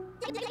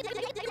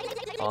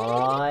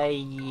 Oh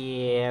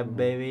yeah,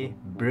 baby.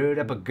 Brewed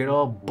up a good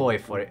old boy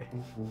for it.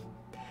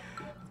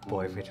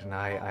 Boy, with an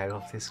eye, I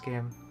love this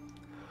game.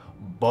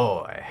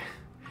 Boy.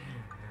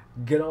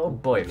 Good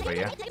old boy for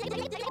you.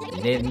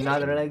 You need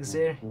another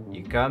elixir?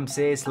 You come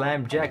see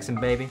Slam Jackson,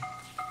 baby.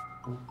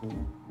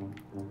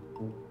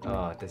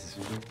 Oh, this is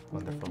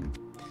wonderful.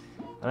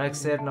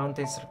 Elixir known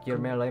to instruct your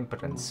male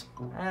impotence.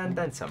 And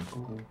then some.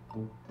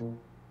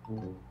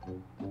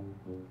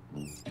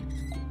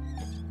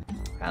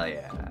 Hell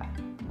yeah.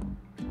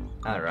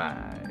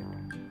 Alright.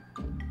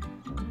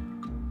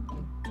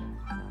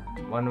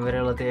 One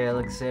Virility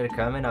Elixir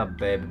coming up,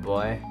 baby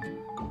boy.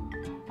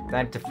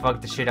 Time to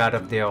fuck the shit out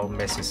of the old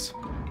missus.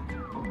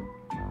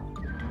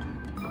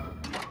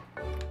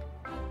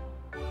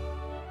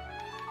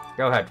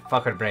 Go ahead,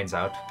 fuck her brains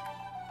out.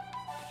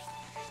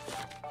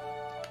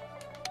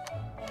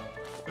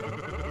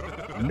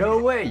 No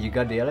way, you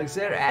got the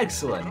elixir?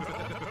 Excellent!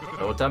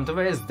 No time to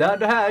waste, down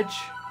the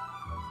hatch!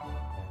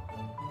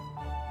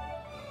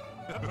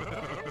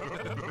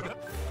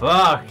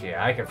 Fuck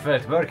yeah, I can feel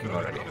it working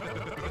already.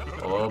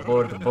 All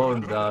aboard the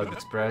Bone Dog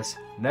Express.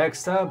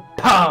 Next up,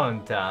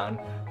 Pound Town.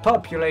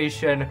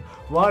 Population,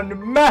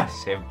 one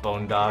massive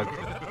bone dog.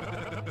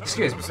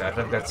 Excuse me, sir,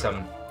 I've got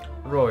some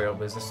royal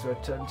business to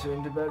attend to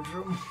in the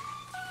bedroom.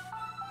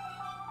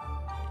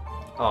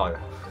 Oh.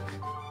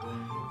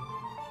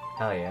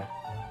 Hell yeah.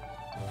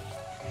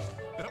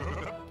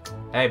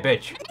 Hey,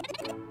 bitch.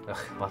 Ugh,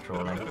 butt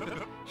rolling.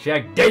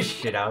 Check this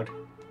shit out.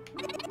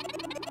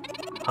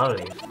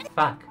 Holy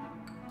fuck.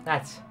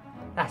 That's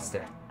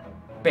the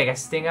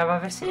biggest thing I've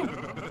ever seen.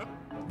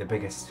 The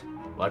biggest...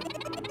 what?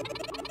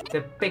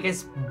 The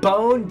biggest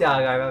bone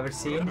dog I've ever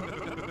seen.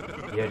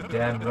 You're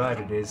damn right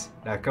it is.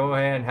 Now go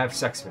ahead and have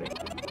sex with it.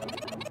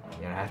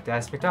 You don't have to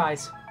ask me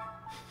twice.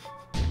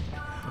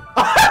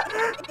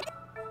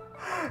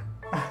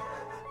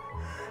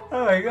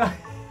 Oh my god.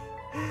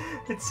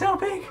 It's so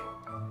big.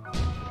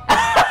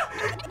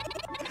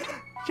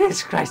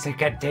 Jesus Christ, I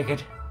can't take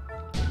it.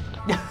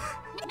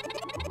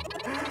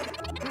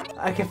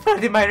 I can feel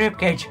it in my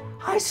ribcage.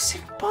 How is this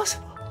even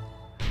possible?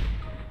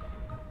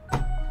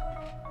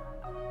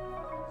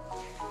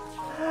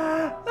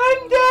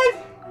 I'm dead.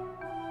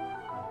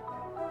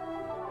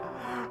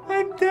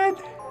 I'm dead.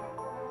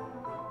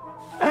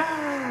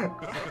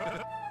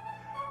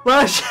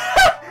 Well,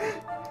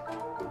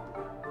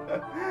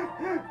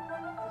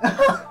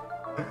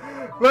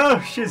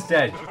 well, she's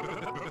dead.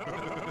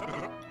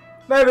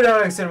 Maybe the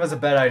elixir was a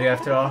bad idea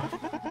after all.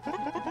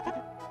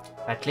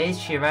 At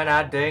least she went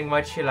out doing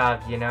what she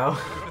loved, you know?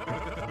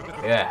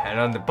 Yeah, and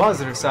on the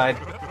positive side,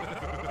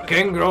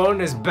 King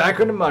Groan is back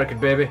on the market,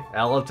 baby.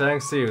 All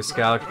thanks to you,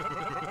 Scout.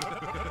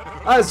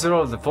 As the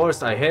Lord of the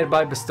Forest, I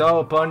hereby bestow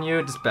upon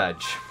you this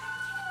badge.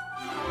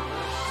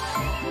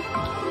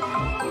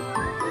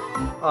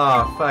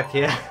 Oh, fuck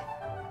yeah.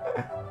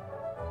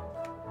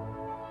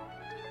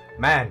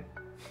 Man.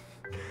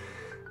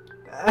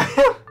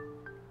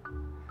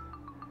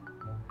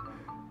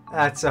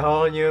 That's a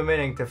whole new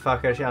meaning to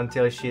fuck her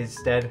until she's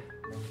dead.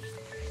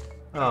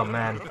 Oh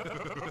man.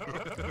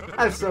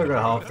 I've still got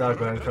a half thought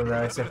going from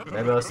there, so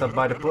maybe I'll stop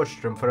by the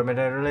push room for a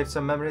minute and relive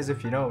some memories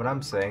if you know what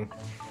I'm saying.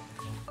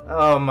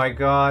 Oh my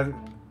god.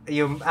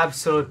 You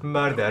absolute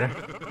murder.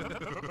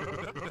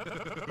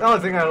 The only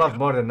thing I love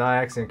more than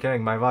Nyax and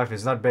killing my wife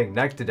is not being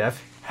necked to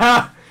death.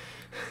 Ha!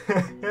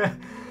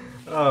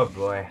 Oh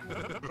boy.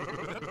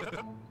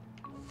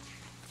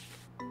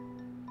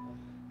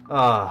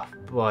 Oh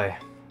boy.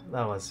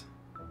 That was...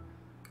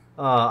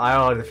 oh, I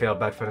already feel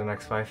bad for the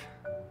next fight.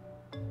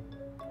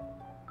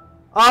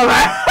 Oh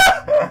man!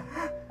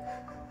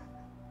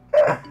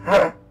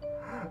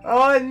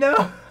 Oh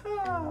no!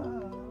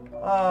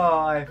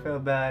 Oh, I feel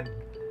bad.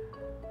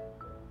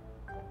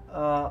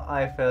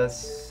 I feel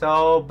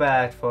so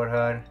bad for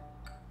her.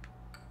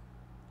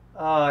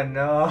 Oh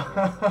no.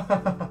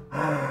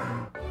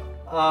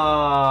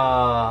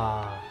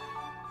 Oh.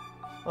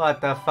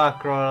 What the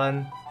fuck,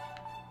 Roland?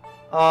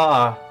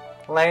 Oh,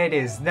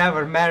 ladies,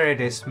 never marry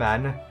this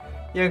man.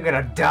 You're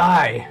gonna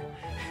die.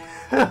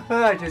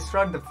 Just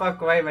run the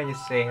fuck away when you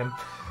see him.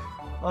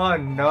 Oh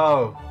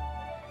no.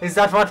 Is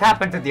that what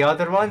happened to the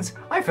other ones?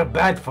 I feel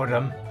bad for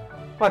them.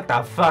 What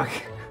the fuck?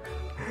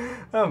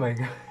 Oh my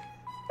god.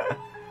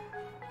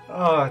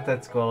 Oh,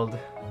 that's gold.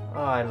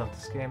 Oh, I love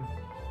this game.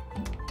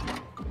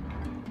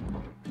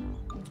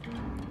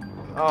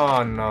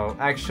 Oh no.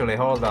 Actually,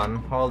 hold on.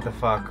 Hold the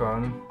fuck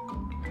on.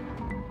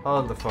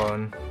 Hold the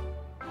phone.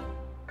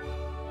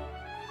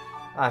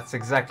 That's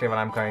exactly what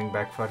I'm coming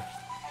back for.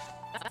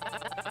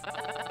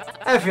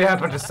 If you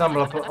happen to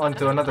stumble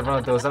onto another one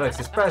of those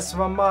Alexis, press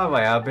one my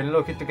way. I've been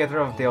looking to get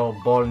rid of the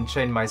old ball and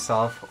chain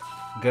myself.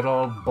 Good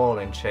old ball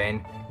and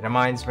chain. It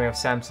reminds me of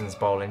Samson's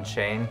ball and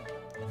chain.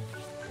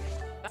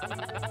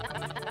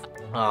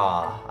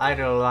 Ah, I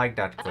really like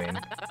that queen.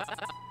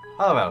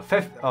 Oh well,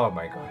 oh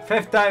my god,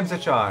 5th time's a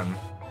charm.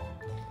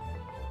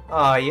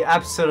 Oh, you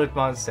absolute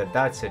monster,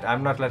 that's it.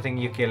 I'm not letting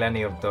you kill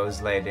any of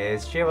those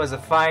ladies. She was a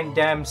fine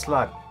damn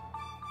slut.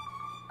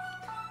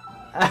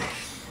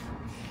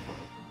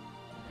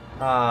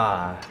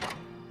 Ah,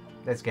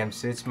 this game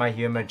suits my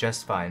humor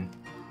just fine.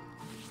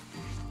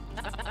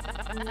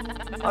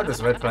 All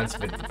those red plants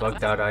with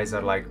bugged out eyes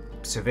are like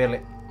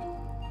severely...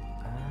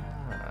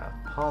 Ah,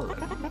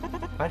 pollen.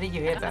 Why did you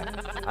hear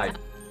that?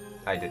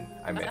 I didn't.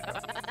 I made it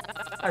up.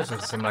 I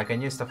just seem like I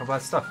knew stuff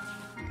about stuff.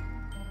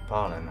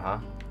 Pollen, huh?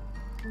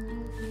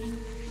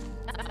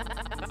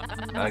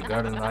 That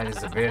garden light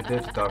is a weird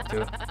dude to talk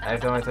to. Every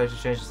time I try to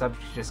change the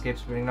subject, she just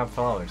keeps bringing up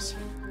flowers.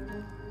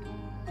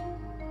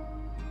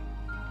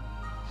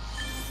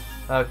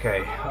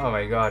 Okay, oh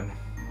my god.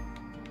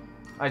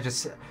 I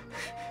just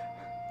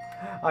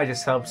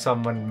helped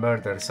someone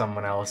murder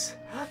someone else.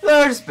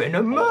 There's been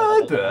a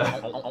murder!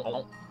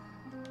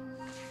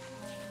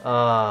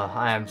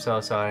 I am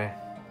so sorry.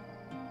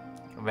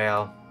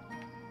 Well,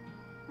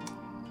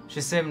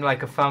 she seemed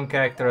like a fun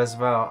character as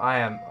well.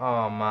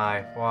 Oh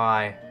my,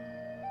 why?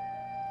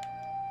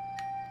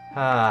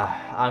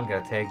 I'm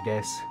gonna take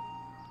this.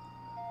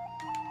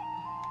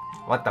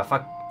 What the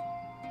fuck?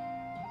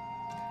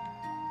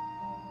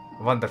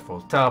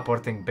 Wonderful,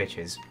 teleporting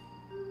bitches.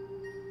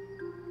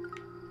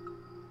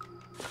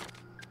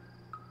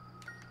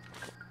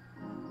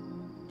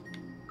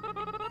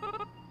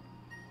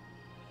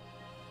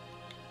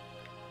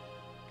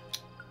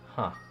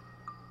 Huh.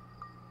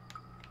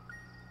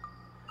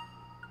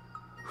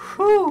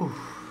 Whew.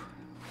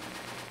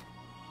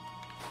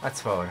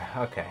 That's 4.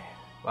 Okay.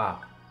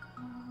 Wow.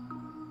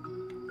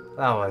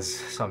 That was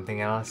something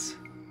else.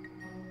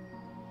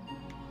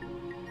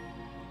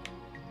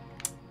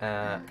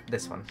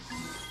 This one.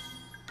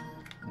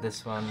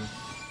 This one.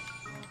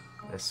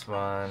 This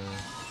one.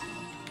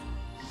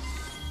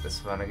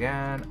 This one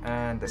again,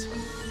 and this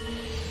one.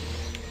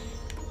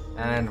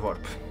 And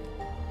warp.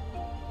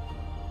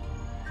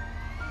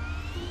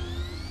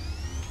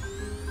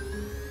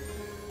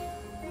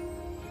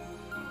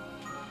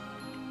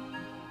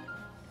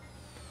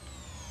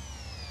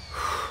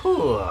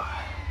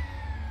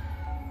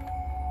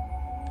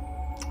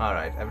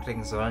 Alright,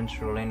 everything's well and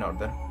truly in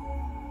order.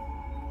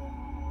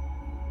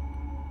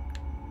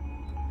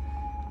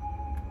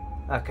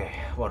 Okay,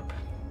 warp.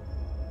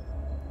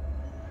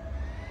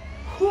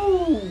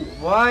 Whew,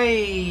 why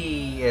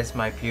is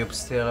my pube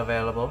still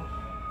available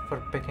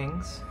for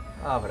pickings?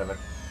 Ah, whatever.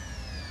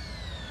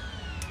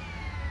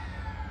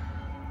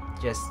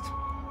 Just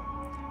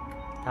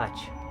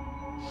touch.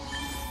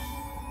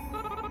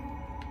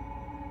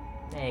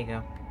 There you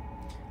go.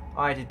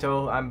 Alrighty,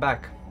 Toe, I'm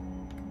back.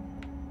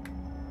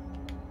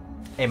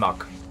 Hey,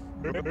 Mark.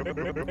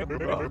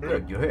 Oh,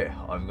 good, you're here.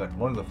 I've got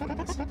wonderful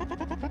news.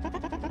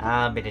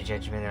 I'll be the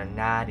judgment or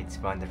not, it's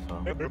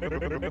wonderful. You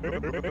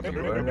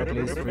earned at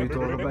least 3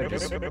 total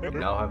badges. You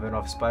now have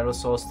enough spiral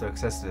souls to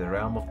access the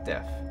realm of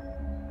death.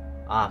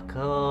 Ah,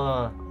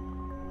 cool.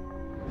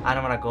 I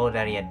don't want to go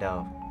there yet,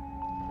 though.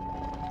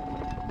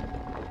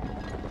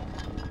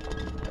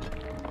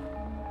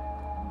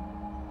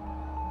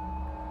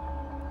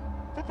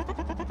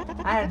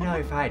 I don't know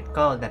if I'd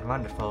call that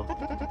wonderful.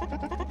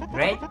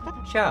 Great?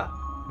 Sure.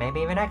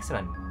 Maybe even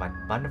excellent, but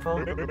wonderful?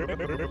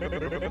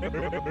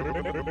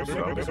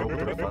 Strongest hope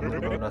to the thunder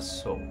known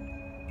as Soul.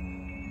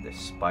 The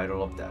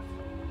Spiral of Death.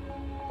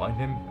 Find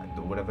him and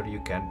do whatever you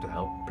can to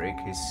help break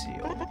his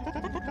seal.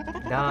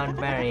 Don't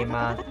worry,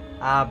 Ma.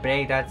 I'll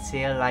break that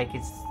seal like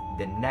it's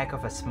the neck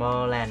of a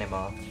small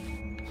animal.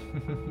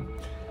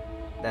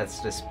 That's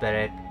the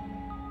spirit.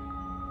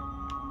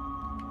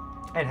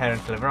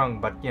 Inherently wrong,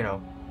 but you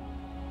know.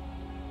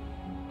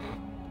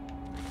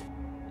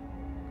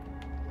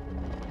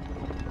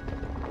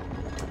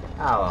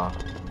 Oh.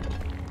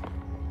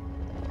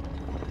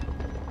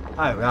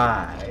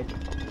 Alright.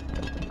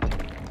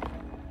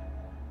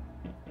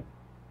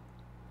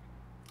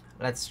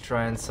 Let's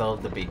try and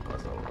solve the big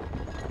puzzle.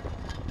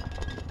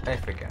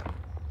 If we can.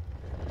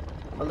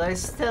 Although I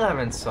still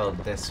haven't sold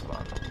this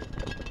one.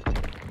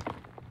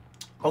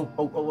 Oh,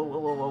 oh, oh, oh,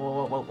 oh,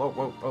 oh, oh, oh,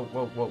 oh, oh, oh,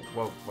 oh, whoa,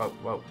 whoa, whoa,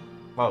 whoa,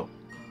 whoa.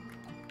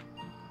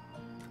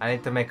 I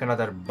need to make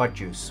another butt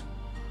juice.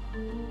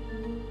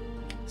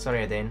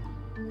 Sorry, Adane.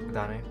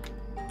 Adane.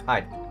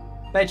 Hi.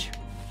 Bitch!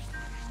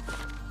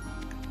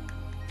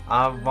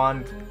 I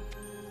want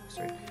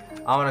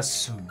a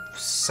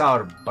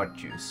sour butt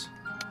juice.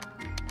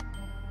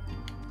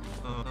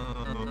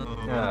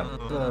 Yeah,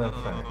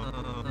 perfect.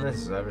 This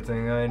is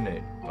everything I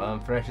need. One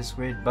fresh and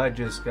sweet butt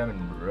juice coming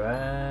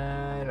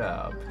right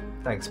up.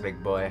 Thanks,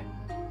 big boy.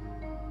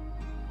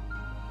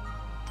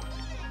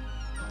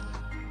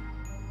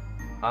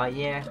 Oh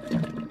yeah.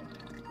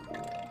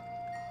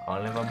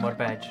 Only one more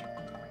batch.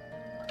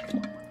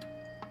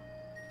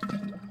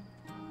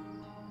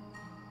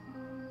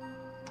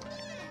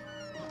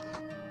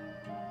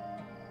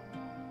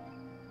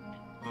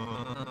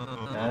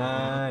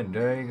 And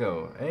there you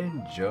go.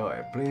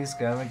 Enjoy. Please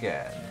come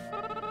again.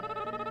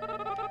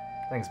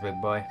 Thanks,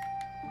 big boy.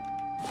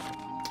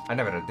 I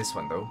never had this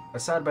one though. A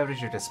sour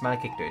beverage with a smell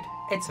kick to it.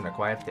 It's an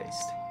acquired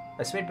taste.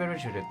 A sweet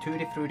beverage with a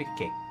tutti fruity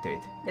kick to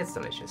it. It's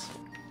delicious.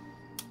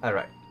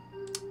 Alright.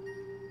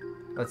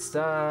 That's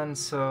done,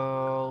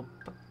 so...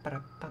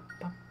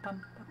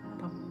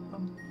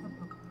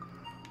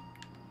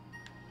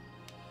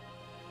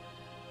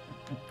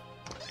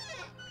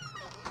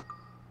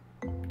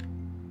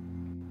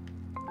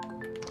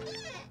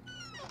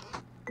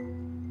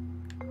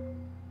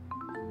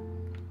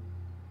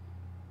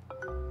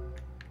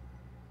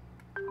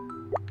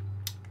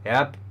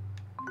 Yep.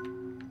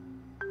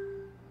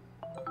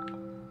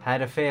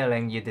 Had a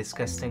feeling, you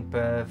disgusting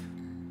perv.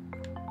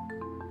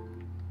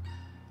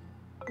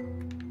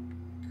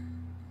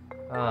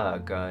 Oh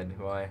god,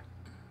 why?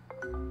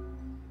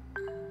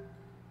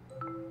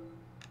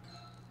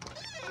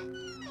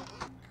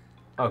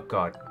 Oh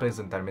god, please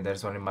don't tell me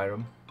there's one in my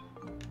room.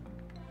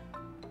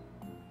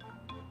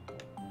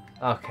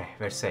 Okay,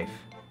 we're safe.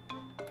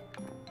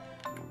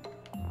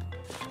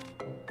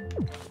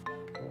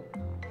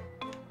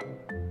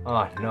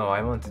 Oh no,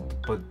 I wanted to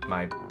put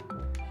my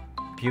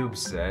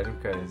pubes there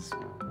because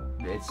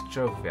it's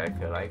trophy, I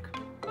feel like.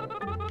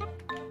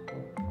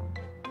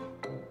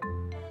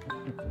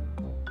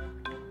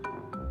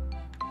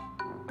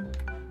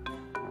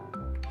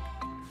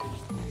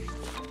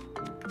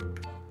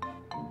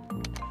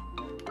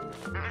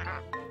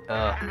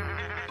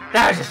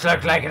 That just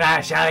looked like an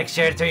ash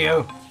elixir to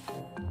you.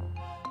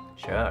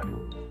 Sure.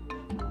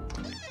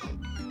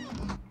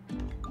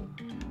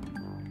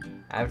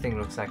 Everything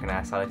looks like an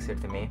ass elixir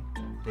to me.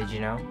 Did you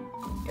know?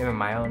 Even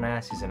my own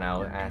ass is an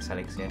ass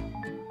elixir.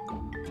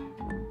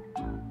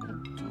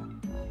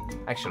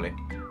 Actually.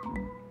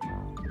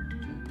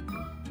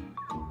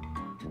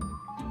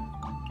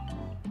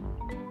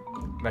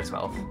 Where's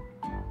Valve?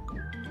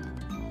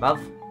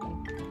 Valve?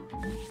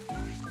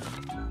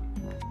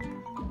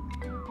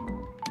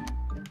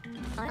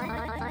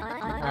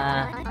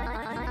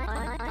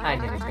 I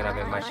think it's gonna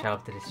be much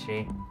help to this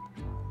tree.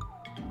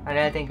 And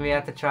I think we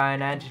have to try an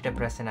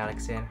antidepressant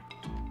elixir.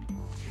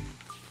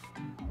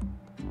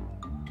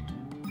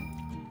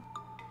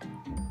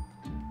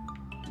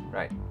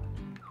 Right.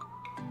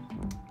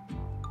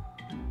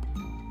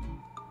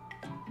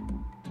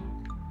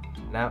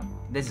 Now,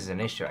 this is an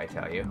issue, I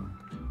tell you.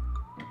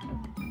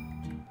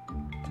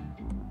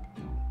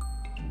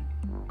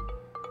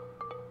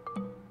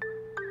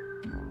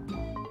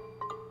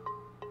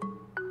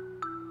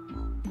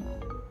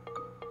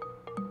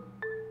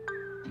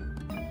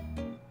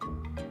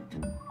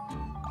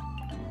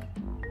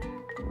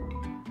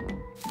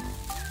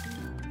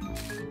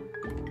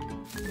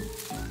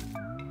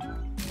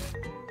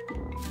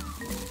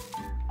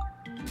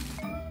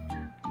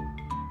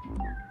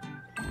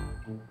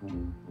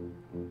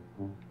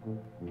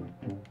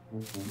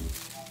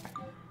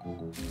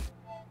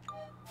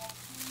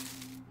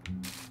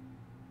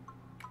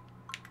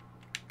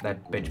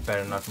 That bitch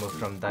better not move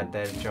from that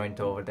there joint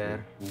over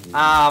there.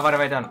 Ah, what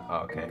have I done?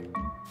 Oh, okay.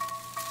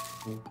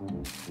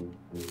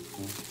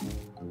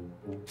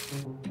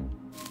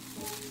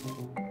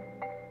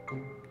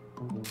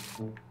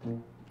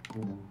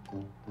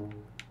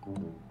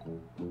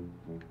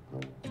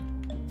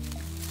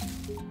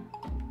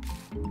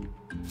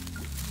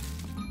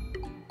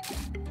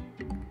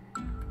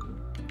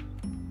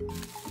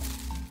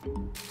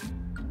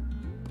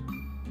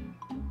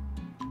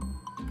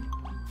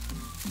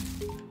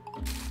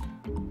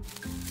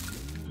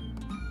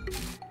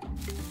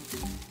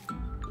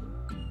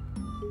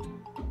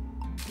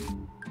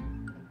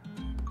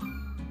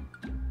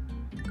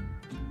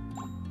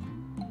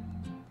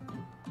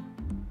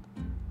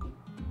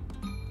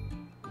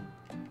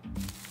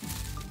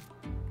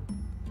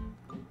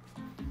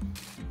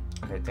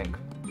 I think.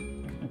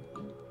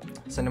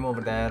 Send him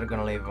over there,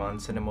 gonna leave one.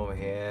 Send him over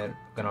here,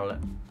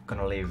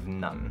 gonna leave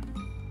none.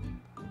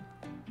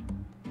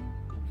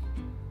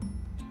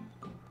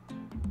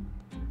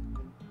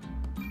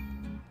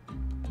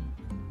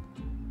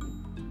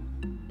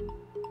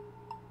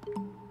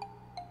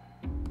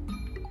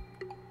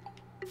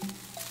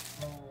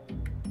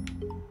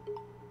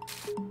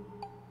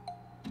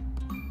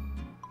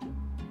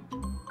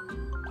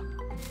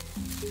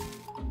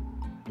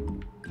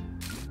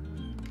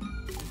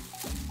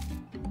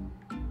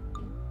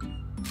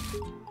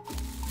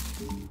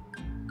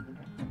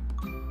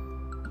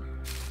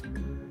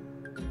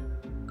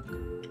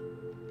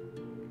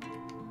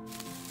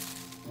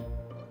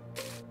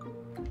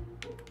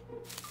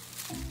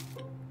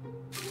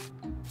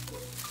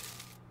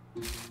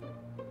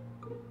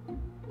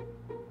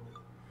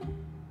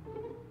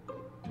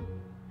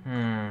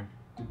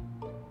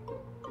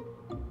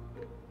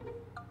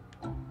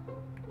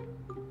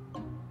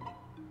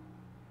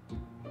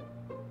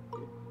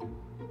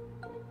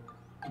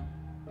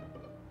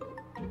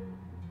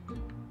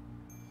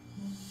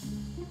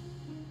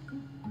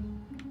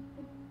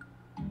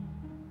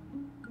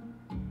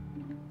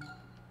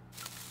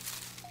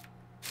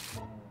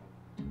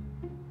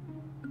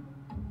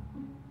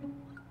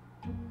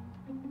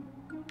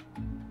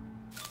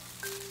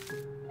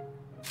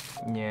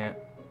 Yeah,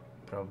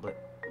 probably.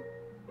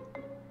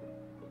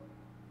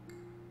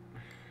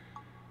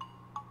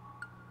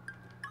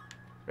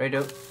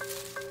 Radio.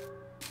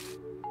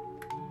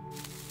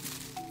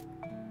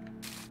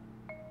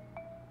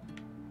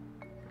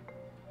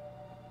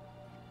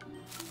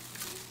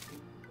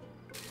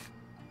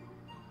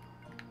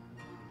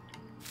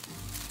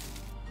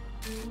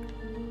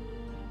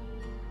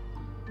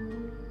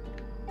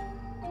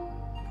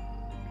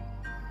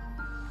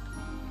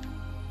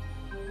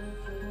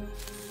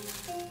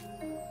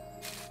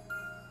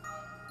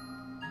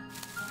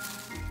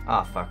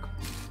 Ah, fuck.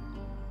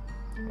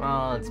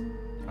 Well, it's...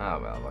 Ah,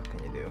 well, what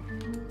can you do?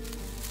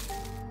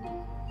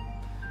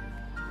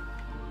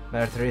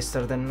 Better to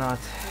restart than not.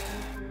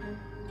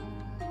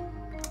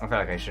 I feel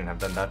like I shouldn't have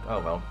done that. Oh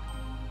well.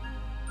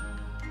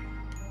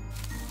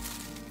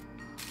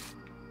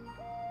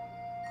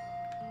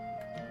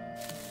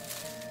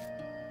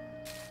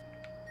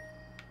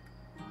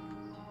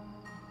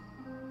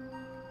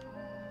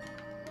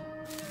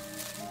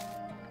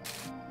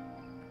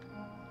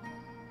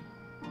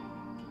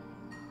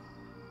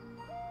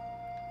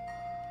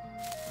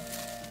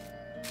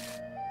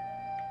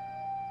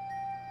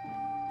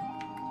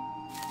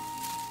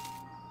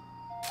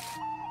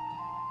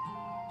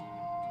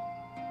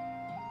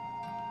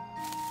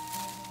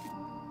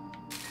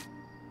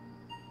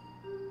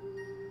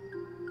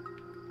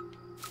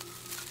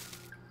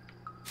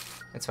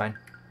 It's fine.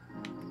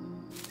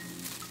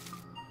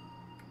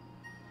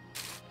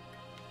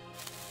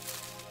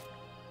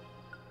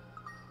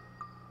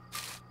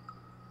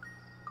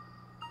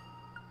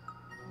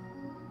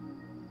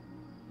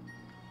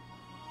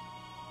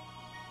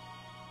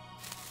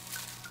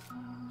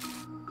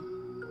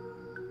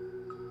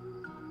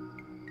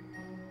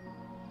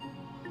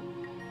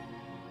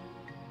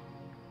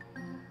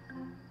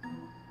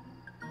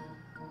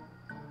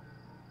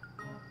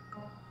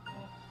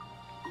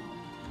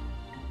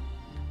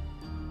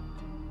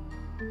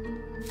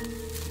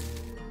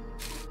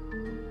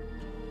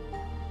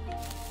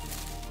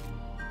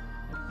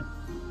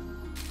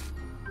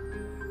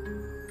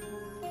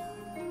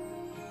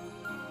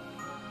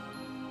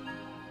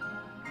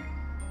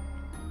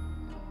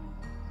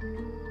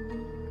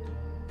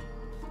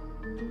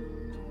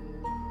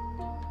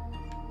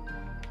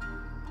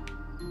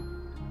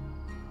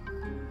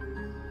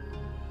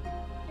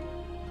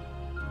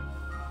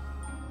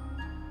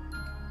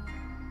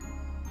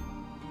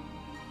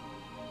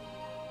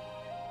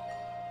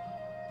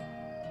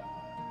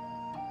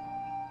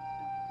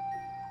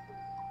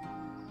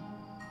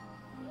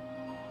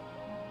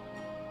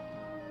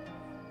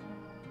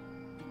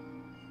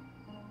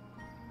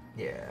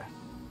 Yeah.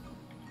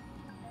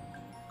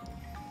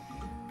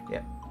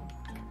 Yeah.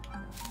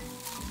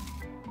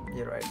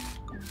 You're right.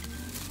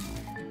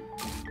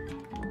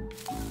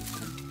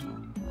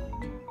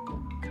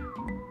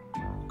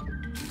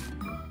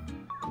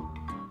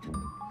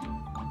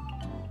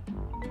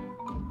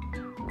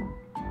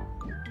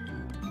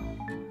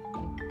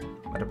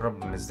 But the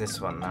problem is this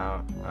one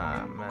now.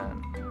 Ah,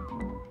 man.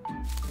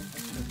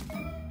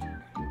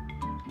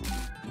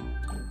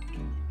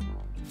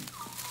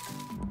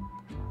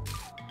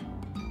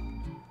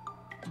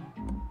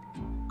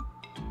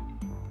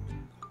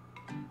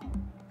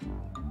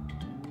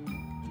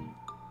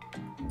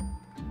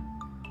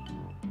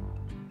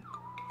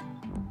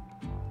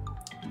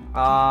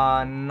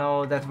 Ah,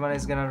 no, that one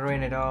is gonna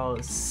ruin it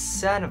all.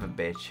 Son of a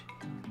bitch.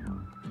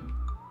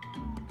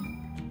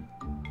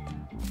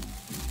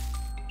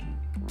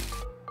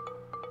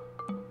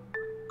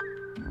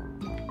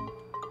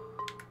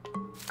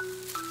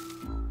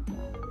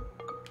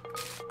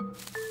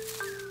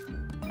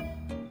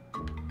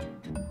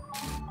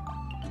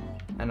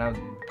 And now...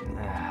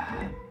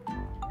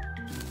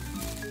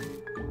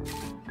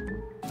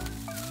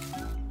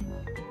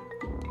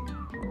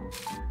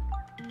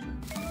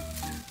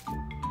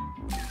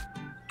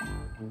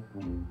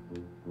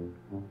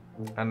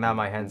 And now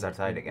my hands are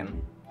tied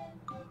again.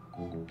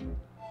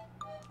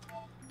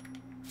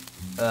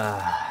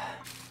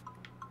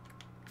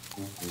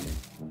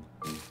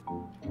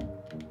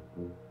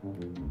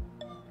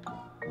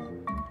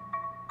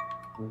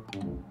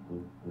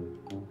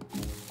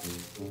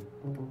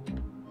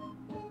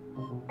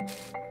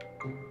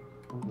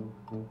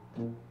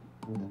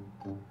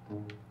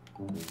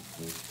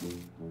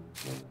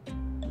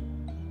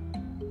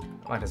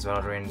 Might as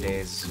well ruin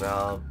days as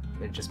well.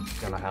 It's just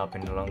gonna help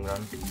in the long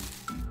run.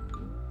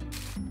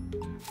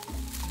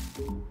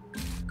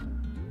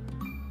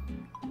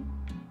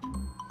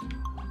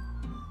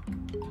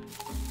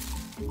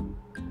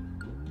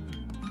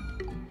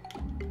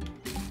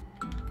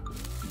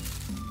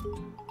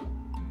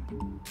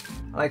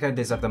 I like how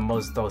these are the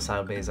most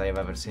docile bays I have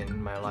ever seen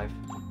in my life.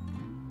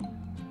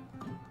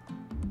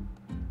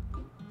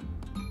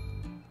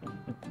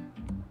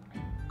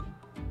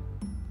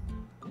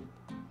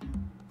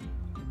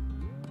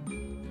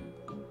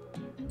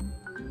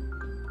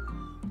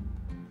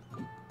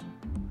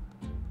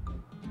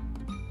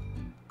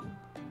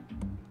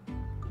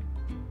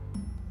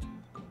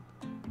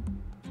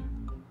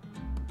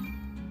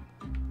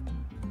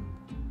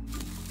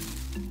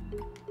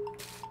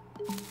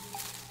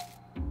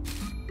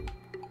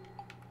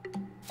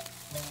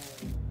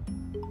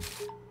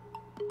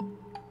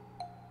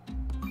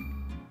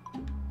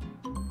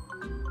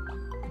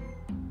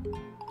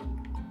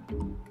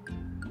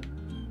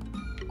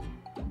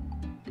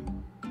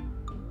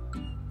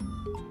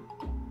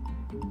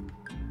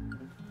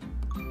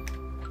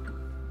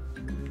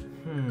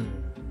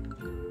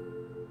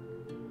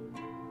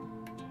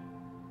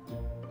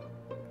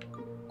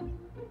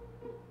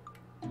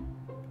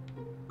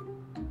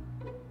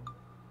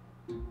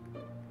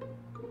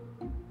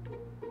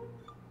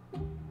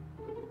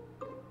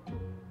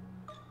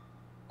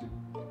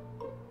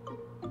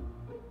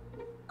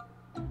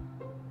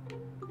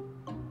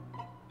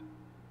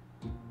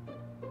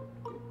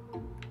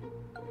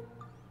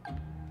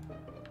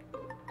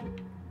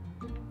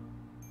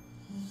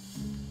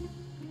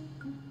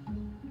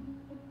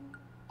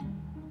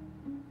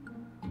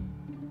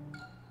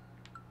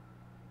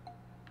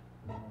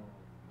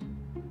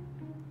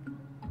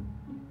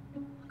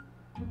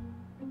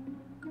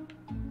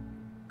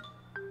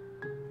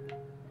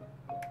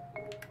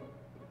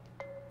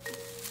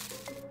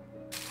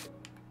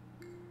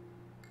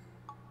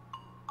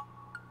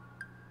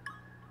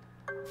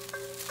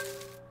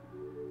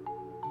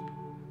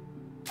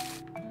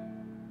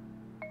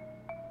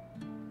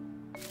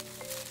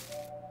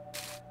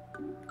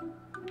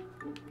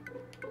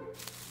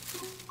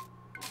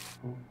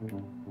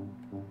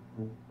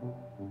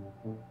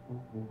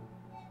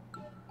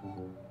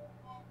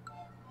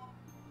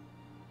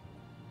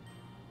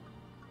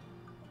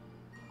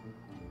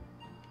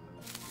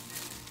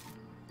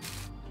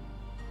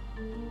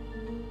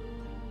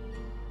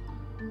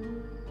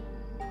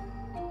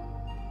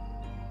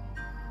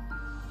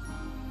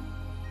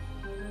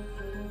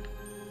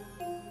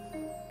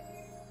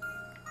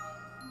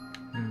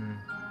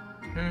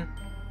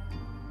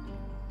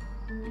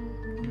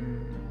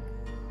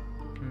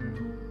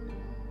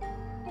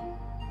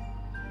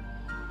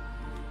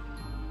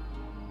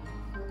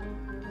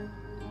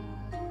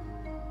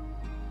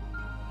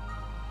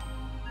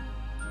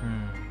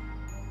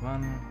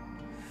 1,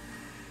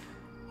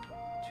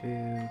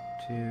 2,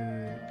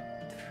 2,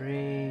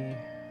 3.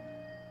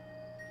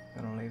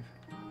 Gonna leave.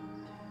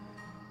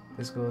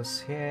 This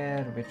goes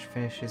here, which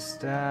finishes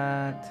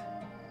that.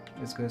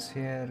 This goes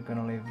here,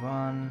 gonna leave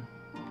 1.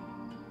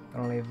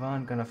 Gonna leave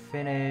 1, gonna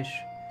finish.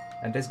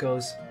 And this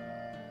goes.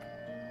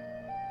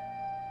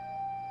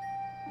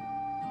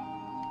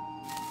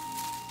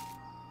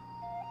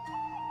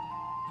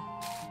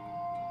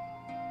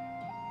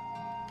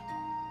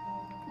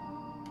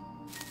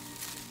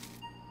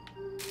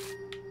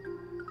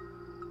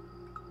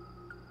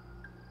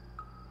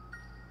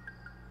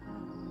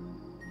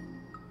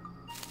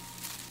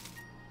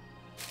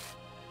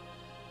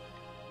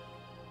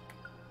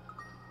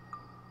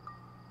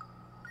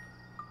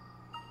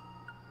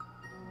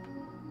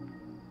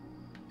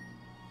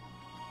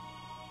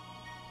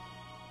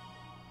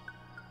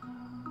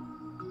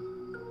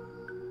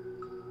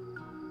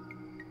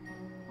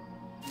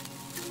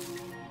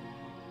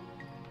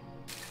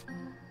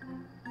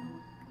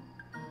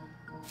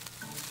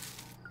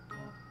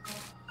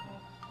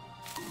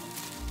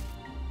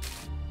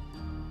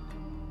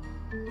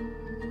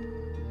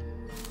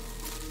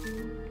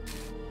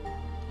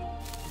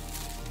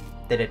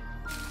 Did it.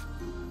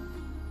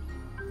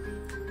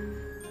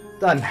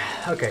 Done.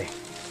 Okay.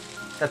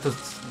 That took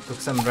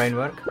some brain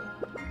work.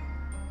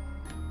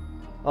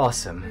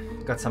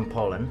 Awesome. Got some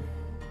pollen.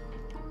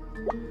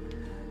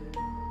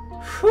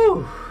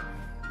 Whew.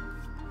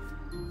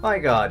 My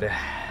god.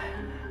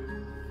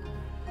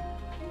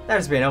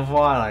 There's been a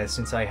while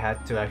since I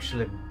had to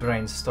actually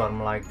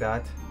brainstorm like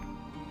that.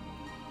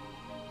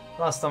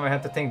 Last time I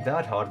had to think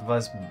that hard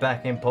was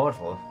back in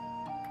Portal.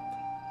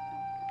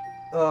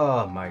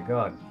 Oh my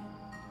god.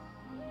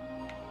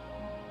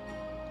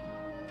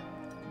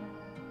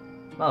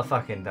 Well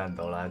fucking done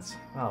though, lads.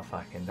 Well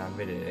fucking done,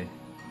 we did it.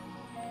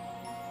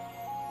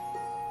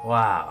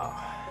 Wow.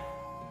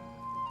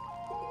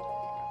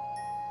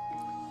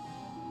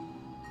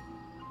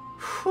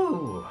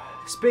 Whew.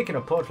 Speaking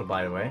of Portal,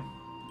 by the way,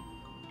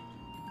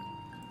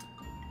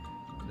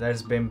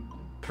 there's been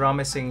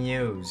promising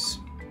news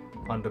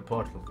on the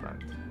Portal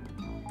front.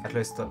 At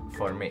least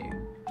for me.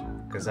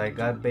 Because I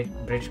got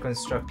Bridge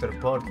Constructor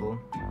Portal.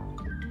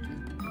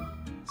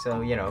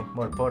 So, you know,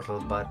 more Portal,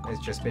 but it's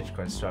just Bridge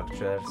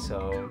Constructor,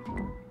 so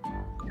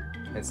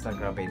it's not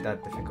gonna be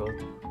that difficult.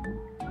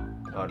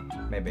 Or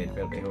maybe it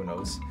will be, who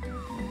knows.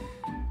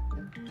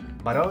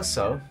 But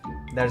also,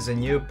 there's a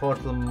new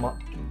Portal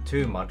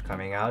 2 mod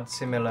coming out,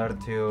 similar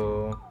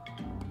to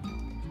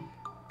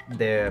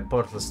the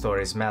Portal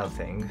Stories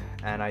Melting,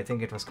 and I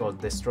think it was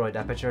called Destroyed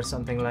Aperture or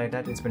something like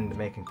that. It's been in the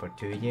making for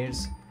 2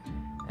 years,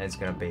 and it's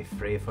gonna be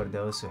free for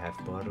those who have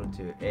Portal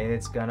 2.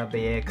 It's gonna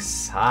be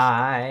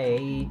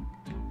exciting.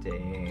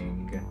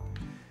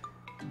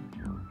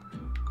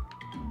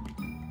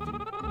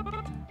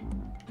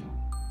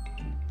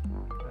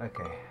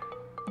 Okay.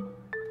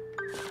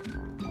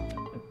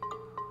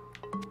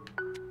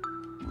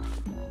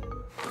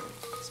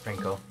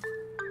 Sprinkle.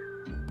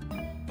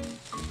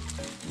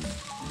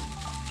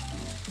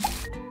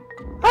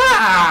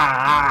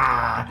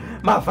 Ah!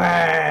 My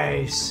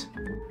face!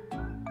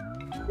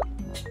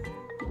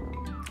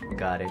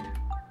 Got it.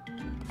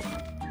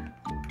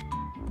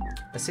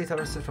 A seat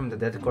harvested from the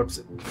dead corpse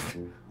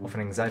of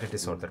an anxiety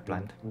disorder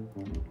plant.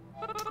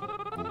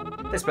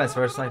 This plant's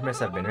worst nightmares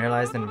have been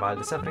realized, and while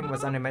the suffering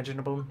was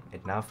unimaginable,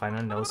 it now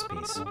finally knows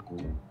peace.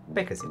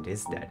 Because it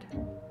is dead.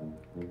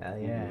 Hell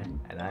yeah,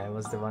 and I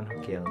was the one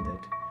who killed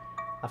it.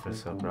 I feel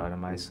so proud of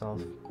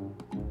myself.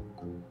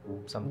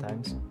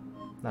 Sometimes.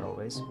 Not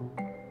always.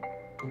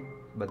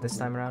 But this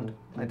time around,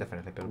 I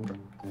definitely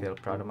feel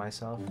proud of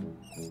myself.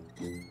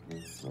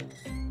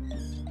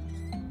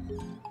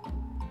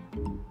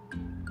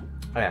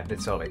 Oh yeah,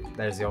 did solve it.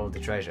 There's the old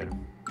treasure.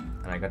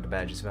 And I got the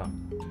badge as well.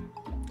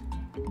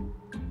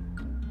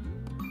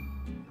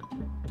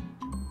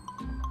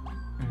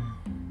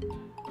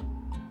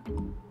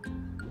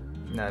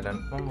 No,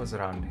 then one was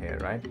around here,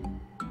 right?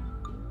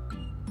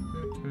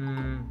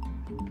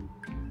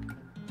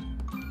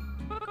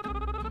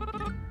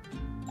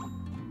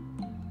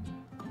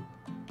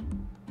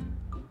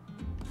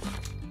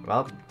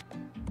 Well,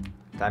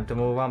 time to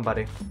move on,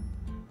 buddy.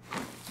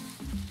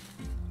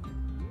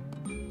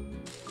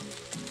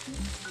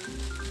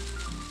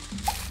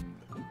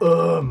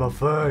 Oh, my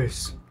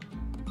face!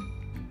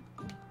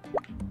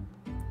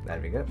 There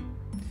we go.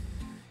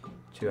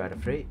 2 out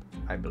of 3,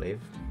 I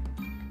believe.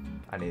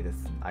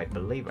 I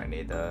believe I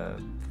need a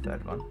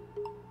third one.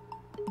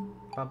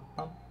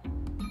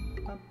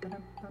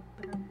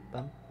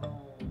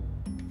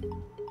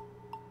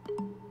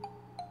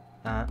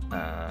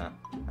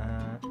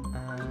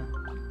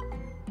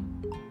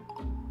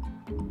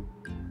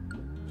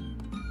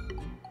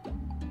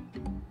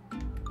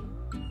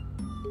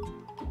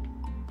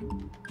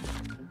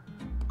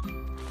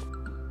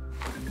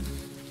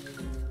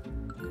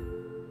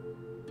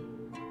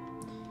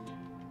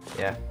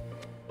 Yeah.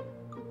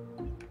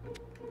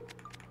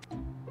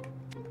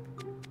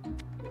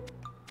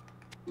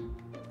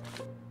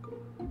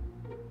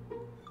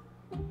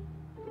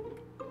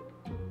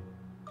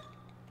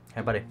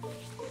 Hey, buddy.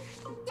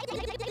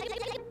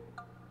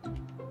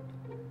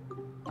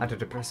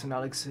 Antidepressant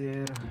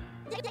elixir.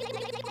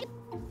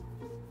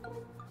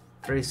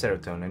 3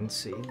 serotonin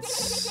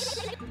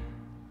seeds.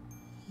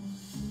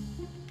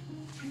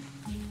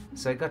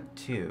 So I got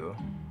 2.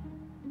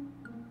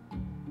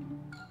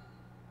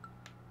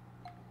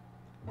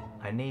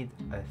 I need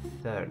a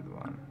 3rd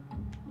one.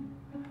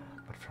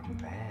 But from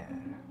where?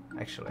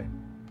 Actually.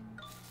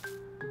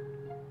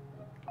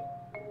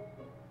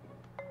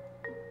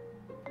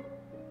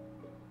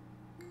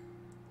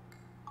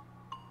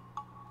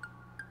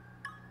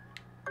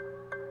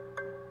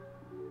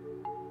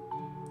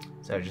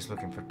 So I'm just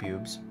looking for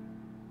pubes.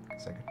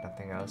 Because I got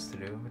nothing else to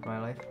do with my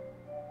life.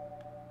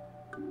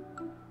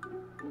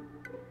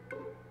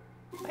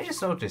 I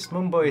just noticed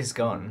Moonboy is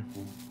gone.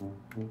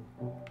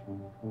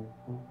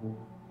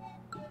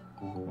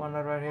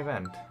 Wonder where he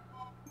went.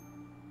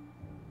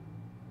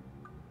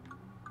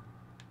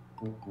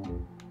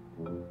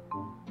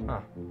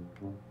 Huh.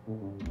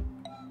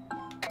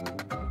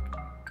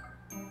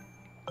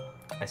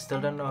 I still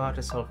don't know how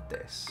to solve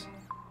this.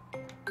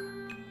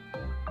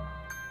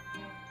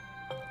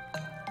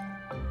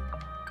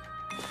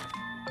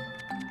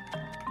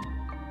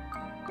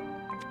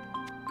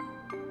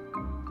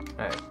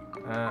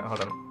 Alright,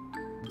 hold on.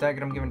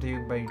 Diagram given to you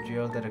by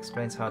Geo that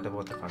explains how the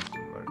water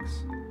fountain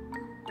works.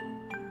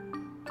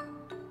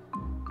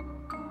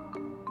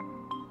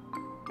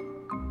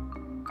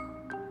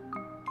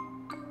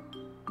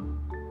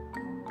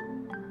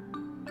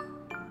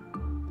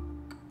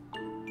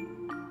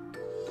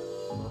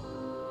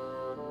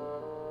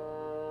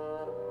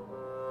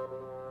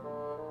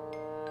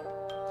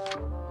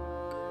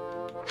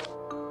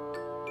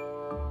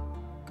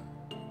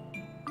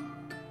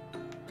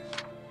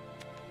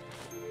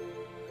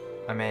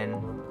 I'm in.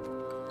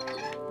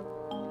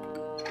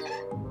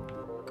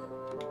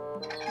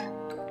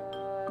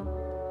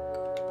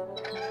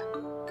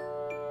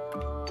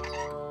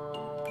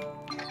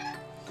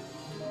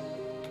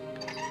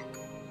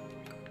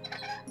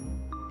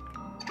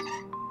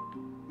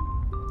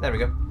 There we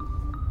go.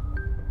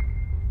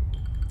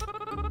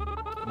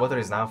 Water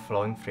is now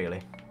flowing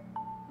freely.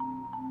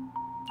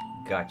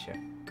 Gotcha.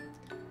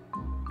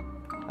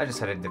 I just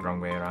had it the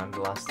wrong way around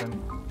the last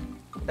time.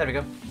 There we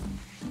go.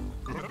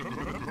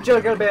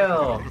 Juggle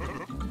Bill!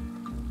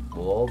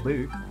 Oh,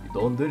 boo.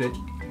 Don't do it.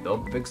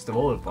 Don't fix the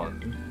wall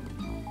fountain.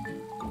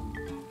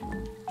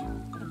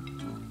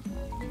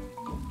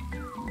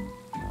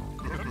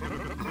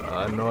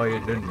 I know you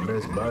didn't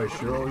miss my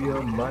show,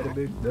 you mighty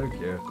big duck,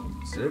 yeah.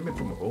 Save me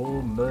from a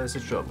whole mess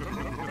of trouble.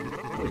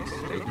 Please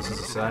take this as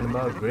a sign of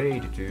my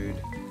gratitude.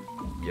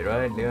 You're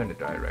rightly on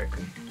it, I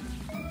reckon.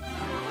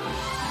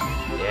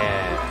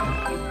 Yeah.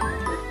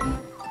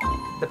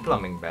 The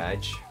plumbing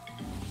badge.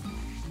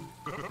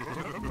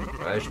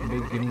 I should be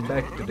getting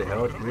back to the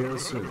health real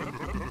soon.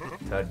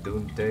 That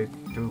don't take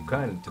too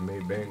kind to me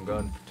being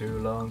gone for too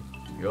long.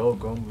 You'll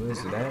come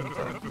visit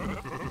anytime.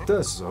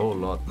 This is a whole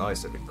lot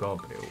nicer than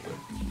company with.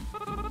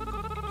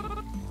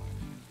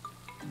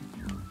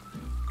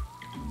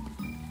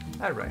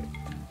 Alright.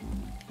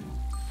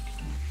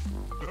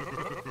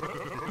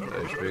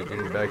 I should be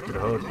getting back to the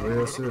health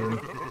real soon.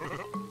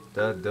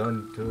 That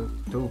don't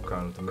too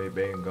kind to me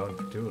being gone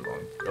for too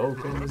long. You'll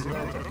come visit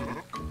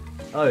anytime.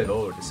 I've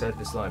already said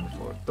this line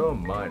before.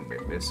 Don't mind me,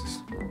 missus.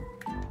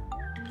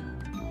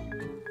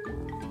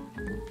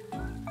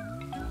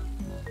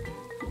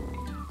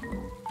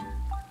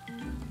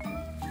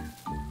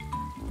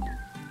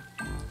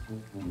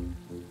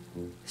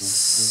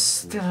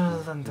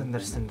 Still don't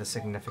understand the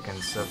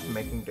significance of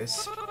making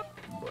this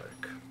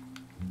work.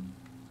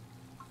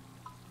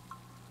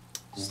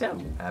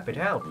 Still, happy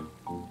to help.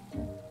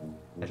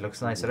 It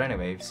looks nicer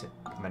anyway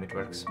when it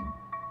works.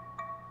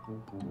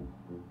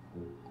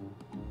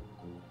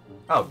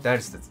 Oh,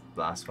 there's the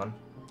last one.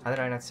 How did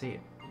I not see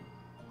it?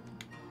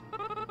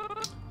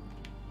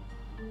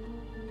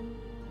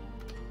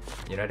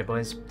 You ready,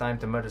 boys? Time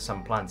to murder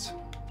some plants.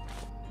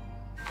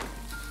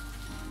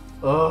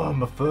 Oh,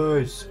 my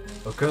face!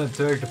 I can't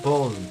take the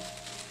pollen.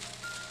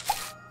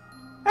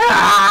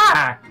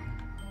 Ah!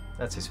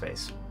 That's his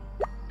face.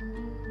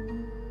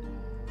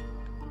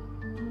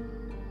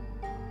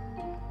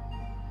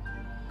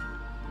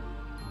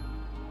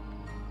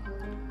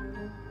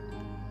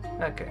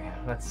 Okay,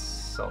 let's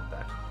solve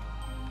that.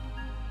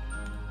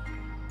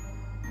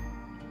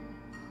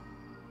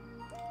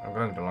 I'm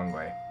going the long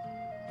way.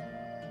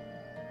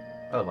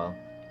 Oh well.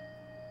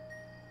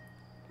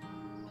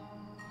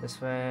 This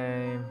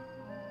way.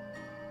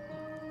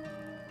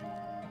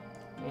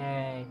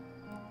 Yay.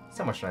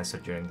 So much nicer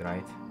during the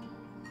night.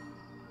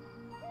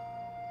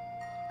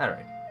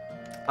 Alright.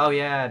 Oh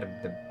yeah, the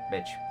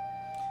bitch.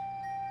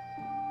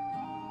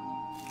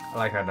 I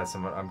like how that's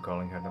what I'm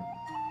calling her.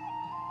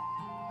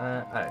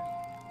 Alright.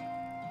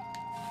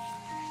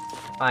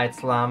 Alright,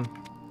 Slam.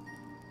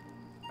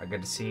 I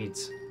got the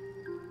seeds.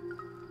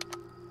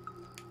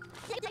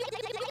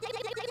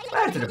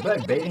 Where to the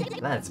bug, baby?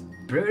 Let's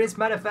brew this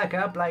motherfucker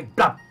up like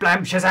blop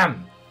blam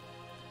shazam!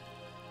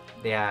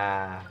 The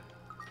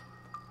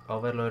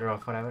overloader or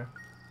whatever.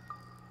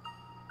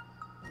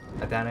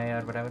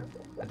 Adane or whatever.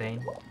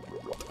 Adane.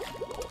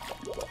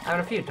 I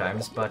went a few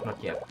times, but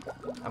not yet.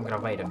 I'm gonna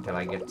wait until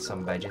I get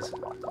some badges.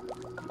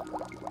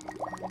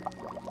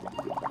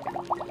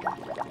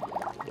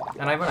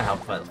 And I wanna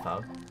help Velf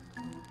out.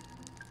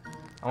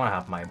 I wanna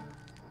help my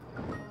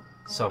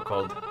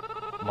so-called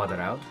mother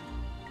out.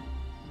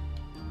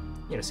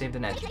 You received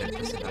an antidote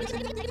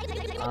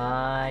personality.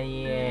 Ah,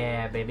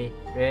 yeah, baby.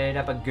 Read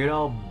up a good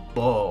old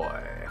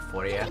boy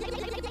for you.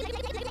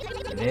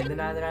 You need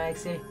another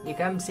Alexei? You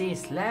come see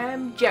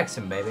Slam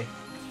Jackson, baby.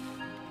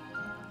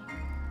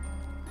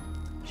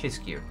 She's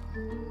cute.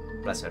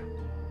 Bless her.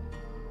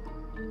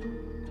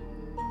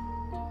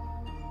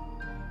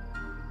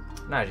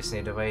 Now I just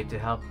need a way to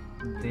help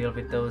deal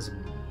with those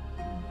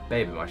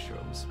baby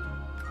mushrooms.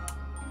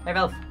 Hey,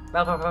 Velf!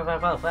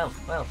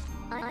 Velf!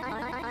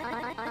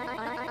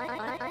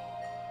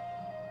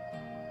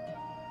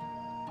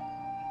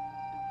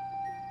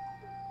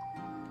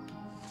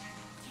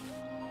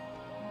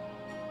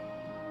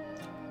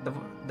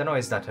 The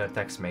noise that her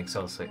text makes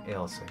also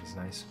is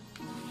nice.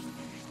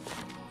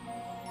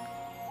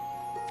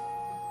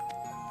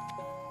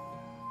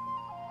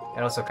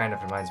 It also kind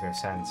of reminds me of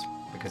Sans,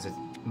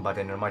 but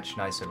in a much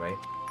nicer way.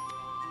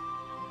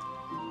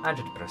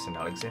 Antidepressant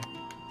elixir.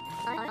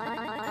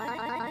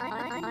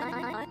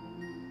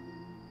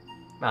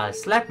 Well,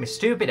 slap me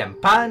stupid and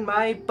pound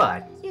my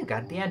butt. You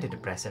got the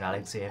antidepressant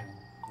elixir.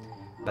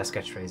 Best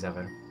catchphrase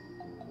ever.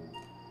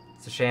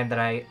 It's a shame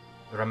that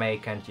Ramay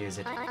can't use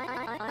it.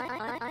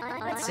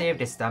 Let's see if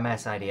this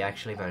dumbass idea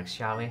actually works,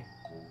 shall we?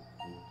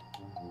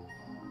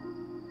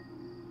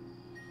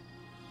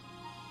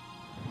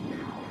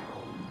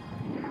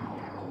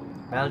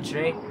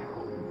 Beltry?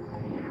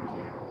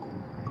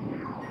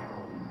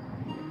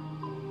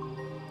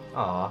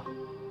 Aww.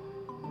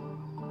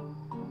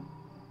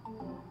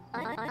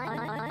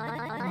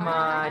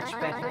 Much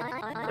better.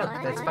 Look,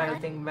 that spiral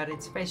thing where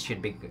its face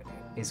should be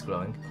is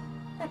glowing.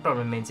 That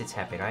probably means it's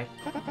happy, right?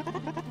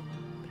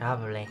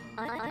 Probably.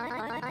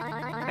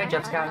 Great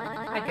job, Scout.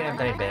 I could have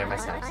done it better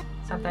myself.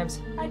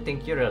 Sometimes I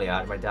think you really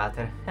are my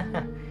daughter.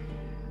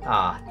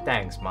 Ah,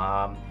 thanks,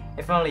 Mom.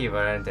 If only you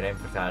weren't an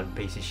infertile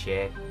piece of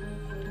shit.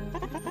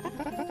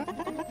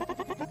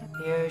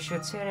 You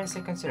should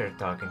seriously consider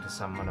talking to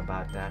someone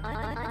about that.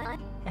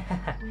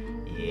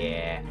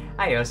 Yeah,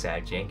 I also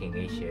have drinking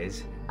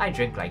issues. I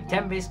drink like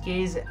 10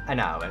 whiskeys an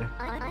hour.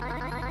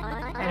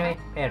 Anyway,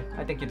 here,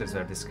 I think you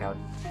deserve this, Scout.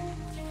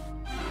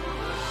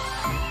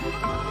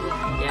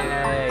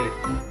 Yay!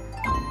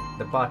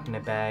 The botany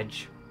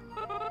badge.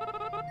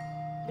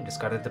 You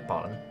discarded the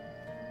pollen.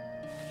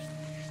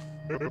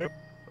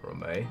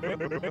 Ramay?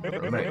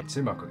 Ramay, it's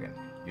Simak again.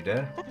 You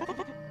there?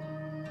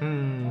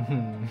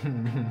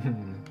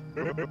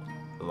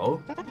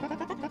 Hello?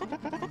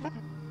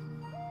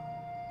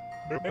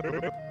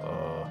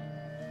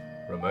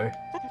 Ramay?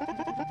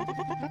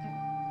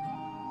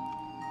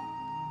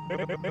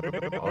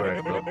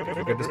 Alright, well, if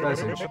you get this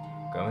message,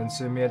 come and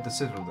see me at the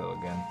Citadel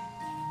again.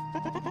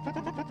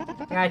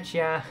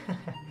 Gotcha!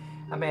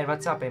 Amir,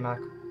 what's up,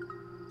 Mark?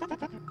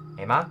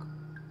 Hey, Mark?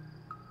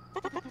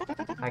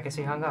 I guess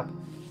he hung up.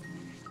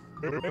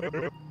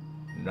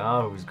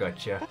 Now who's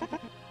gotcha?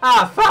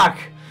 Ah, fuck!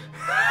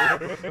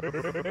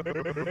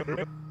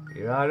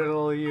 You're out of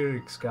all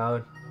year,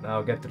 Scout.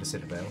 Now get to the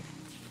Citadel.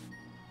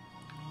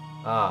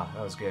 Ah,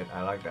 that was good.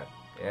 I like that.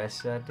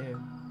 Yes, I do.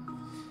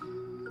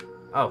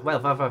 Oh,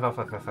 well,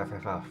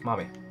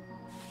 mommy.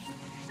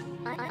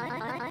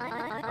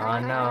 Oh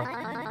no.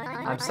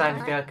 I'm starting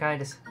to feel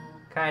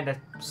kinda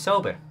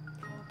sober.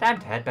 Time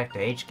to head back to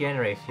HQ and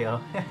refuel.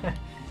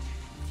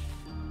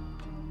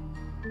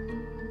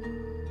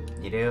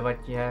 You do what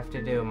you have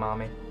to do,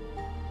 mommy.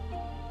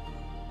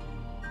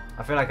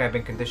 I feel like I've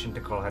been conditioned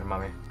to call her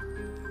mommy.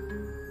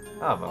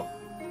 Oh well.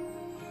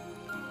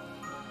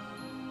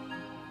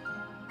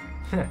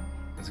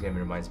 This game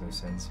reminds me of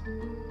Sense.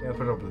 Yeah,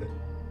 probably.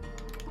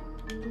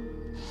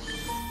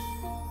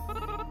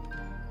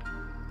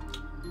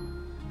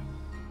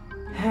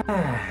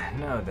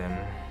 Now then.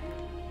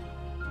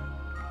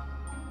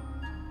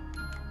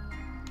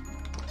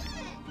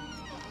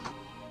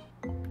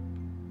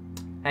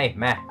 Hey,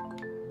 Matt.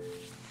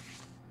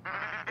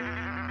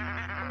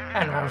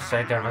 And I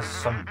said there was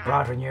some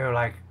blood in you,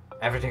 like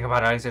everything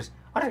about Alexis.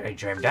 What did I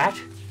dream that?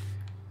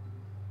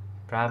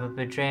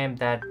 Probably dreamed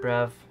that,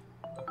 bruv.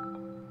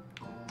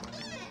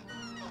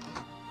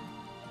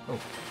 Oh,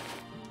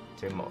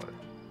 2 more.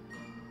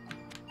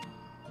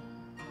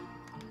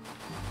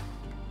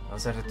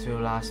 Those are the 2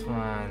 last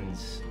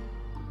ones.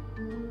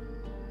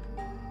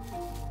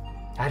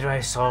 How do I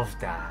solve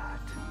that?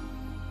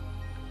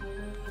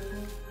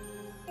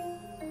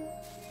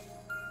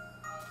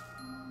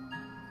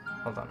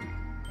 Hold on.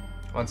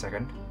 1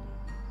 second.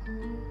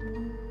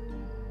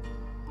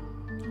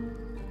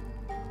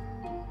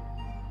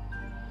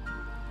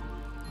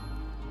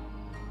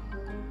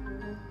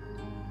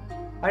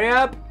 Hurry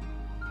up!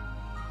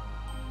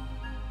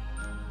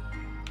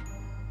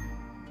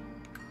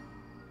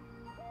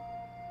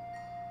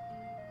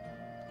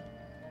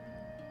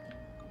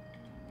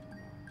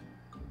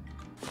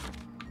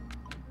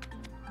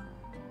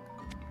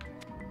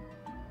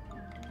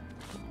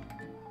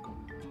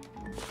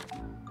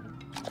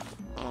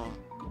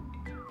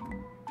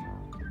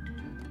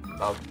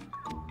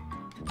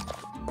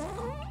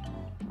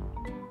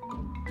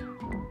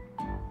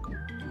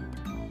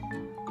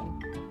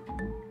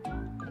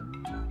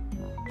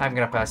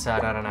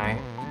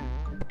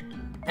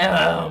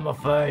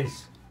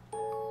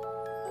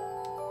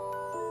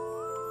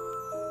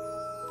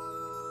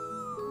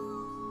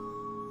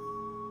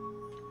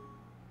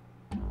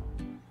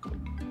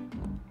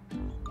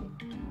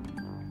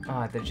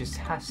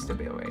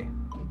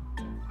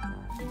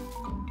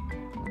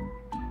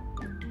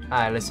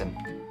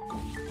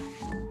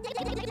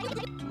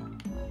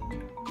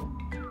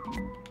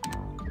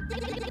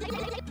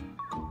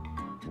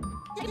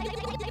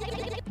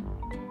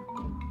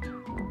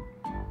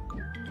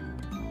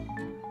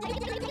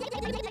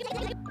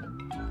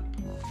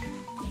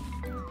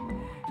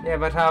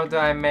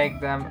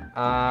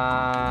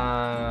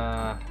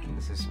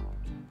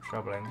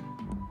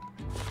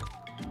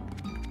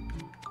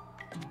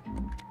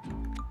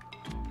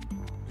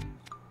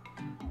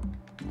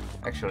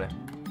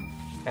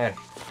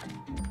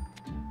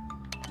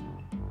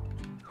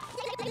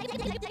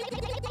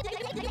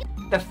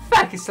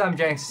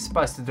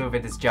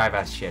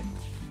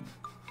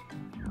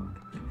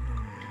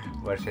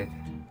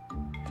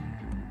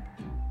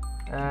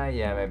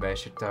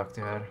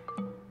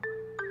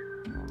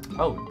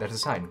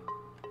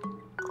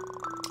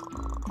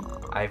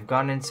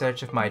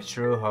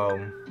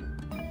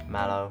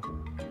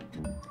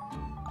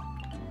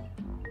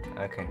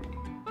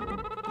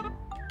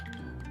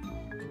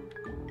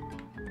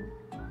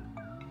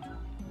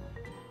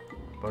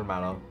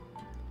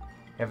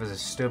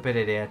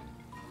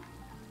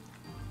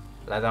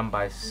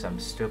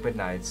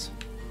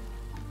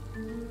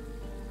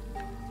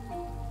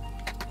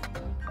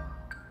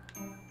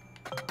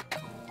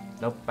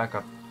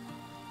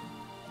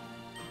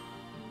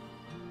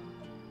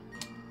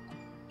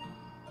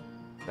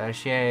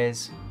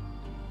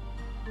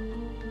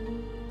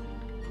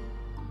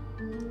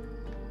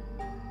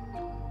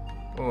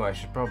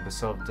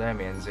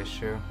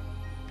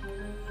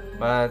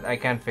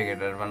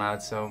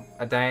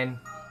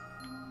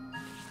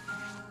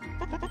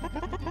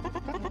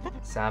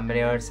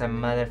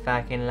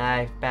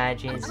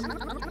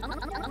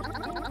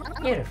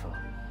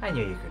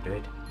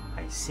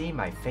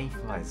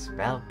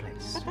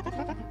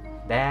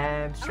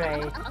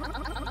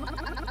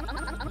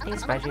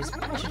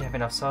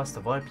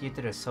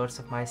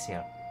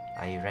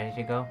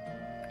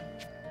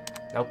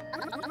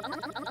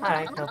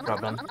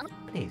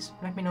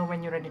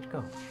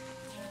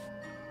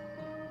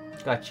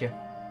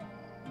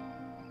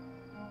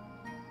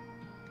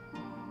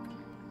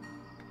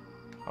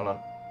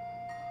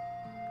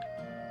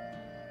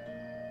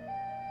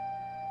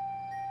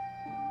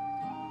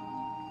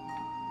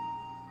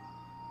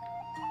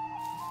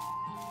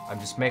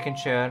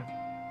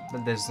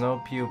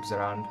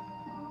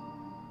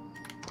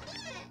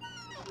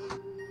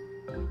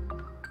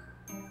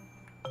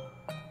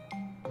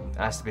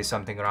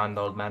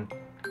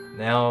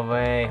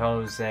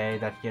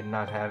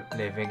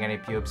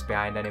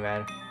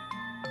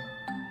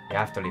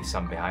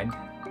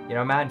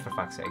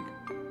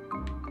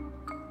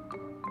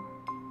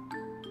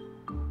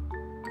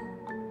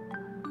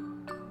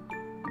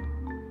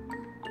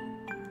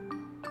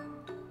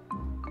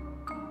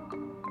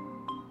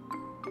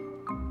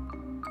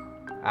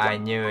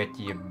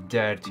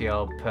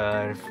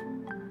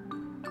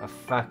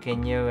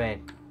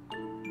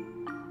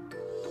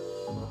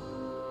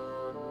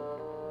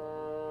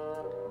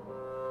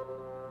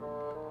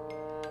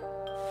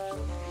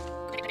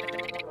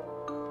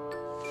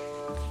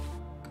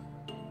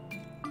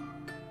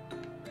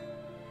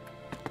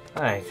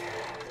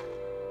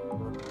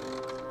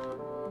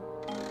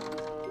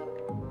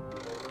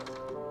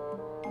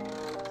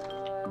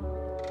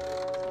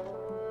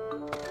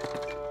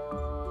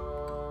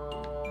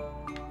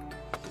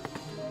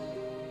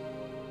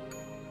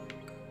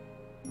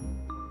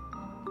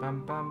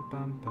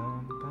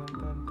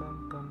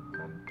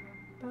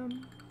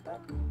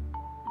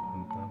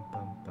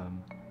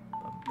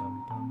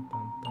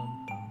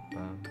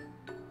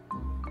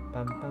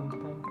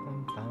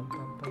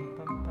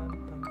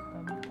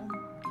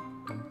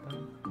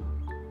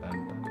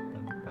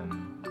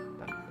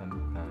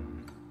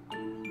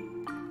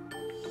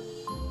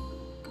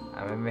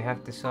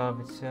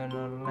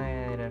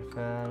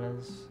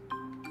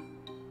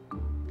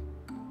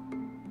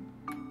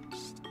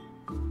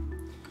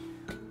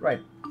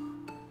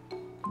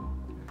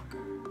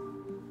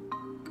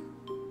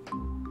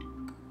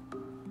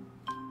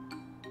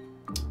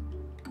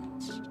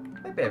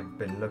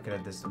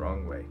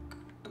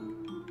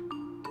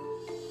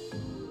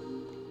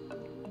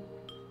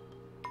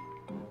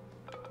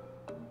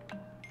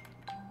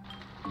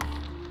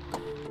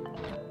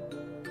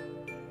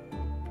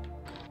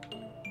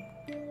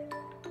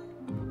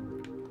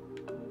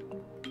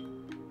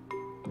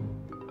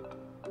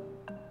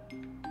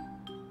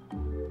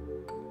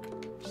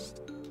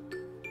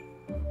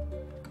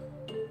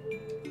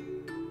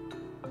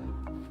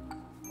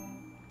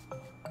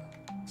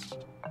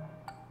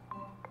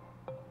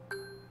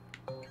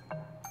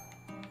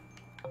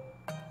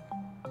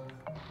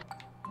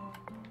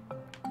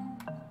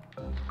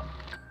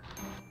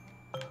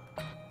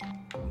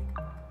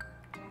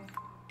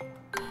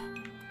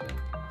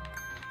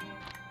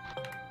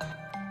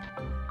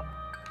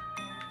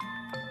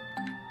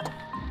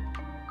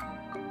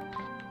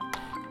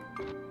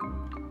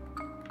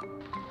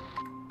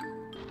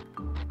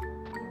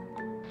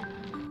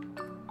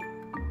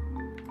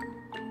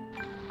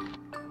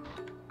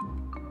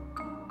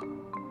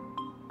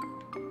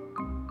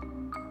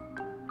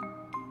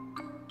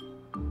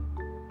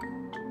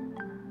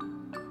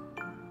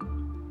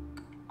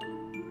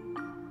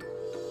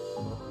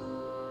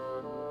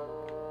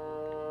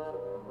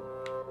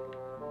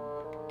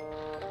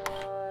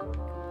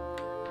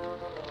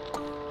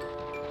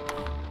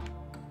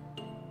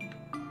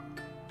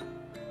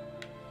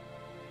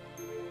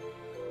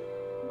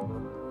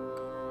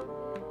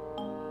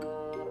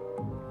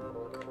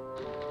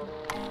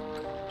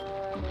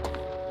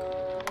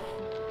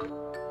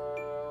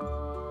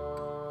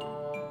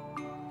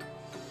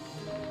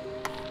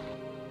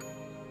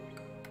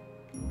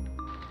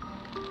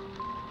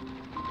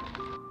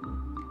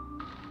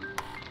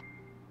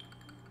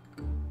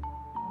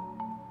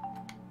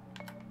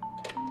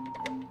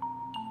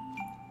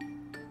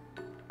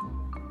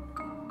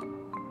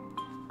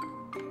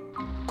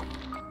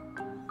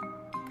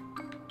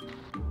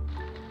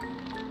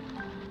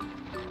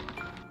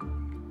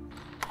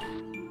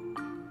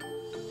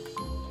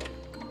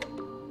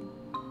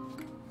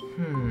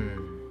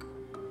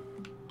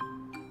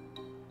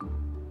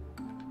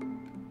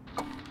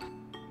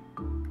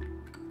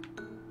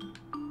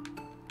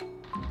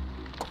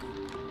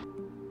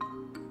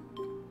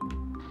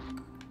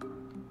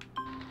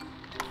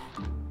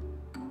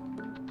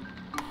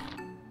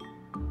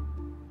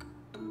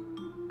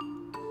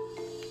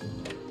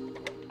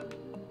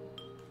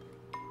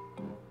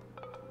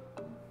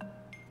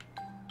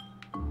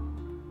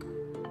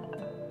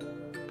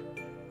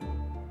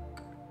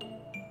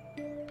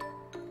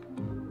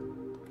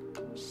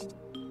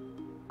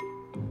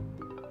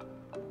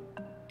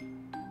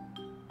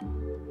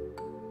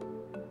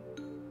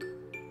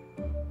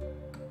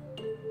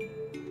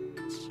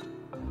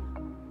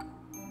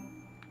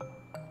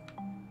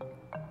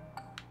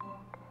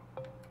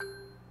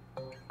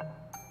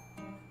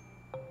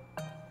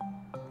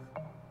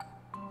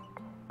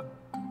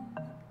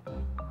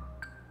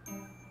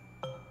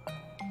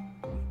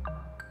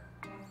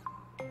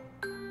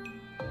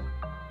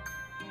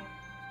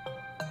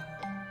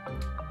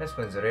 This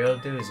one's a real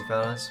doozy,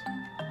 fellas.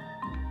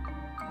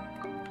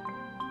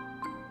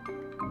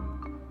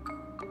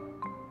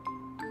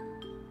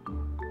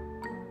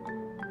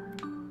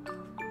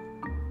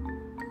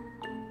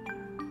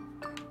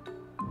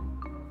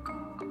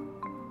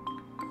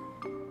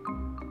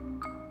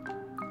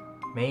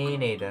 Me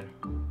neither.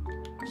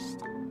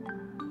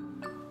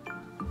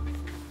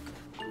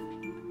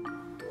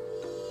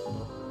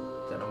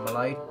 Turn on my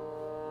light.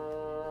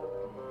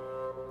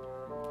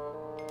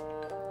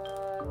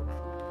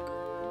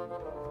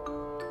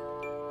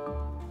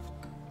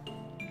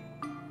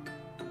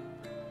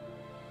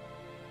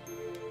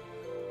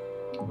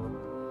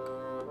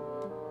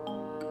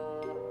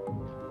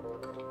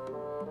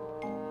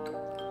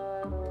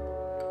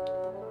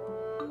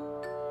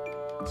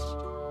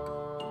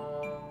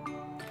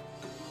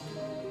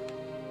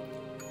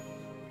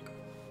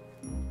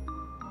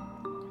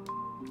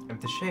 If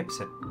the shapes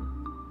had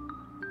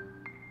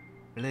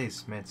at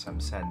least made some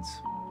sense.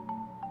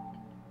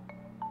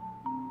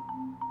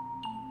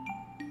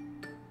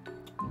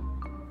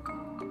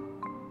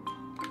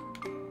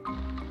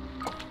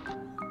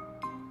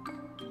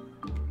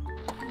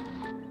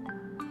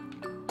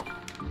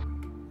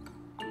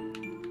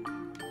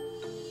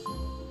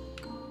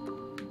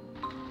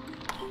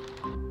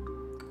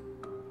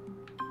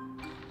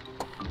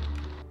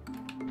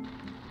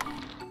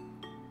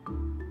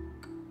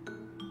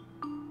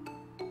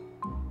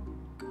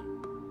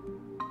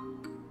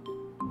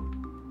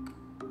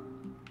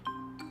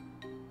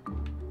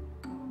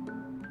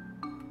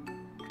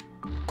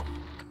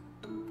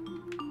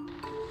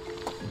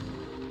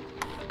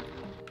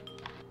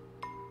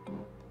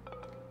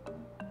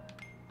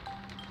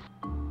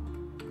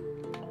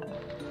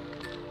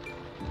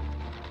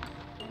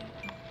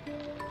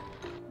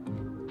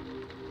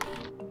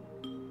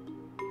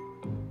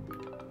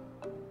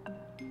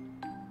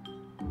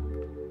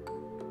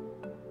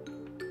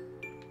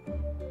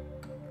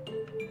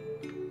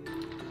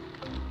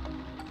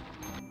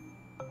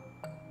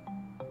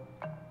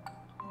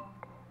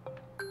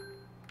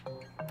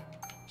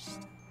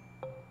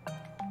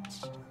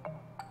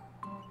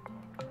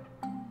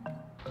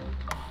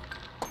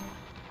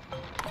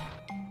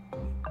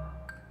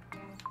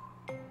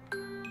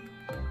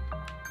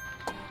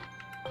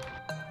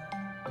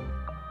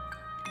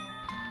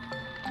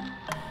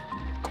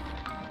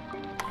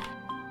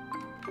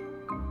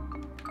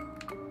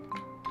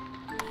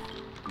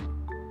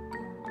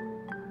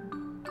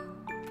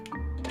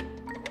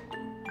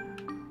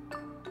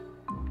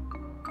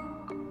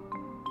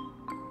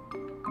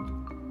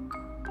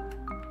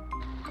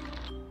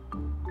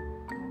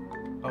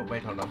 Oh,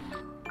 wait, hold on.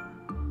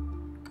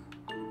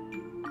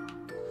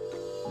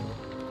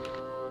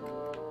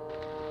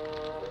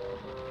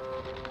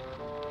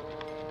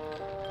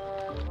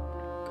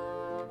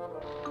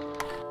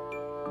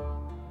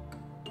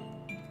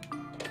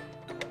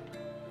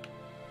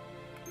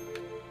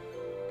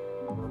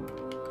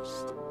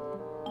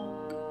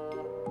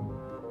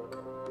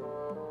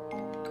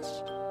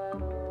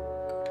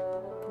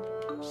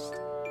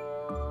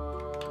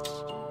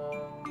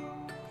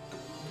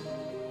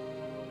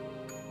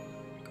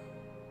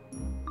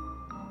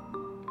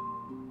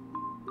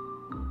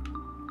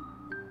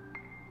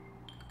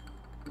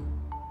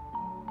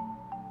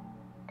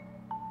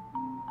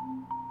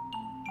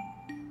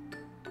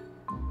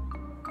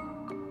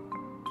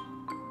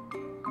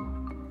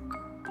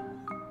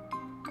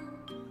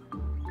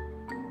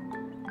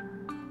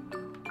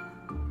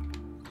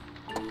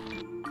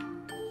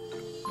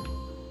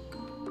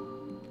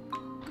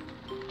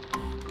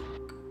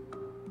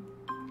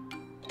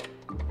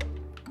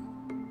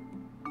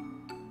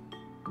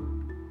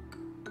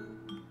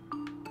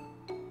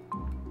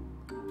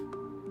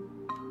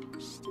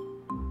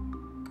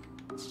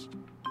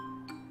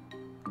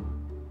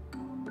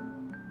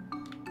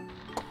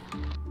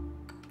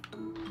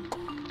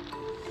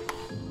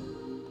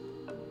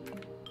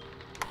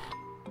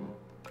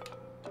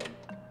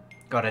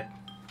 Got it.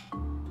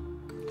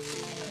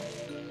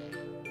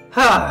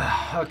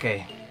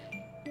 Okay.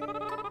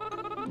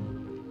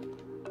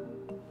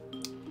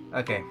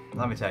 Okay,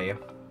 let me tell you.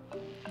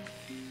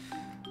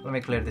 Let me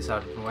clear this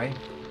out of the way.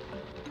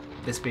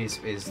 This piece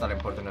is not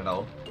important at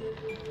all.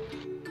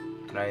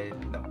 Right?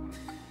 No.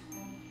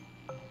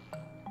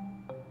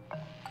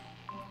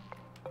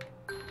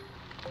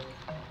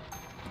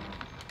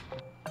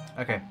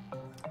 Okay.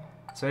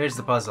 So here's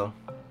the puzzle.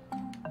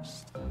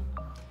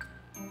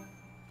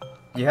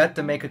 You had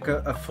to make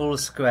a full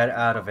square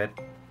out of it.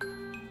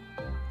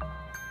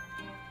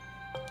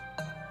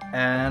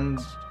 And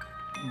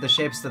the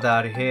shapes that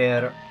are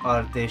here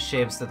are the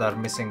shapes that are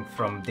missing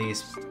from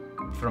these.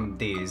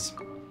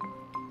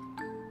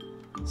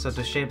 So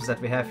the shapes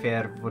that we have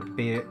here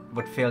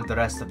would fill the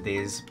rest of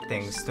these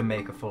things to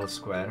make a full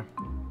square.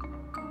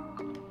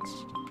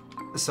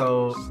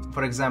 So,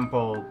 for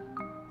example,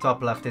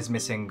 top left is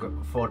missing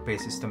 4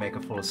 pieces to make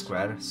a full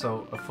square.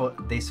 So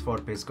this 4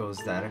 piece goes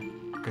there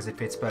because it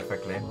fits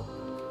perfectly.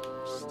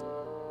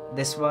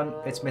 This one,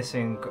 it's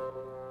missing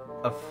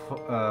a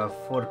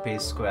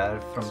 4-piece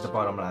square from the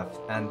bottom left,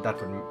 and that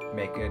would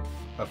make it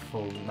a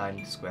full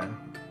 9 square,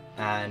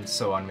 and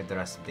so on with the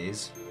rest of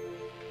these.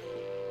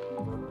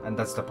 And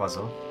that's the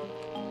puzzle.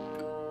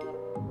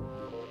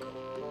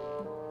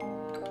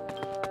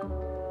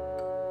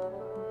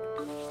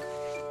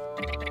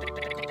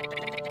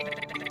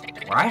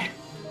 What?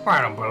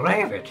 I don't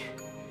believe it.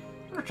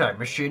 The time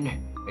machine,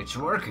 it's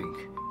working.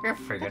 You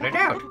figured it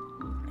out.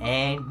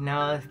 Ain't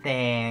no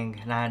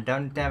thing. Now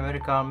don't ever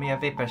call me a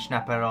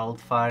whippersnapper, old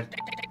fart.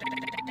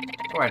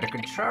 Quite the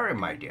contrary,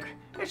 my dear.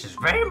 This is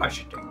very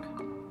much a thing.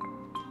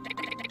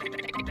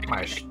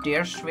 My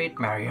dear sweet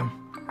Mariam,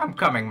 I'm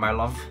coming, my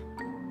love.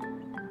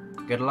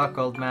 Good luck,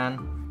 old man.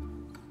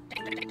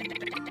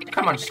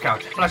 Come on,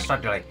 Scout, let's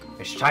not delay.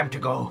 It's time to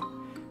go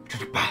to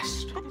the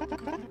past.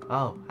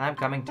 Oh, I'm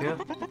coming too.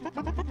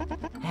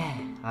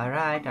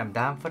 Alright, I'm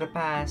down for the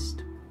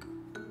past.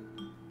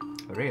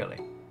 Really?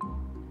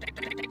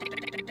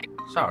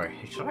 Sorry,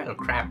 it's a little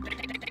cramped,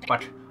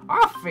 but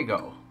off we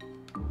go.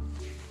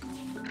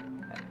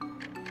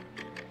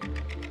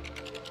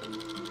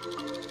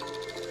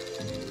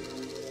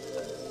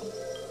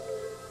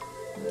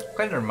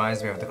 Kind of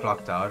reminds me of the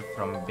clock tower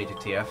from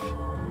BTTF.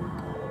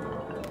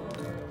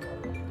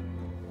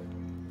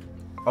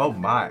 Oh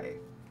my.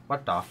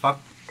 What the fuck?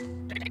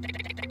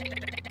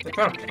 It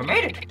worked, we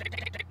made it.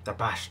 The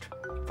past.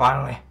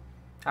 Finally.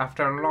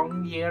 After a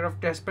long year of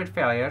desperate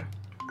failure.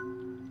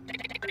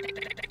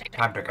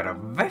 Time to get a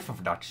whiff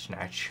of that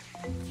snatch.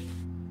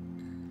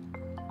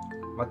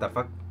 What the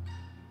fuck?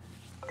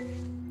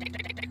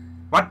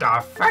 What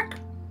the fuck?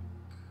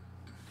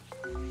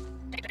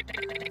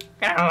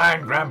 Get in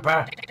line,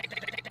 Grandpa.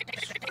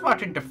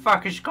 What in the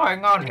fuck is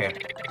going on here?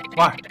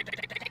 What?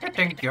 You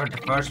think you're the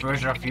first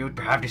version of you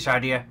to have this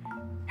idea?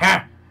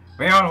 Huh?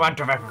 We all want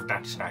to whiff of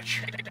that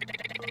snatch.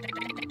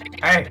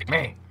 Hey,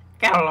 me.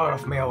 Get a load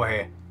of me over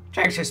here.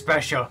 Takes is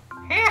special.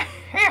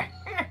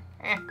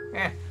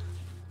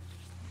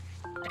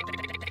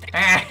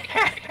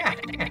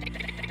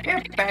 You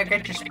better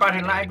get your spot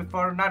in line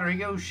before another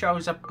you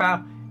shows up,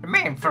 pal. The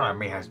man in front of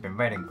me has been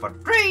waiting for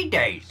 3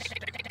 days.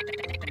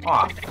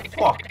 Oh,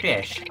 fuck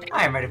this.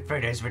 I ain't waited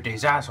 3 days with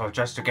these assholes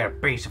just to get a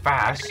piece of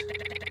ass.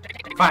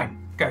 Fine,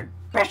 good.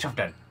 Best of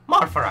them.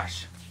 More for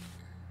us.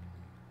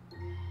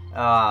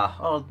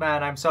 Old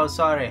man, I'm so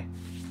sorry.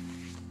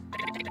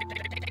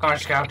 Come on,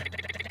 Scout.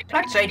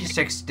 Let's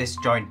 86 this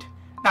joint.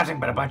 Nothing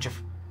but a bunch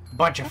of...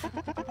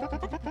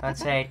 Don't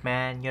say it,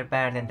 man. You're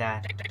better than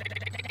that.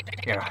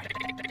 You're right.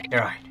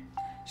 You're right.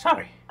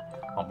 Sorry.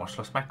 Almost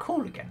lost my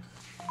cool again.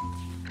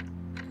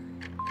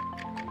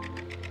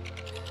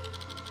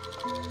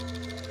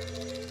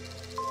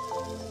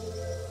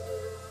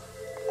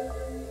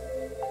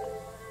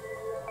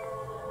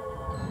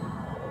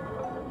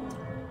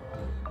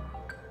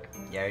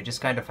 Yeah, you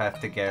just kind of have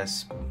to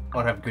guess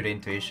or have good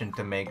intuition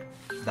to make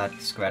that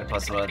square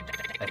puzzle,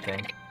 I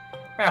think.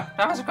 Well,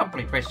 that was a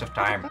complete waste of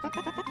time.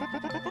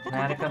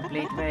 Not a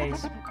complete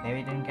waste. Maybe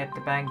you didn't get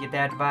to bang your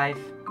dead wife,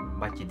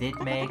 but you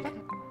did make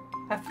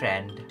a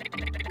friend.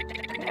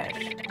 Yes.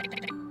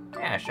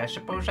 Yes, I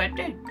suppose I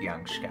did,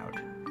 young Scout.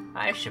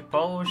 I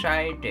suppose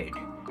I did.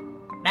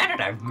 Now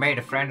that I've made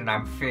a friend and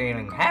I'm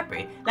feeling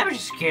happy, let me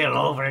just keel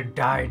over and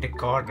die in the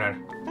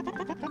corner.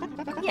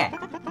 Yeah.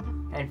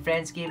 And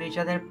friends give each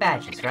other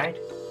badges, right?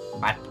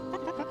 What?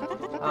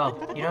 Oh,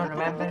 you don't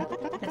remember?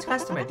 It's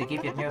customary to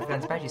give your new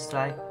friends badges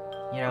like,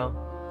 you know,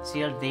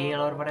 sealed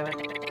deal or whatever.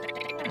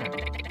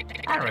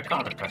 I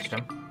recall the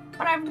custom,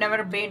 but I've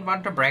never been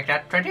one to break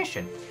that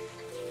tradition.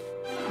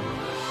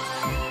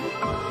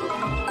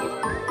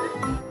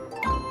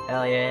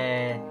 Hell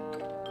yeah.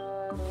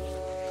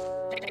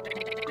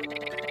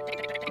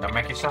 Don't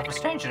make yourself a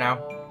stranger now,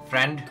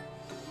 friend.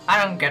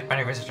 I don't get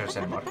many visitors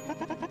anymore.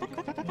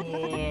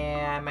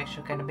 Yeah, I'm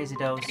actually kind of busy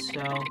though,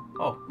 so...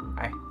 Oh,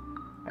 hi.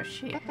 Oh,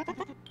 shit.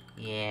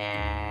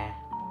 Yeah.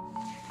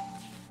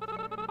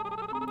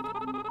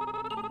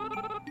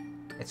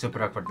 It's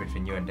super awkward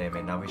between you and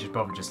Damien now. We should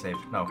probably just leave.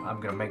 No,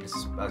 I'm gonna make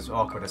this as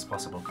awkward as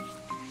possible.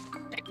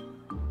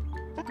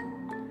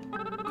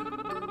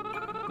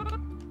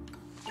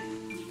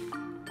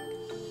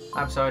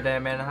 I'm sorry,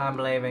 Damien. I'm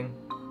leaving.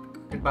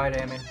 Goodbye,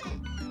 Damien.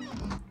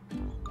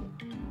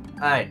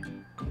 Alright.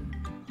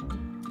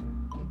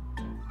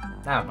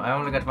 Now, I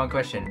only got one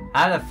question.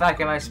 How the fuck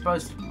am I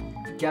supposed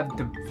to get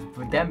the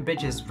them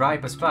bitches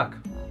ripe as fuck?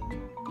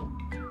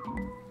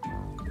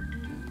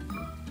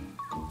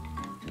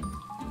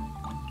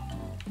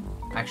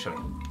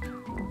 Actually.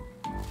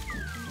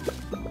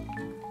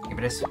 Give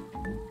me this.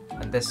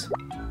 And this.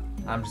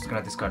 I'm just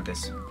gonna discard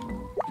this.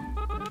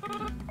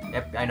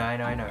 Yep, I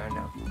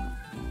know.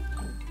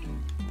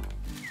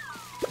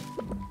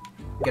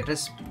 Get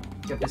this.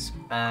 Get this.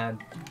 And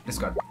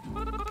discard.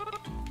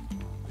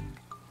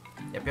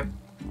 Yep.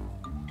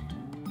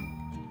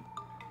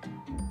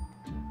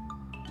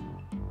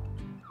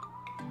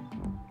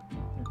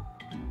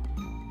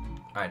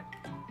 Alright.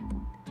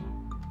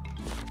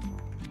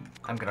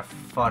 I'm gonna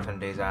fart on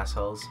these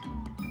assholes.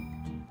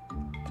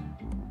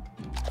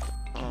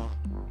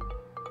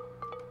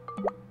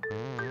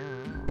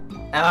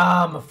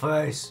 Ah, my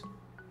face!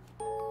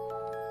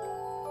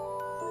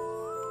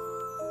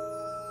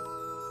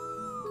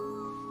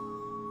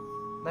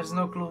 There's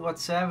no clue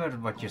whatsoever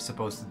what you're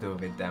supposed to do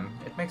with them.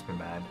 It makes me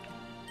mad.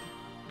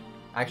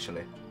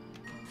 Actually.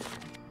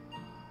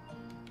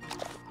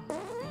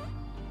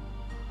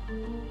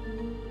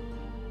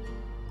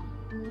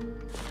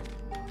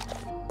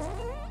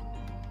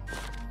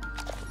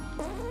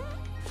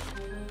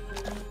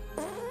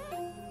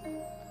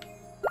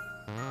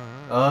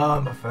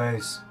 Oh, my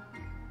face.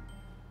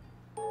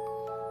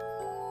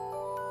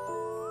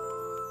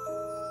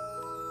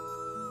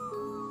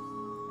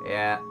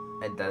 Yeah,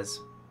 it does.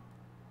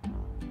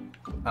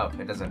 Oh,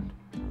 it doesn't.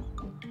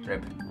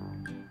 Rip.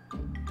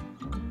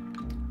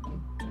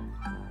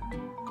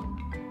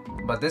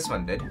 But this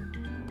one did.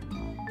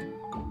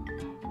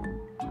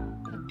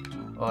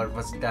 Or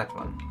was it that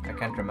one? I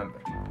can't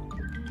remember.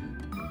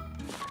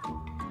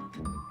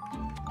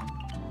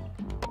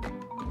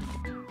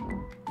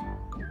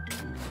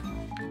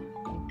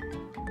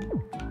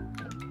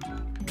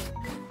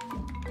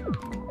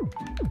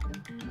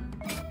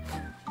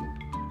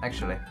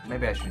 Actually,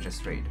 maybe I should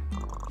just read.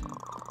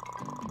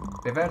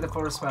 Beware the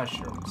forest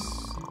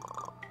mushrooms.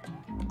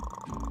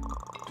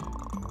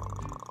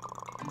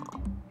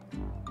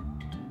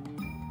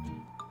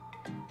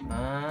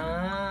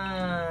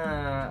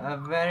 Ah, a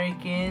very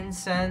keen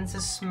sense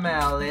of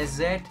smell, is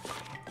it?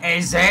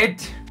 Is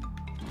it?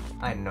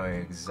 I know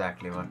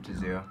exactly what to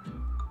do.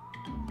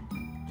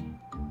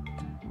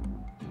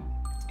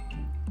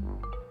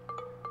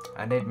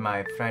 I need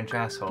my French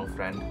asshole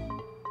friend.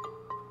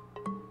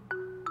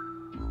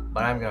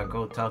 But I'm gonna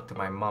go talk to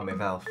my mommy,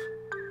 Valve.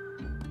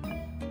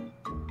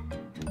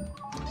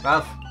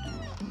 Valve!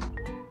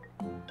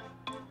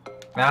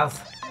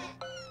 Valve!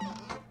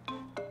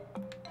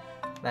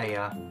 There you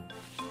are.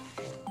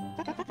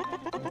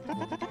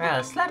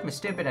 Well, slap me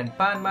stupid and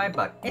pound my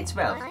butt. It's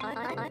Valve.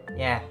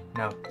 Yeah,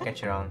 no,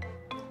 get your own.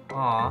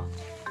 Aww.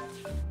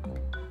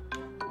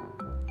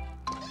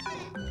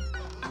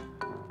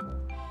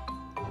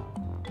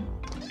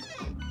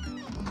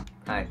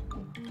 Hi.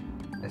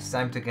 It's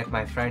time to get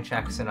my French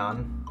accent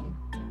on.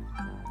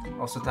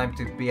 Also time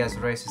to be as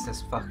racist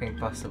as fucking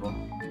possible.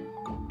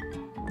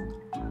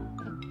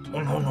 Oh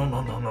no no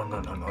no no no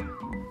no no no.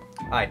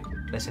 Hi,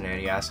 listen here,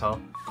 you asshole.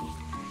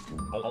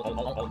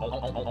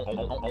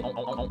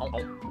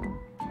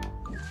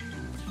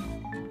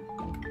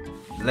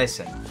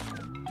 Listen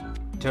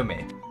to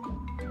me.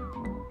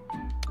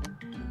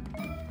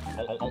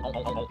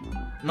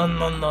 No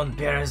no no,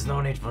 there is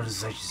no need for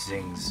such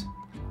things.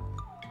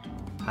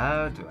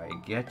 How do I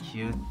get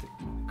you to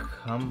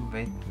come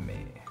with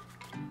me?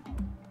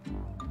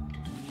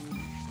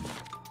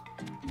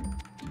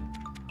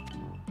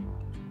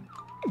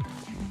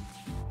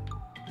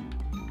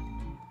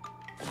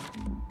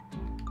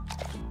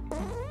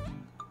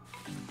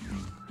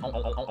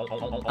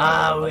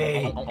 Ah,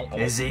 wait,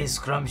 the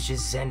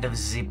scrumptious scent of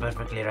the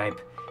perfectly ripe,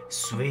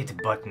 sweet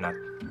butternut.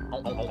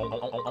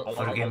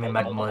 Forgive me,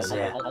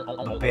 mademoiselle,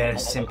 but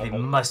bears simply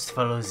must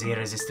follow the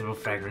irresistible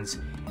fragrance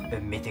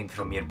emitting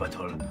from your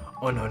butthole.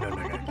 Oh no, no,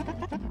 no, no.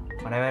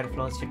 Whatever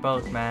floats your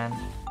boat, man.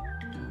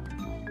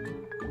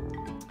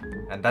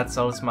 And that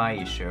solves my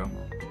issue.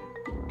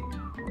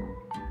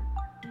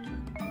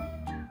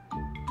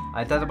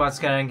 I thought about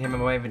scaring him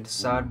away with the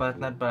sour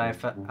butternut, but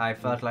I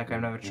felt like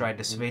I've never tried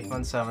the sweet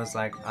one, so I was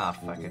like, ah,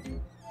 fuck it.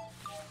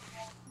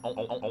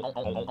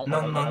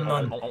 No, no,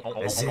 no.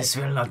 This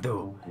will not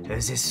do.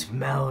 This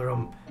smell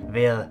room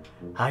will,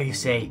 how you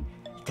say,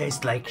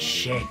 taste like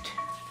shit.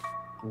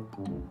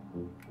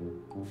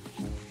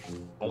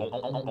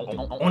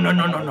 Oh no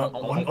no no no!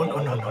 Oh no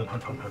no no no no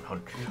no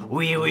no!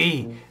 Oui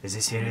oui!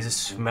 This here is a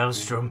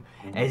smellstrom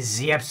as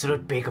the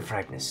absolute peak of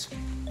fragrance.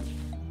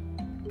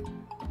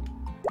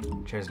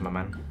 Cheers, my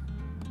man.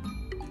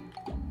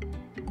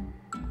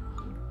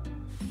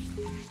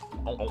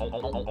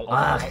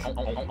 Ah,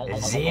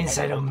 the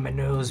inside of my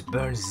nose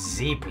burns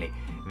deeply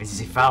with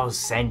the foul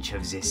stench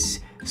of this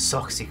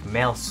toxic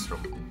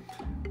maelstrom.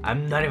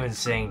 I'm not even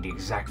saying the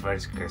exact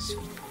words because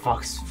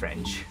fuck's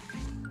French.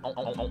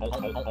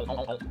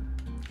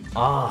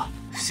 Ah,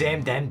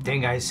 same damn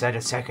thing I said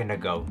a second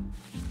ago.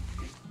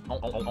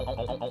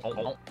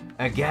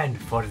 Again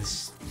for the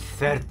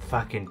third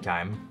fucking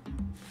time.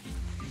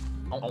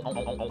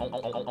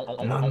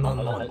 No, no,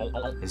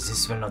 no.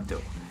 This will not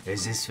do.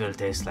 This will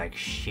taste like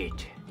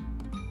shit.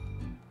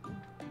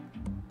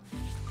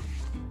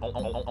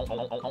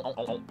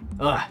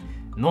 Ugh,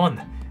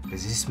 none.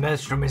 This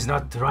maelstrom is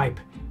not ripe.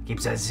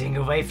 Keep that thing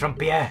away from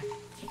Pierre.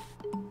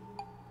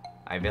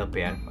 I will,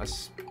 Pierre,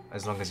 as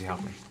long as you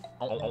help me.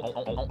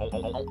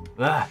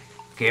 Ah,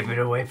 keep it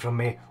away from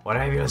me, or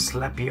I will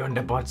slap you on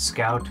the butt,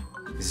 Scout.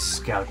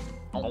 Scout.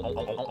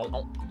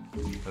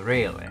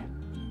 Really?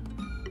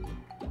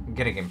 I'm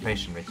getting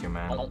impatient with you,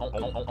 man.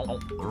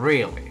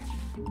 Really?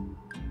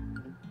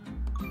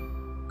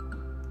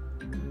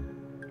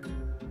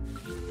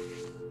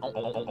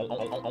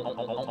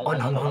 Oh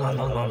no no no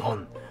no no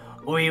no!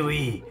 Oui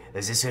oui,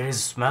 this here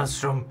is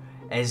maelstrom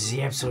as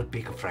the absolute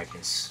peak of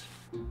fragrance.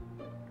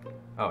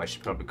 Oh, I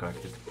should probably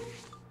collect it.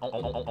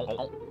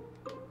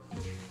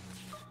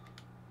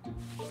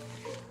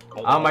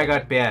 Oh my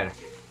god, Pierre.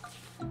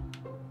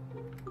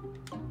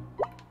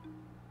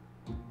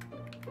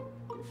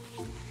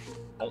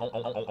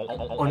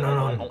 Oh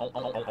no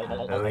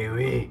no. Oui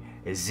oui.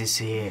 This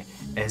here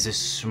is a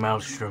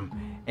Maelstrom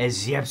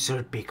is the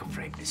absolute peak of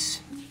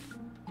rapeness.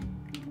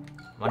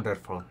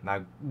 Wonderful.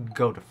 Now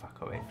go the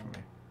fuck away from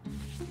me.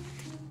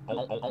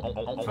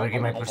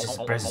 Forgive my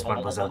presence,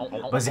 mademoiselle,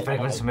 but the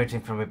fragrance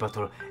emerging from my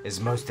bottle is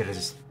most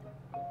irresistible.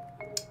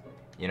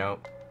 You know.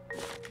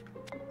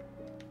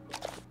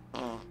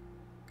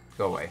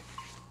 Go away.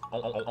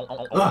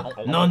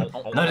 None,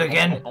 not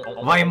again.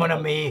 Why, mon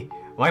ami?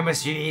 Why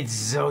must you eat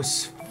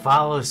those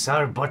foul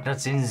sour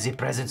buttnuts in the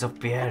presence of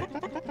Pierre?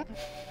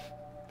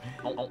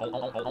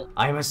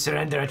 I must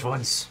surrender at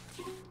once.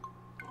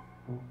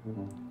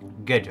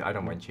 Good, I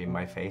don't want you in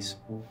my face.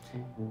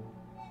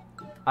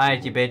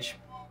 Alright, you bitch.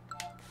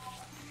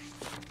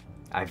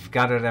 I've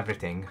gathered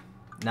everything.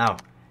 Now,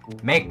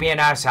 make me an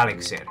ass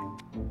elixir.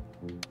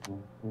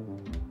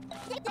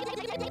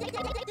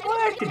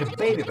 Where did the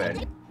baby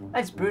bird?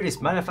 Let's brew this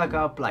motherfucker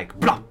up like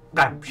blah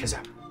blah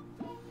shazam.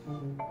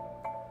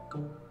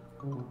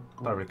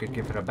 Probably could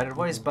give her a better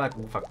voice, but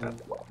fuck that.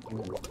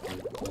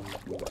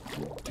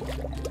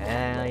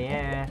 Hell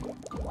yeah.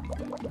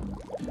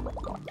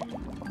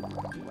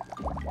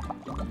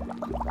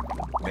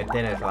 We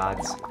did it,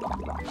 lads.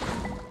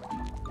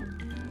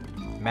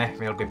 Meh,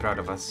 we'll be proud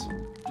of us.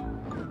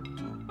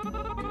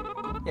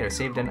 You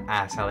received an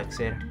ass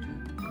elixir.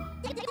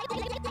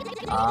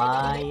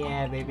 Ah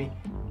yeah, baby.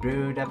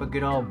 Brewed up a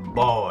good old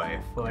boy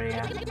for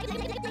ya.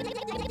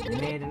 You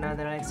need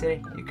another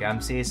elixir? You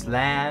come see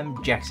Slam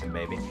Jackson,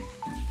 baby.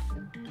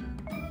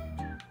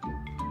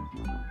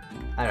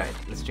 Alright,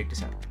 let's check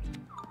this out.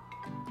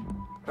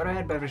 Our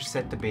head beverage is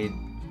said to be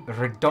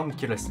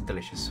redonkulously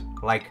delicious,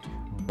 like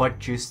butt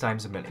juice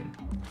times a million.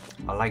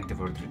 I like the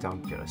word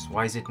redonkulous.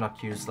 Why is it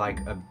not used like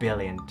a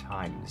billion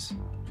times?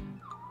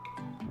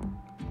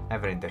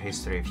 Ever in the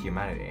history of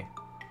humanity.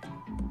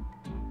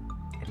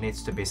 It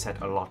needs to be said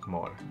a lot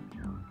more.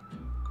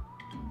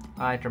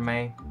 Alright,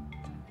 Remy.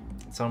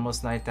 It's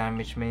almost nighttime,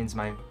 which means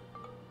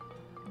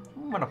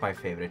one of my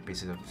favorite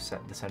pieces of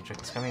the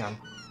soundtrack is coming on.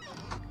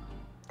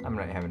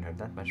 I haven't heard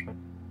that much, but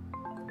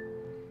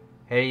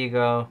here you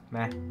go,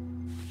 meh.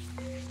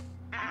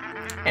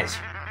 Yes,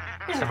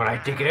 is that what I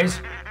think it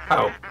is?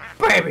 Oh,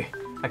 baby!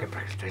 I can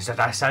practice that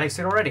ass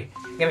elixir already.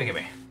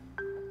 Gimme.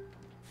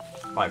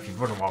 Well, if you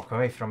wouldn't walk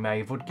away from me,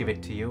 I would give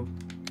it to you.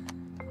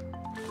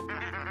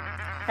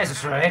 Is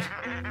this right?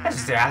 This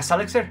is the ass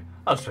elixir?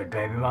 Oh, sweet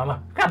baby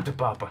mama, come to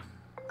papa.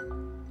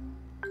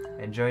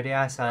 Enjoy the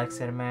ass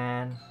elixir,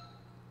 man.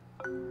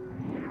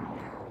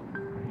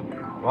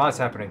 What's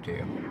happening to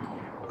you?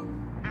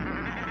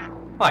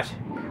 What?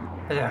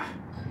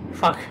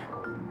 Fuck.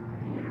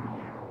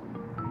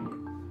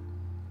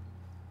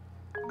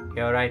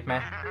 You alright,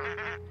 man?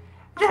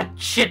 That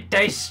shit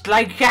tastes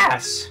like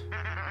ass!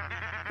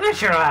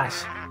 Literal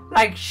ass!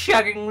 Like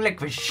chugging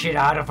liquid shit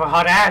out of a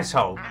hot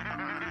asshole!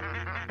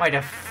 Why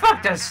the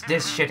fuck does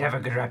this shit have a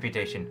good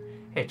reputation?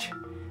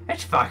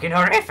 It's fucking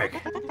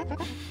horrific!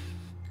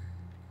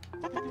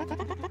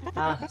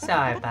 Oh,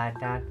 sorry about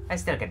that. I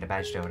still get the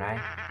badge, don't I?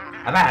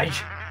 A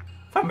badge?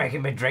 For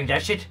making me drink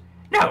that shit?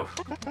 No!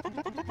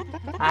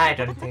 I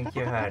don't think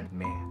you heard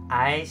me.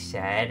 I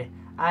said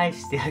I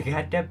still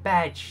got the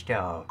badge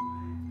though.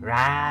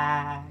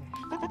 Right?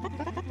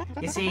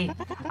 You see,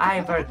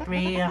 I worked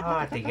real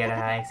hard to get an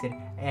exit,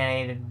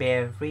 and it'd be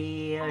a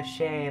real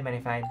shame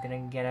if I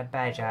didn't get a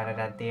badge out of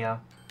that deal.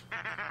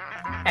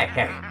 Hey,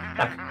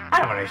 look, I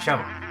don't want a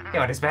shovel. You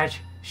want this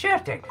badge? Sure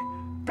thing.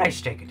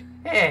 Price ticket.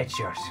 It's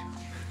yours.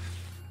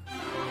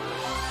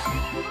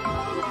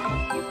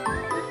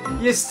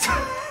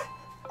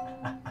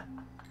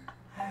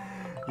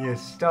 You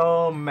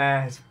stole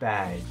Matt's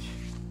badge.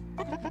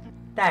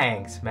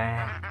 Thanks,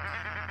 man.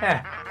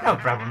 No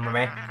problem,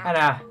 Remy.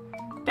 And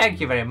thank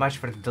you very much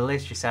for the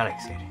delicious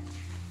elixir.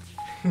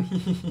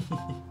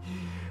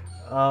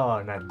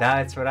 Oh, now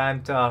that's what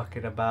I'm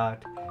talking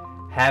about.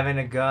 Having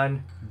a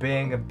gun,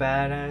 being a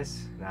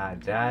badass. Now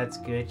that's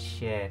good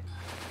shit.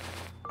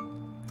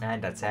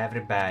 And that's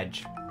every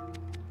badge.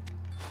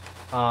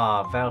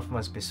 Oh, Valve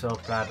must be so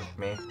proud of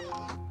me.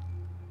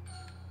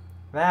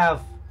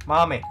 Valve,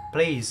 mommy,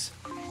 please,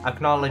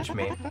 acknowledge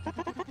me.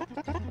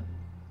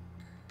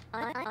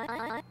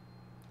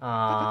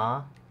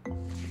 Aww.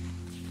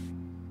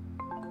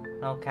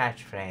 No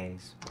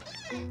catchphrase.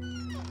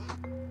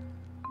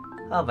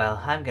 Oh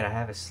well, I'm gonna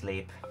have a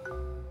sleep.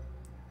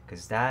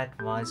 Cause that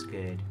was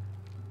good.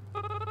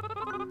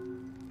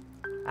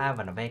 I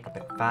wanna wake up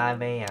at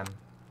 5 AM.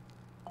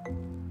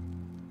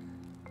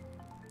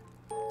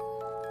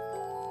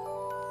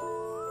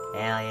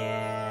 Hell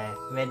yeah,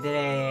 we did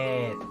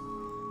it!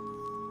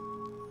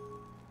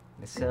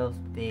 We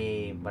solved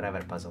the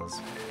whatever puzzles.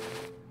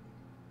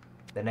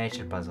 The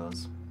nature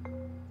puzzles.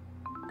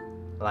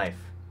 Life.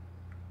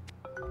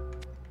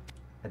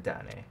 A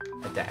Dane.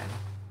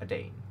 A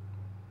Dane.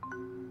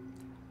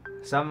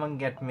 Someone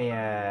get me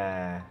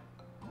a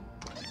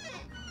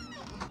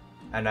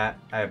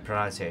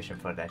pronunciation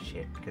for that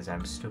shit, because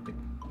I'm stupid.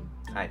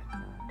 Alright.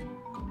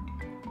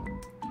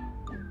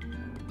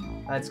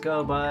 Let's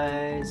go,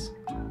 boys.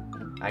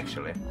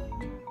 Actually.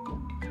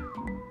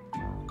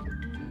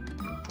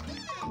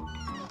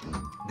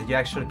 Did you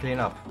actually clean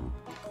up?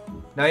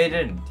 No, you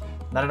didn't.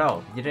 Not at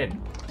all. You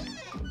didn't.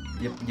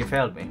 You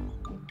failed me.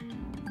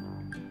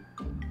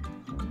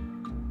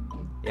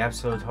 You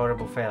absolute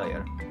horrible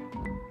failure.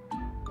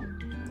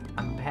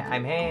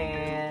 I'm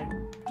here.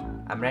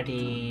 I'm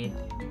ready.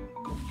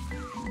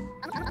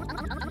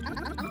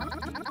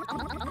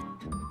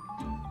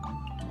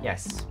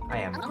 Yes, I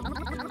am.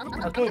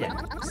 Okay then,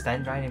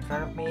 stand right in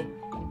front of me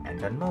and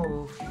don't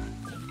move.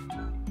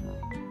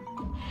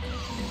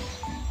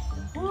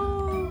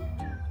 Woo!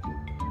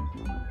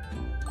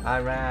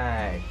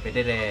 Alright, we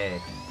did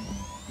it.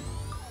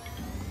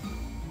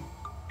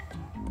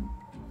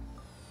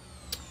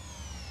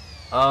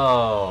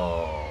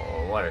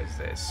 Oh, what is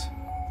this?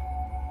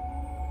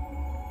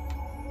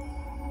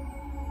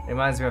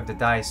 Reminds me of the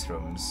dice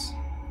rooms.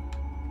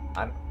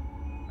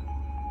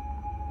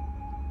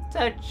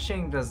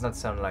 Touching does not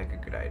sound like a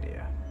good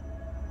idea.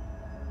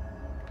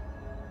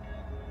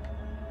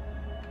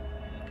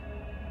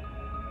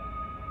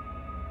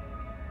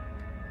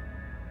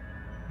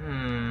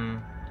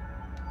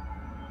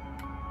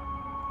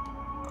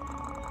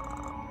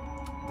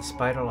 The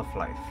Spiral of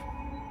Life.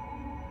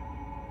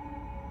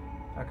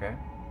 Okay.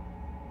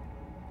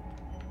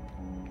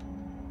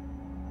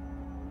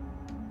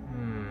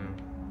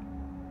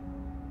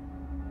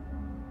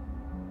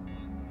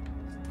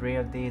 Three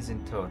of these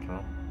in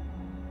total.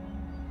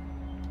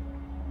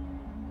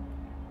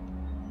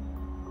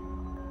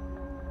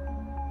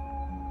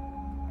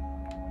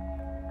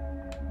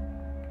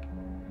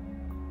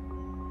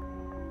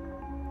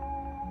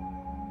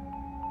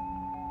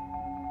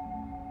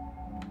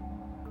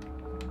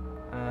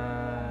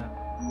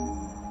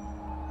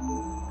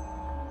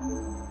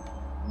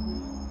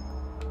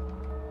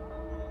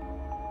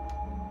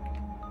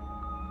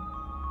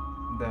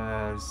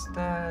 There's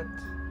that.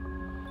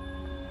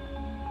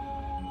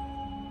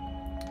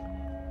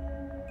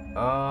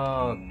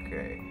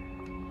 Okay.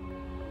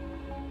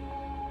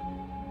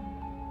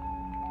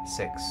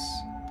 6.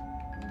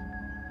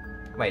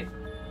 Wait.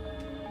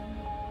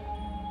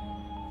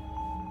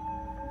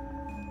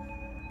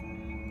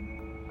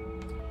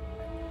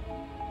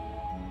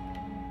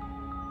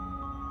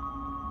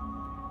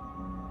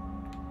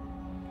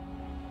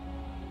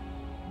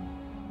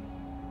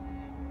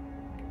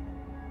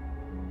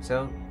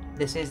 So,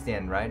 this is the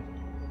end, right?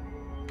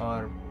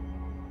 Or...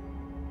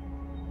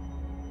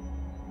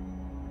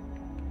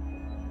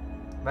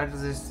 where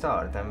does it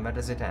start and where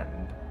does it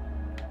end?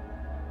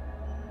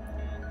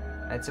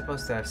 It's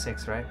supposed to have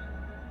 6, right?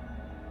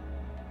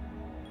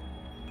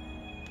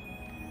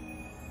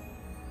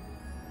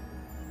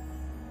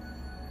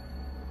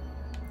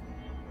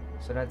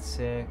 So that's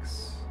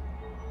 6.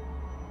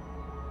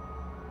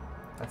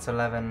 That's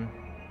 11.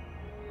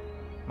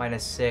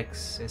 Minus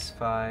 6 is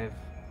 5.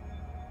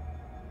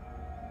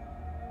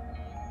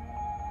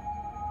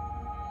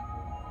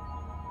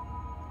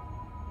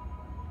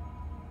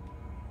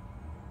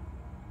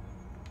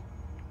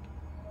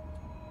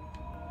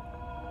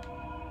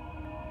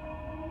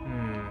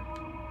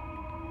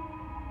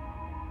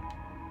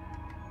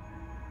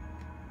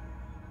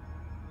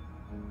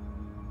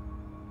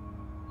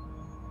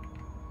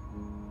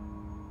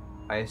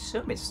 I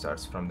assume it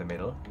starts from the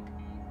middle.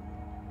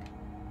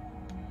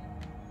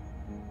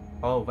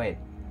 Oh wait,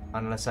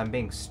 unless I'm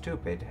being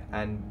stupid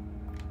and...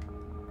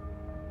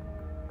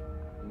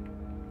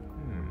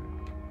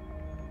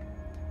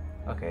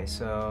 Okay,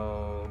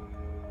 so...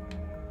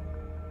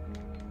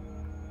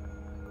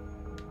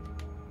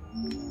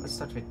 let's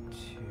start with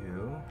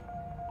 2.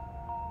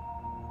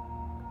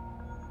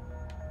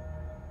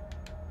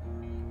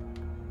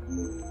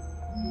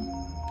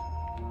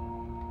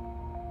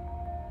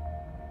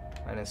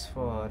 Minus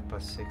 4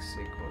 plus 6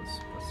 equals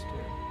plus 2.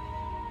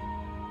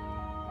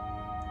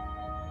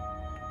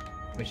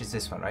 Which is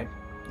this one, right?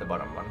 The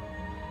bottom one.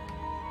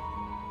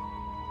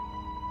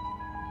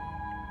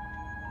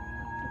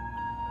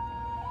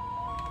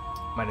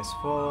 Minus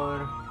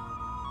 4.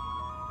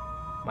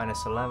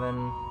 Minus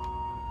 11.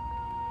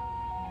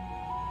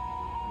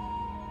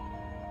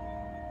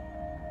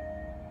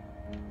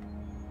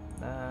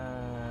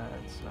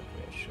 That's not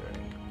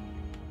reassuring.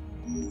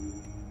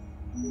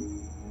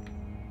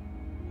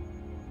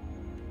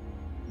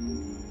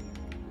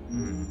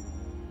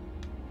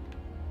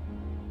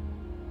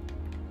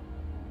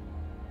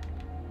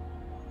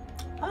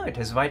 Oh, it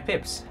has white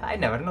pips. I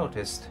never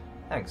noticed.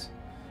 Thanks.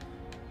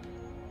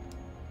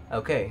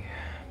 Okay.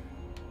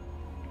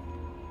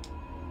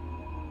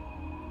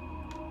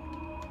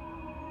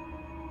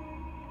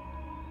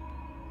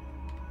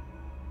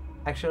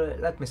 Actually,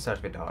 let me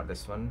start with the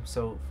hardest one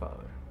so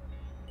far.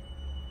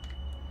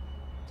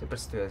 2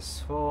 plus 2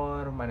 is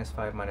 4, minus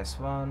 5 minus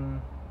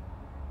 1.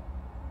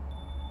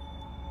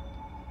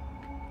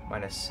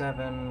 Minus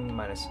 7,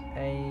 minus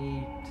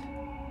 8.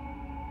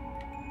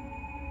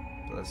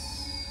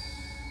 plus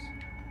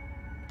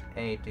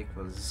 8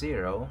 equals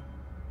 0.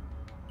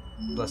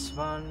 Plus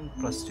 1,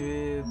 plus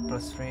 2,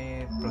 plus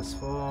 3, plus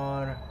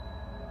 4.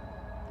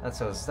 That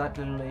solves that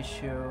little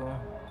issue.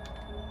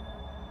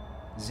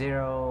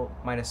 0,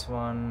 minus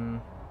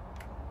 1.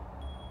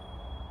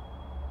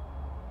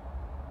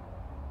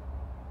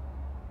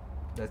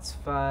 That's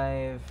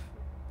 5.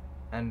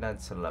 And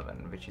that's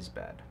 11, which is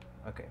bad.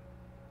 Okay.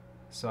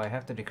 So I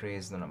have to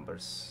decrease the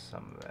numbers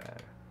somewhere.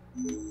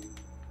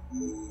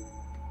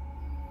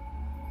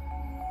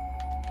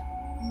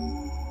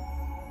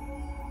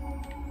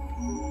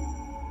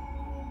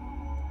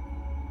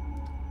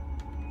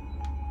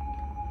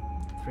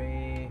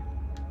 Three,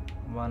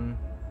 1,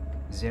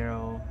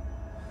 0.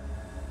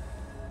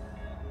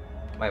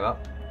 Wait, what?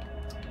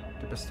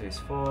 2 plus 2 is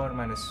 4,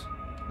 minus,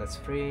 that's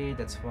 3,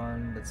 that's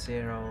 1, that's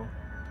 0,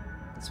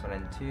 that's 1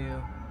 and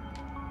 2.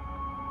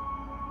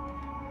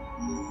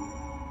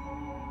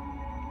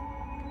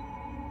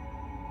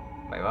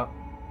 Wait, what?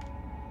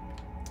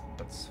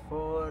 That's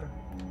 4,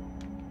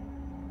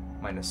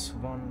 minus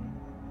 1,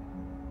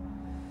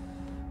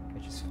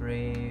 which is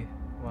 3,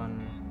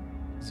 1,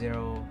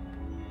 0.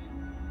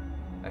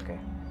 Okay.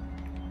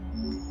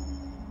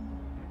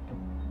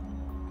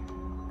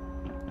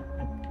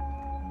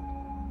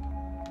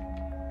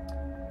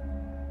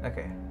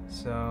 Okay,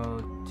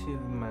 so 2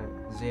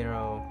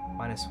 0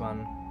 minus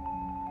 1,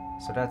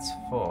 so that's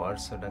 4,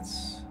 so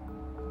that's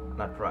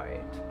not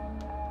right.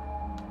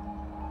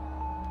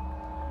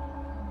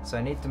 So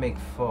I need to make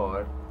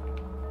 4.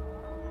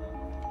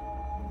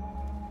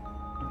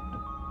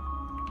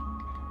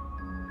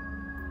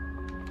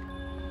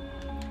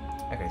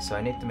 Okay, so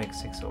I need to make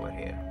 6 over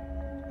here.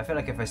 I feel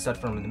like if I start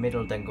from the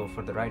middle, then go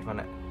for the right one,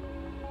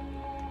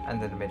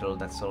 and then the middle,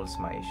 that solves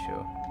my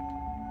issue.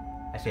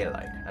 I feel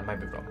like. I might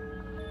be wrong.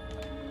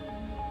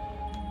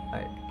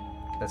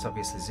 That's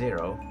obviously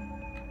 0.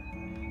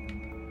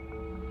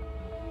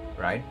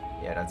 Right?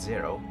 Yeah, that's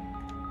 0.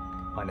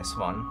 Minus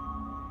 1.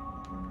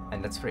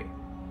 And that's 3.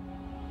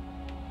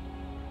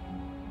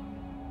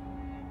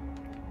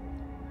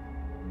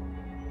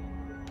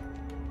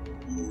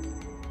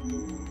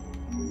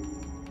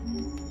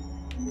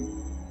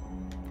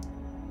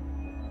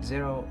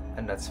 Zero,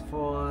 and that's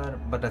 4,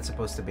 but that's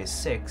supposed to be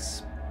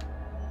 6.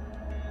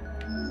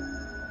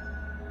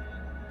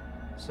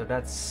 So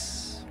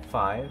that's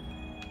 5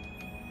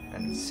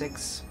 and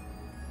 6.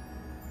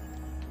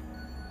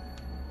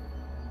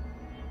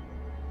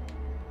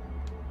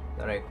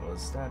 That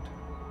equals that.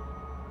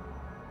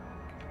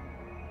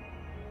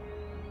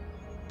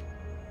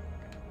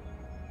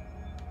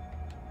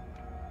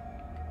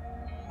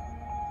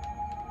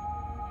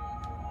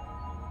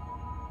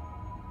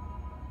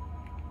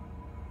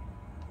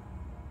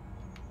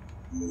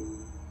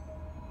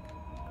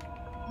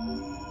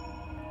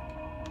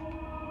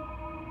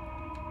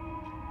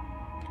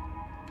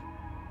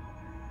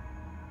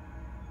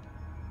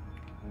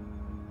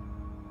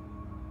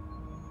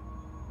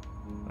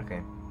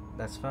 Okay,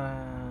 that's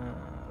fine.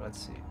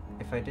 Let's see.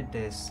 If I did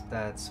this,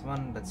 that's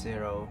 1, that's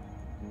 0,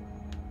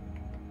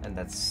 and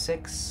that's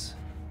 6.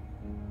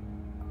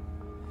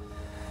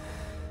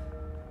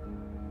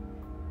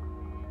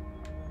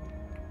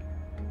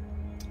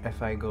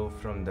 If I go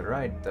from the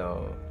right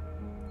though,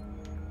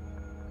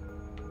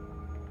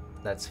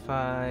 that's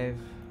 5,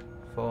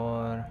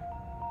 4,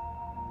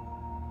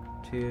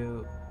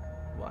 2,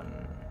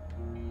 1.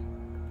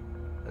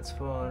 That's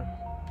 4.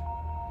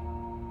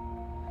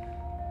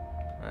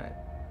 Alright.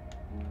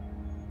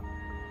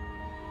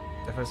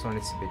 The first one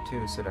needs to be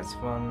 2, so that's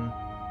 1.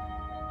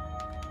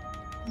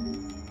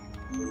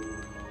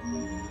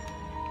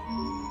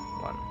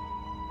 1.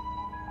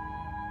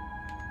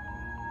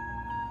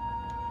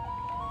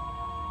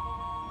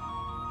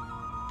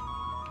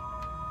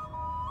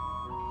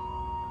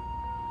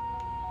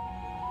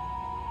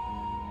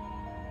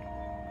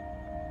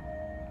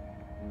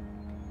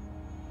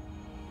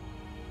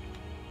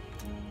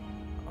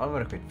 I'll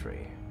work with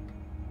 3.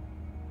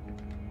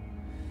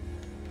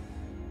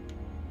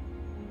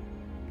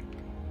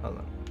 Hold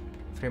on.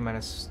 3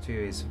 minus 2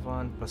 is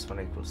 1, plus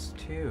 1 equals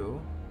 2.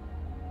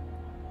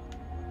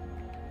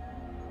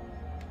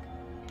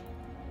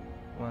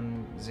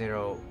 1,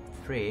 0,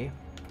 3.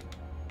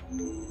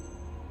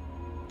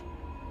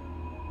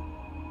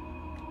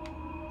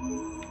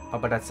 Oh,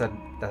 but that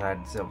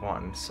adds a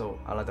 1, so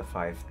I'll add a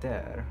 5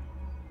 there.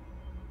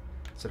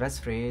 So that's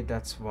 3,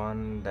 that's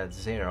 1, that's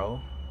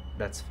 0,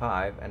 that's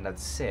 5, and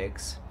that's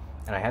 6.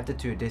 And I have the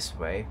 2 this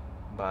way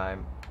by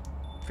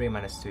 3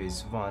 minus 2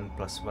 is 1,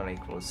 plus 1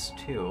 equals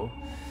 2.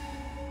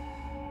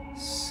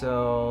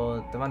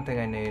 So the one thing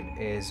I need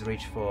is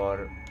reach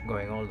for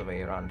going all the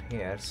way around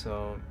here.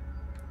 So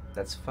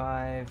that's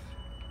 5,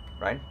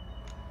 right?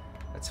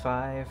 That's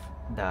 5,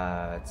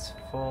 that's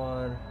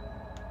 4,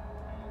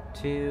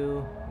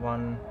 2,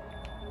 1,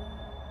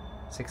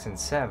 6 and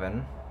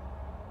 7.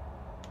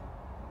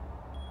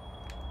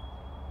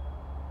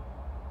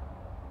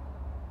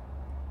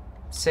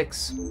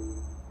 Six,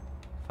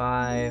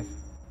 5,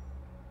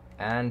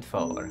 and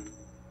 4.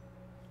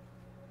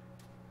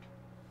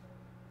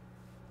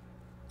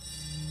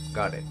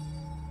 Got it.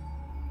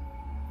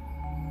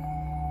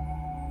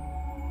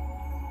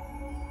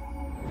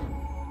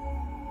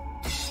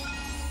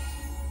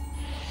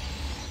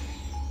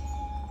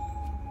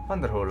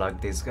 Wonder who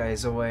locked these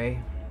guys away.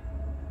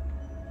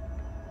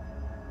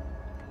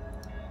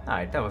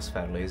 Alright, that was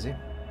fairly easy.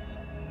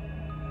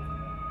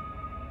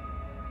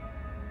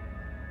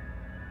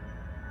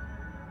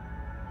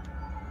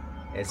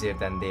 Easier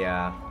than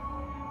the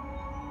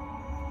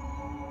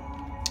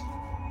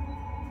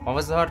what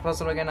was the hard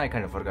puzzle again? I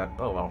kind of forgot.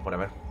 Oh well,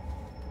 whatever.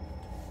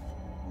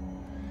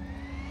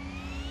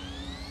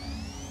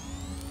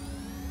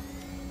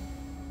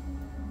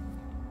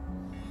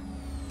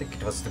 I think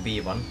it was the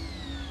B one.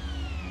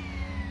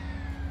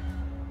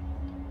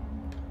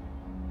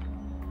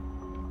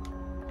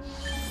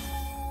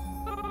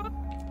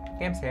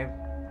 Game save.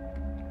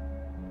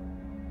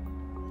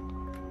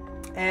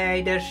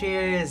 Hey, there she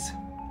is.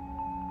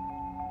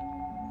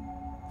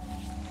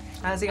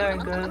 How's it going,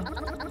 girl?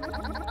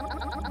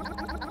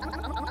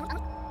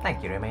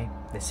 Thank you, Remy.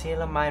 The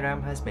seal on my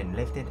realm has been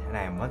lifted, and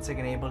I am once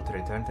again able to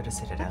return to the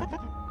Citadel.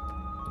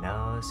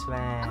 No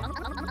sweat.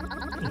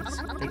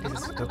 Please, take this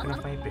as a token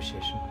of my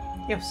appreciation.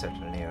 You've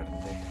certainly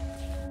earned it.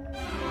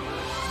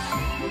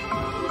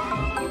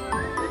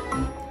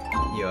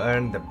 You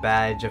earned the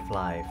Badge of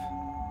Life.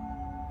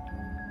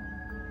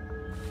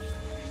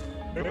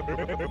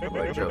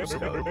 Right job,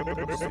 Scout.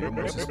 See,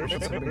 my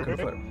suspicions have been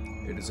confirmed.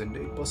 It is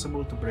indeed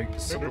possible to break the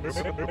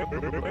seals,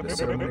 but the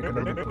ceremony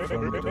cannot be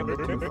performed with only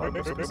 2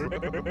 fighters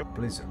present.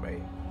 Please,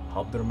 Remy,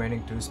 help the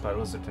remaining 2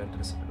 Spirals return to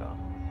the Citadel.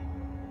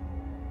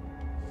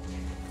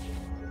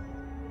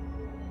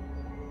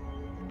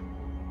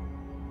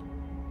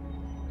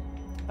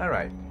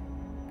 Alright.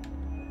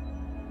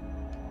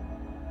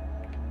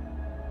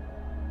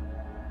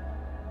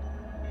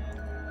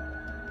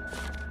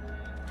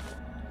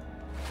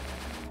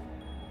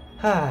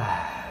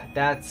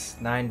 That's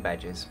 9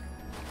 badges.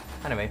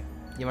 Anyway,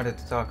 you wanted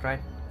to talk, right?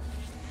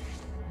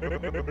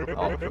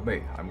 Oh,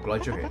 me, I'm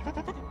glad you're here.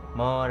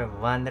 More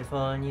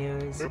wonderful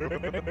news. Me,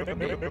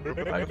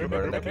 I can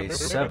earn at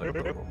least 7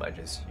 purple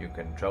badges. You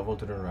can travel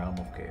to the realm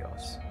of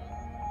chaos.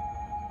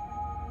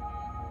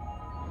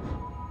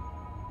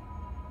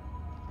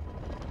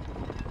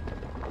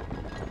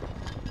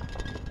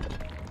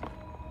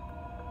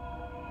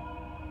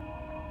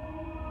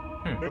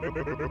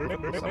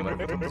 Somewhere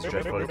within this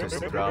dreadful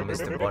twisted realm is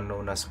the one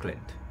known as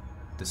Clint.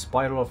 The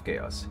Spiral of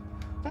Chaos.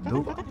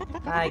 Do one.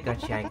 I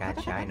gotcha,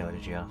 I know the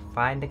drill.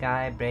 Find the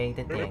guy, break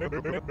the thing.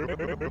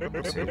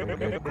 Proceed with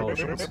great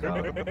caution,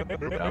 Scout.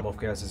 The realm of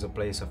Chaos is a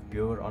place of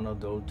pure,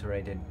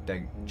 unadulterated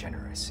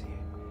degeneracy.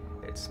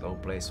 It's no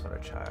place for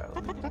a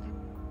child.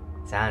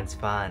 Sounds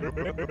fun.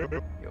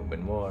 You've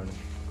been warned.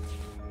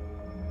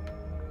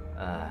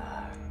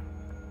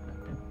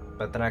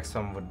 But the next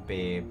one would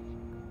be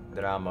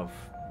the realm of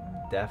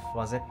Death,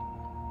 was it?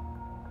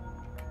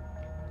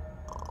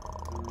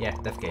 Yeah,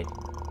 Deathgate.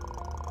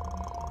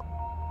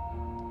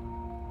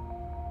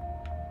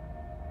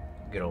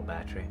 Good old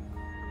battery.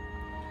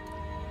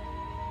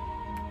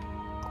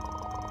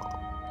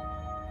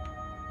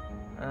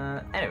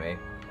 Anyway,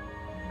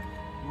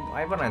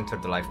 I wanna enter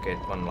the Life Gate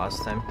one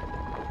last time,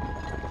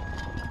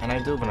 and I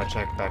do wanna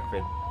check back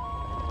with.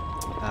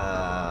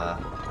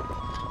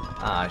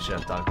 I should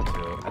have talked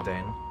to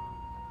Adane.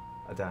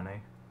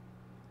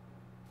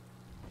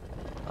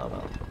 Oh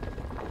well.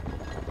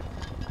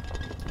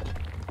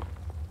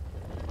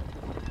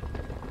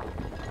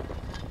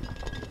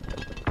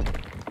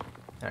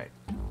 Alright.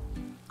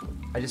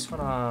 I just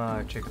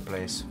wanna check the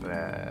place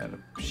where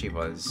she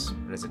was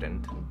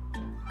resident.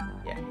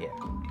 Yeah, here.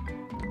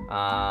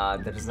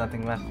 There's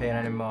nothing left here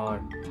anymore.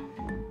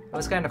 It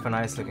was kind of a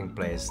nice looking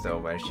place though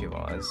where she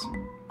was.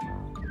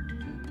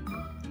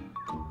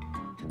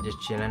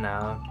 Just chilling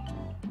out.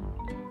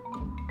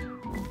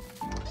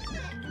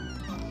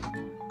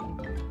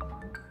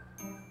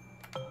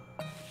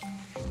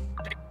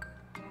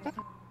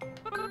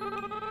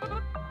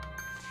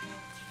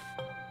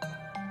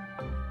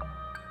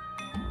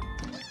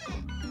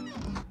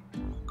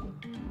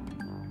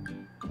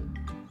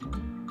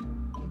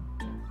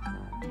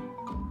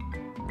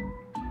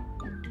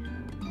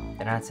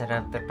 Then I set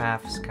up the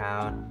path,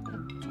 Scout.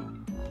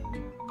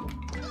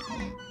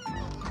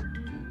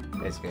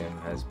 This game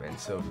has been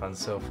so fun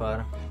so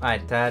far.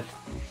 Alright, Tad.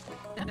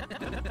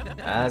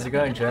 How's it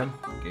going, Jim?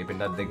 Keeping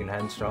that digging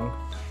hand strong?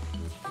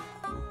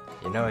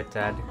 You know it,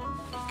 Tad.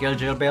 Kill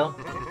Jill Bill?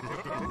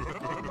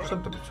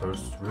 Sometimes it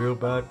hurts real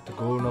bad to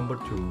go number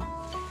 2.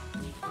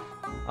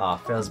 Ah,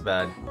 feels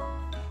bad.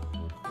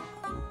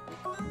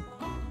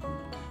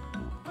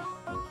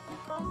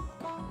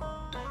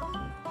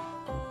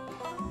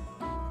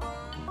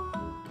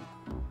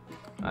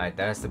 Alright,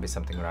 there has to be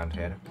something around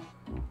here.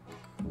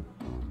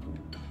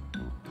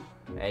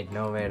 Ain't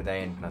nowhere there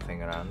ain't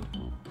nothing around.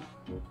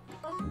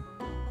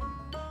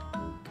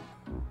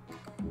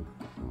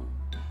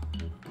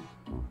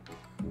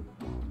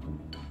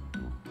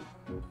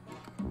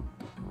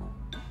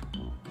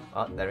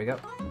 Oh, there we go.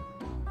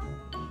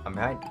 I'm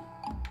behind.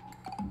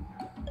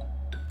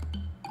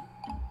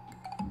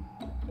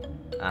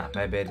 Ah,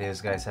 maybe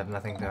these guys have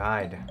nothing to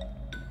hide.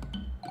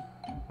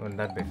 Wouldn't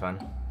that be fun?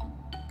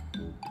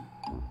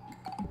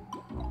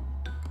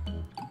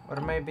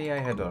 Or maybe I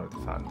had already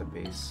found the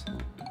piece.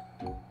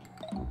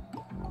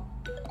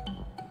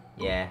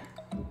 Yeah,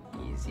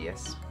 easy as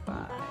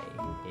spy.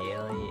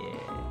 Hell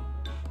yeah.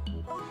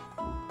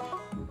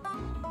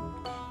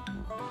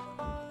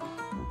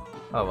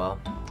 Oh well.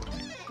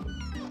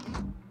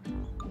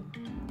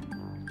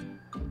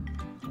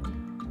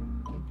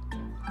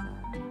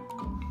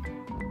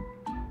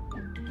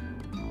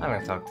 I'm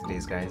gonna talk to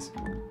these guys.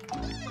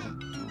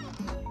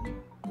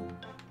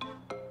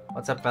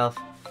 What's up, Elf?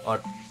 Or,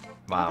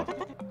 wow.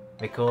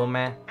 We cool,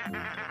 man?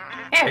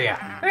 Hell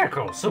yeah, they're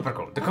cool, super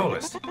cool, the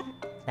coolest.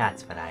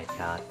 That's what I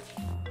thought.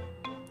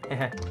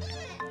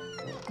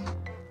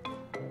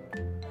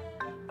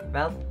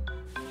 Well?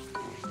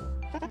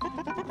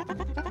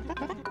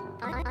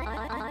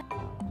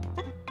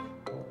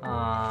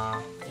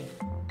 Aww.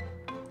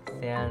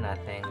 Still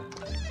nothing.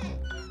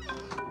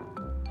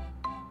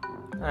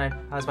 Alright,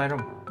 how's my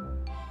room?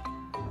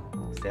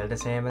 Still the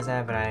same as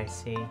ever, I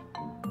see.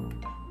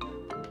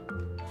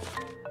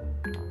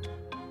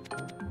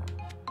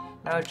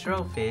 No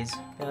trophies.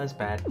 Feels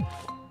bad.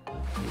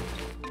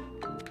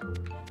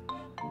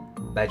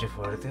 Badge of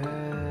Order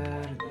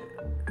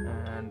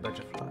and Badge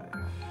of Life.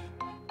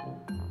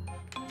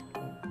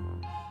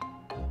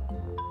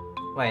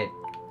 Wait,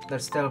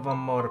 there's still one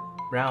more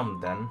realm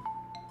then.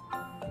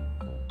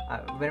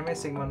 We're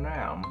missing one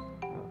realm.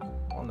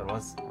 I wonder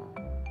what's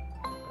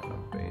gonna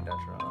be that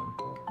realm.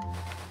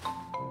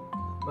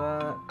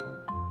 But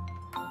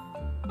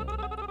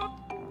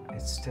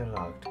it's still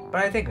locked.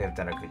 But I think we've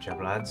done a good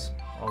job, lads,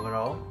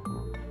 overall.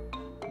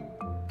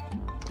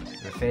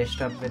 We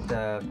finished up with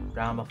the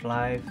Realm of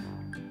Life.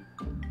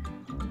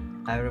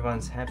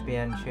 Everyone's happy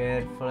and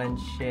cheerful and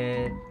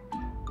shit.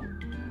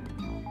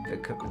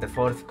 The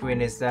fourth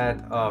queen is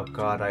dead. Oh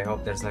god, I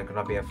hope there's not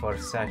gonna be a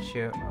fourth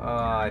statue. Oh,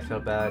 I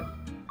feel bad.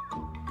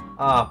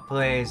 Oh,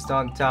 please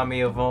don't tell me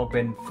you've all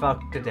been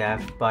fucked to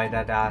death by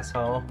that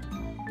asshole.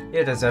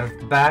 You deserve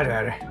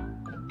better.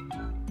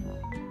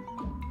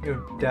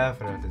 You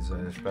definitely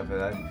deserve better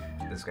than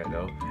this guy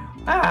though.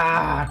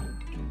 Ah!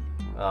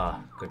 Oh,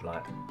 good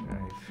life.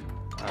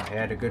 He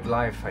had a good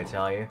life, I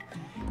tell you.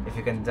 If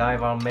you can die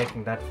while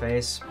making that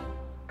face,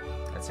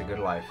 that's a good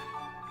life.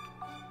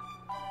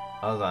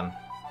 Well done.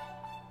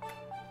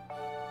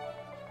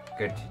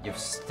 Good. You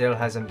still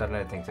hasn't done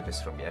anything to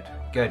this room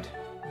yet. Good.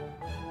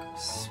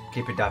 Just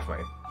keep it that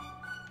way.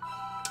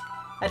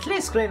 At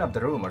least clean up the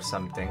room or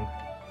something.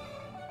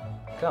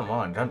 Come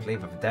on, don't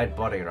leave a dead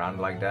body around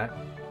like that.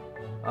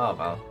 Oh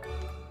well.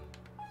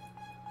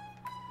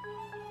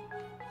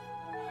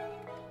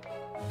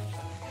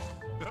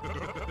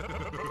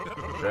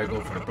 Should I go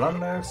for the blonde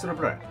next to the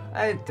brunette?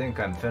 I think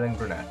I'm feeling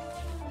brunette.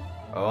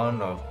 Oh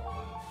no.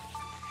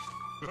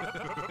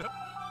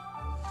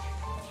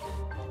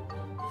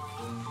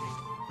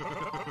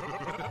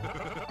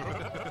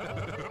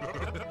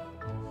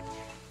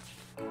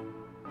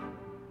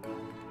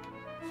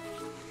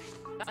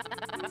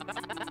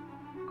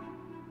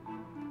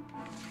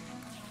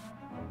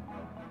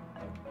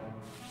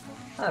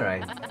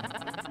 Alright.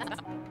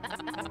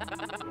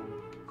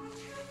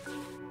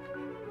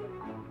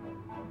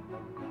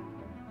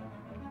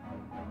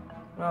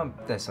 Well,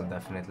 this will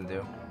definitely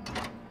do.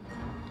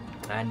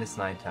 And it's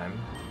nighttime.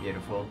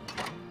 Beautiful.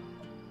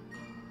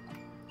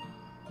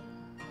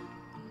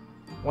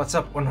 What's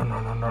up? Oh no no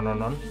no no no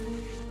no.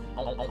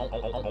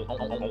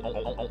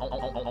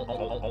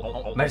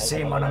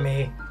 Merci mon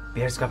ami.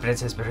 Pierre's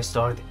confidence has been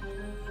restored.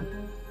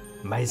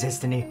 My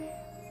destiny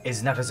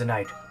is not as a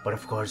knight, but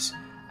of course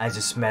as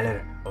a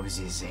smeller of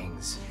these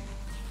things.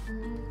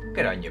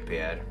 Good on you,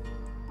 Pierre.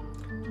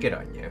 Good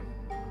on you.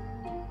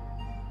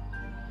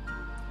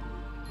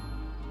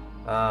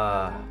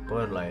 Ah,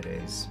 poor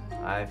ladies.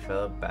 I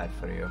feel bad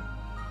for you.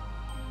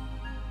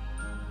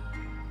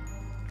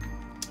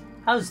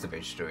 How's the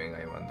witch doing,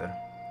 I wonder?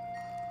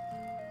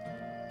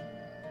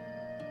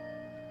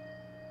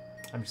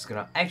 I'm just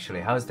gonna...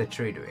 Actually, how's the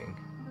tree doing?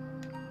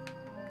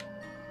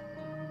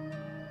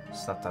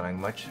 It's not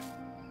telling much.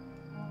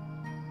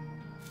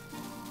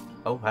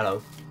 Oh,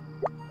 hello.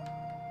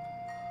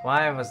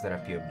 Why was there a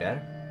pube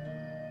there?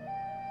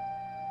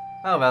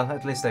 Oh well,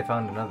 at least I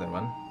found another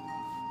one.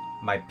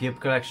 My pube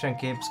collection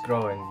keeps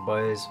growing,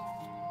 boys.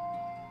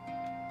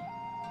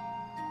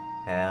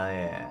 Hell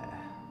yeah.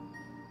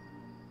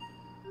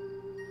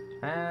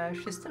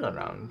 She's still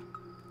around.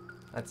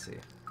 Let's see.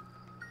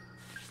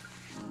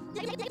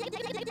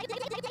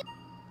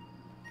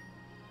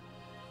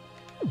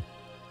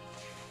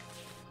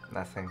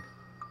 Nothing.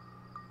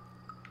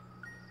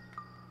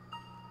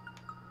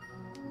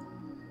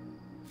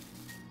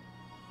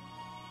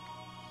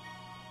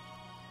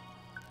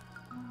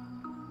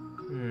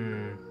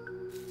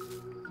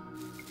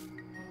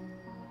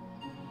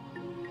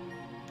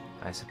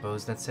 I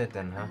suppose that's it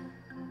then, huh?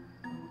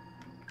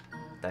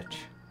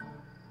 Touch.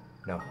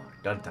 No,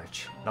 don't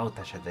touch. No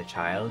touch of the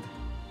child.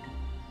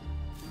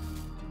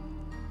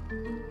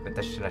 We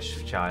touched the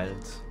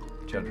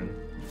children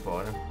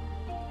before.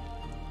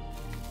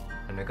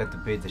 They got to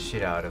beat the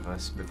shit out of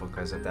us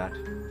because of that.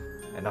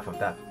 Enough of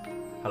that.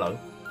 Hello?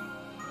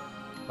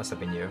 Must have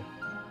been you.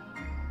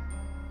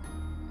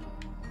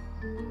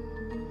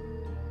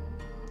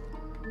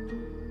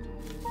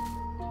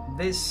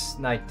 This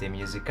night theme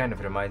music kind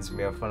of reminds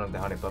me of one of the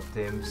Honeypop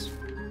themes.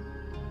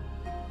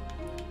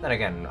 Then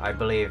again, I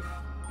believe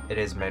it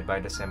is made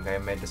by the same guy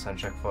who made the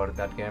soundtrack for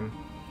that game.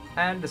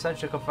 And the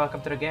soundtrack of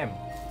Welcome to the Game.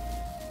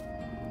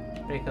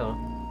 Pretty cool.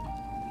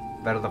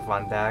 Battle of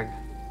Van Dag.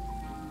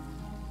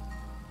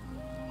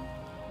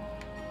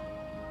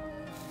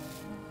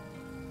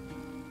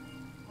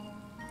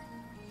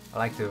 I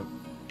like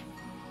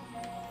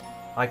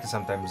to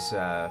sometimes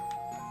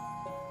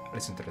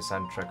listen to the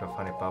soundtrack of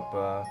Honeypop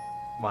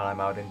while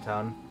I'm out in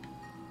town.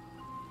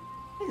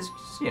 It's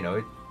just, you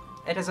know,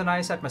 it has a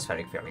nice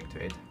atmospheric feeling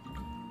to it.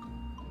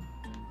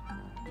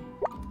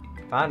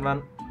 Found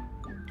one.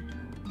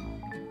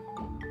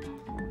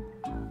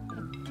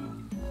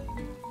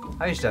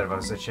 I wish there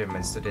was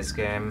achievements to this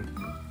game.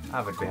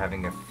 I would be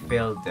having a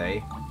field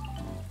day.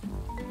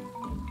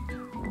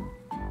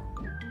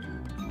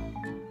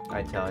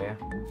 I tell you,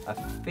 a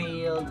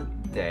field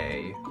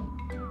day.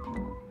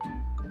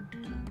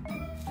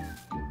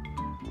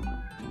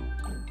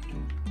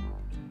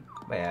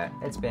 But yeah,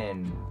 it's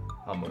been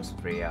almost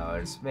 3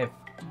 hours. We've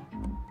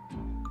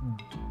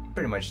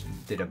pretty much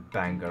did a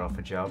banger of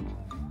a job.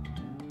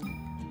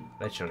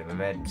 Literally, we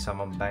made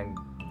someone bang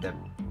the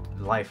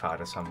life out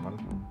of someone.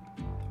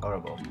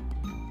 Horrible.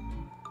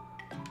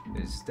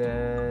 Is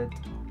dead.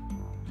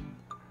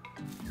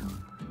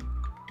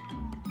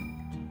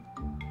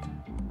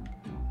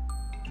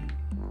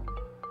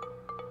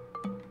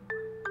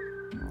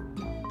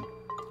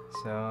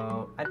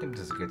 So I think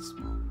this is a good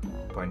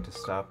point to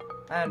stop.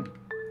 And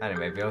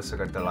anyway, we also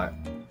got the life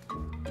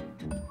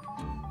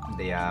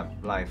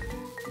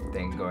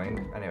thing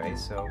going. Anyway,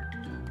 so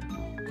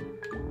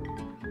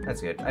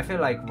that's good. I feel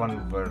like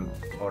one world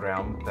or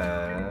realm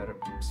per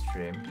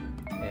stream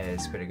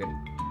is pretty good,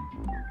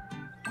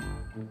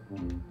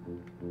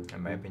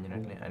 in my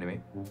opinion. Anyway,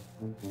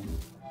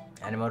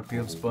 any more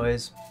pubes,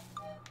 boys?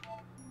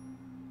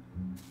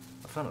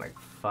 I found like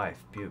 5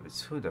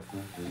 pubes. Who the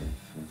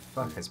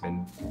fuck has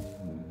been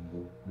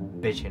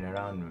bitching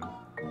around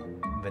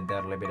with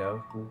their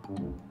libido?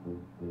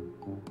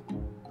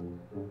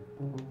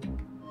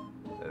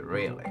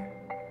 Really?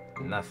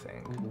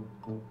 Nothing.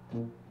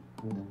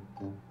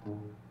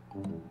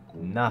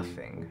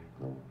 Nothing.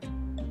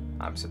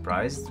 I'm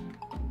surprised.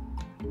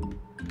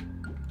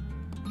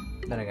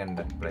 Then again,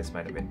 that place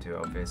might have been too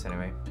obvious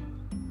anyway.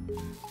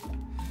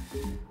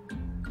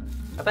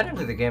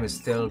 Apparently the game is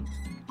still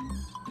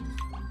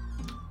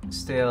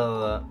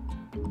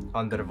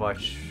under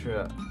watch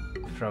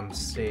from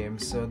Steam,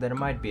 so there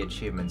might be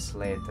achievements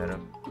later.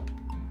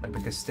 But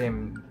because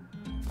Steam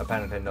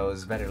apparently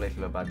knows very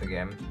little about the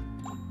game,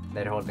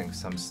 they're holding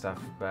some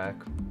stuff back.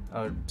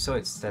 Oh, so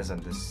it says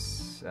on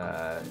this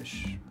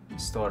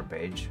store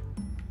page.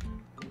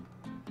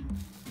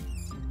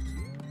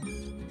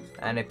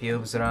 Any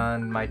pubes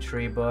around my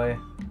tree, boy?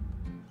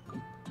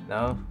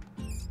 No?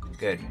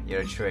 Good,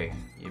 you're a tree.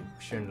 You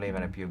shouldn't leave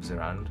any pubes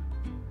around.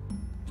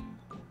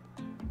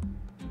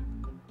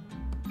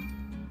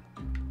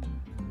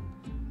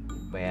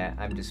 But yeah,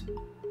 I'm just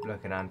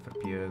looking on for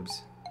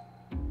pubes.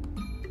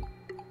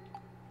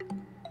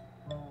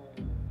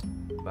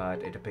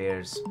 But it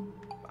appears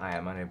I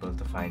am unable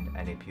to find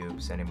any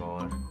pubes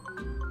anymore.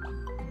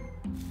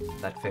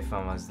 That 5th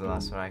one was the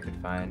last one I could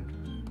find.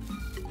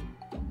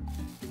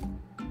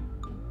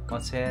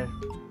 What's here?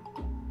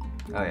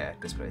 Oh yeah,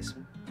 this place.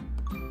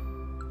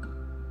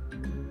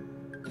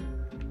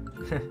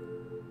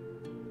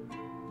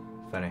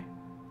 Funny.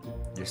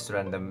 Just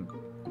random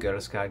Girl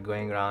Scout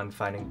going around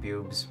finding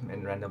pubes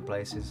in random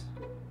places.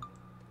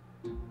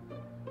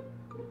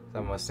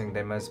 Some must think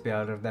they must be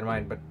out of their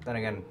mind, but then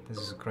again, this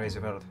is a crazy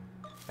world.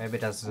 Maybe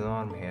that's the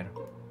norm here.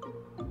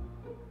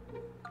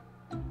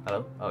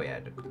 Hello? Oh yeah,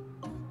 the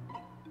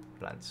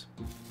plants.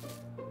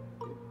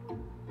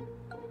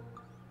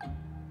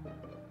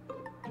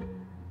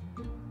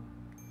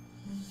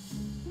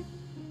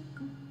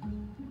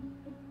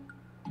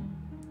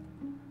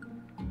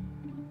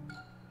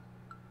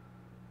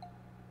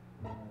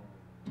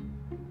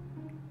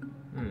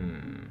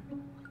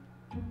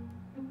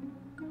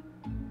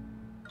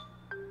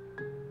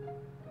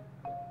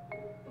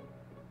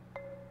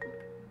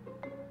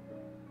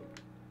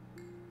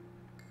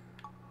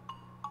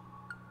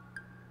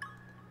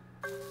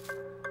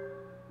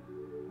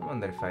 I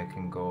wonder if I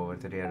can go over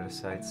to the other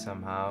side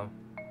somehow.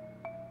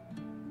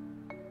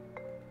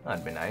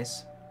 That'd be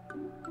nice.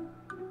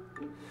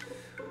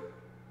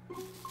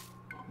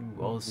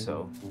 Ooh,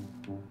 also,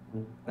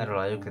 whenever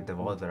I look at the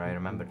water, I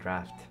remember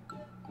Draft.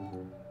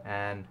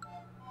 And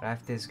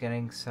Draft is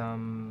getting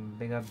some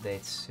big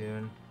updates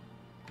soon.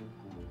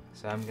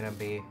 So I'm gonna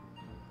be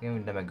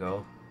giving them a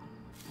go.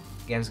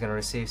 Game's gonna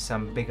receive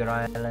some bigger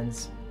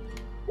islands.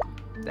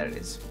 There it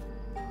is.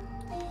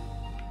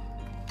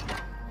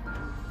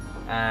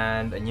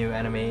 And a new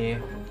enemy.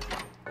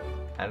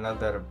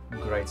 Another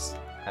great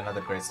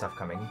stuff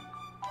coming.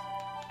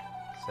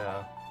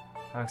 So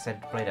I'm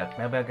excited to play that.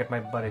 Maybe I'll get my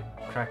body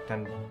cracked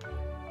and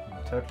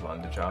turtle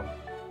on the job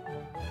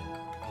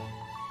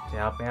to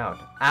help me out.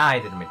 Ah, I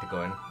didn't mean to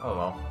go in. Oh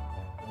well.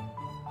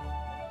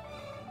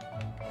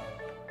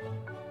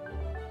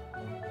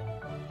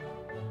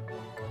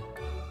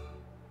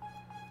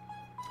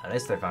 At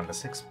least I found a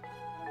 6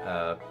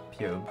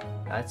 pube.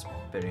 That's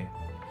pretty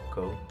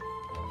cool.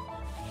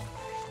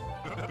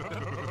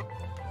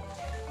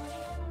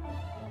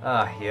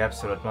 Ah, you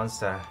absolute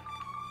monster.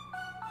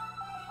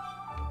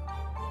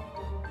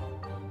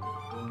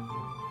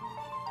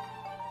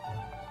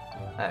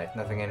 Alright,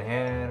 nothing in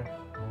here.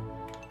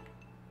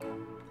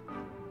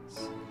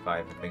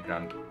 Survive the big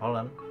run. Hold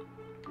on.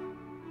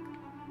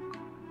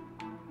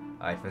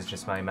 Ah, it was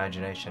just my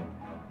imagination.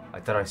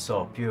 I thought I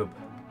saw a pube.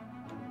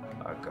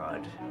 Oh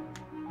god.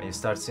 When you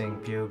start seeing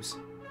pubes,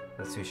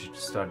 that's when you should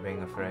start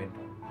being afraid.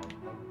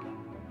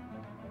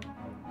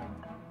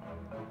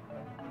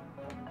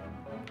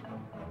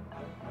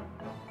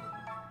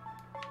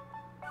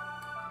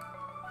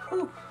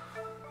 Whew.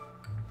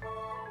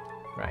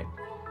 Right.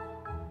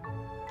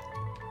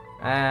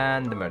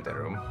 And the murder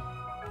room.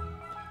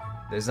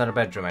 This is not a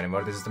bedroom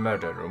anymore, this is the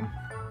murder room.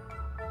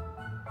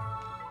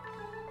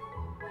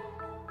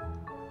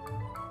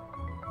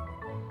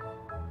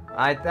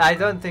 I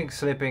don't think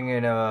sleeping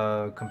in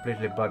a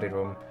completely bloody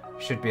room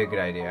should be a good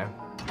idea.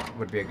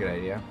 Would be a good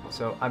idea.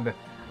 So I'm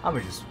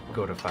gonna just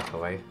go the fuck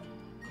away.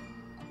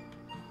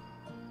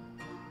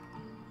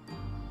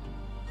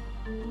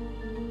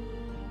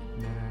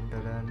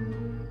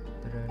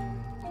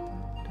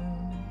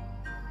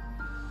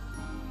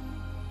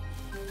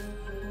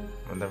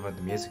 Wonder what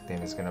the music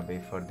theme is gonna be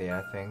for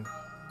the thing.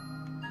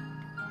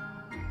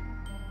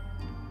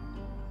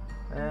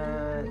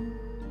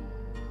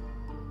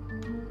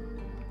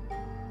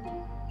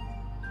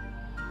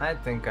 I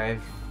think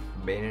I've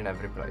been in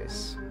every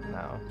place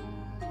now.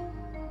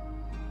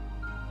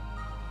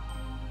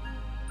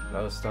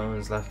 No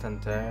stones left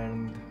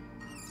unturned.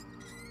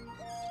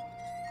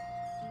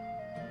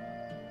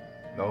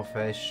 No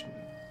fish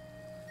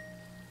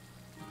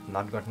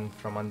not gotten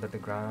from under the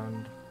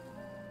ground.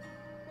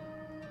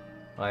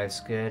 Life's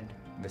good.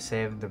 We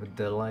saved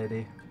the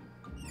lady.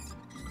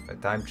 We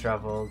time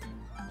traveled.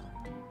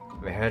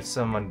 We heard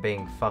someone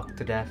being fucked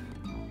to death.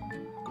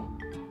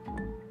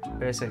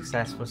 Very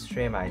successful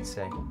stream, I'd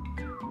say.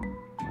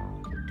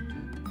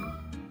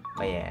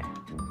 But yeah.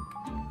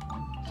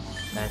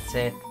 That's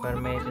it for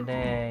me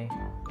today.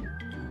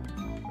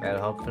 We'll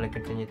hopefully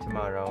continue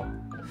tomorrow.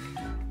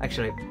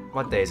 Actually,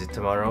 what day is it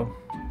tomorrow?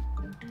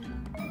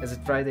 Is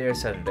it Friday or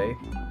Saturday?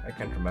 I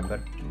can't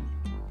remember.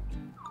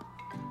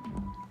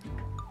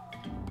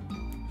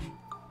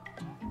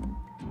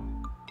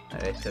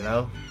 I need to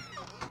know.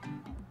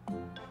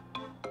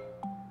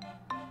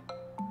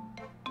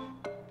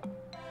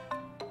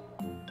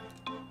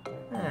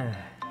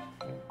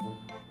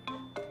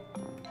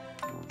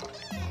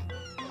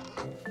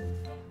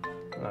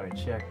 Let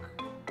me check.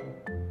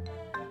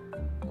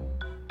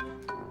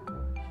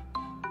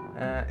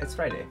 It's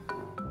Friday.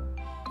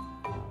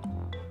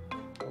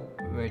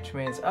 Which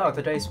means, oh,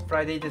 today's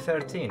Friday the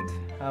 13th.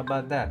 How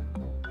about that?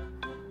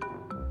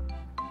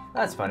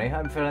 That's funny,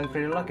 I'm feeling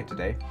pretty lucky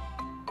today.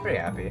 Pretty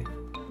happy.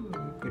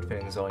 Good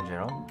feelings all in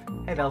general.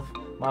 Hey Belf,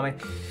 mommy.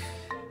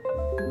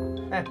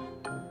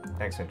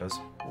 Thanks Windows.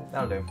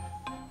 That'll do.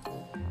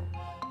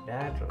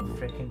 That'll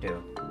freaking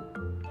do.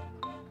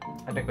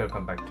 I think we'll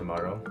come back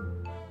tomorrow.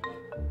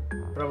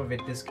 Probably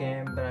with this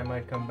game, but I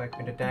might come back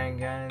with the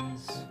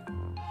Dangans.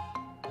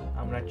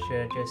 I'm not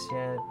sure just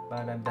yet,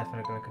 but I'm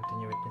definitely gonna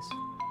continue with this.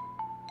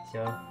 So,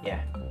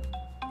 yeah.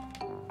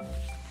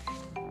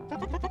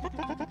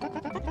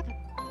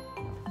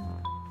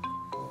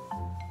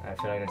 I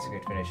feel like that's a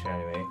good finish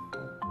anyway.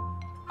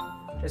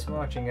 Just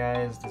watching,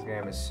 guys. This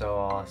game is so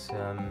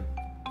awesome.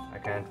 I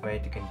can't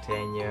wait to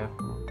continue.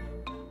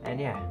 And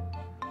yeah,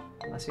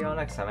 I'll see you all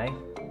next time,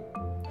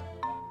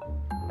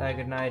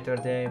 good night or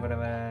day,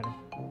 whatever.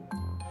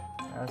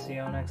 I'll see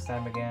you all next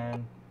time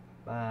again.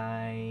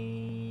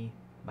 Bye.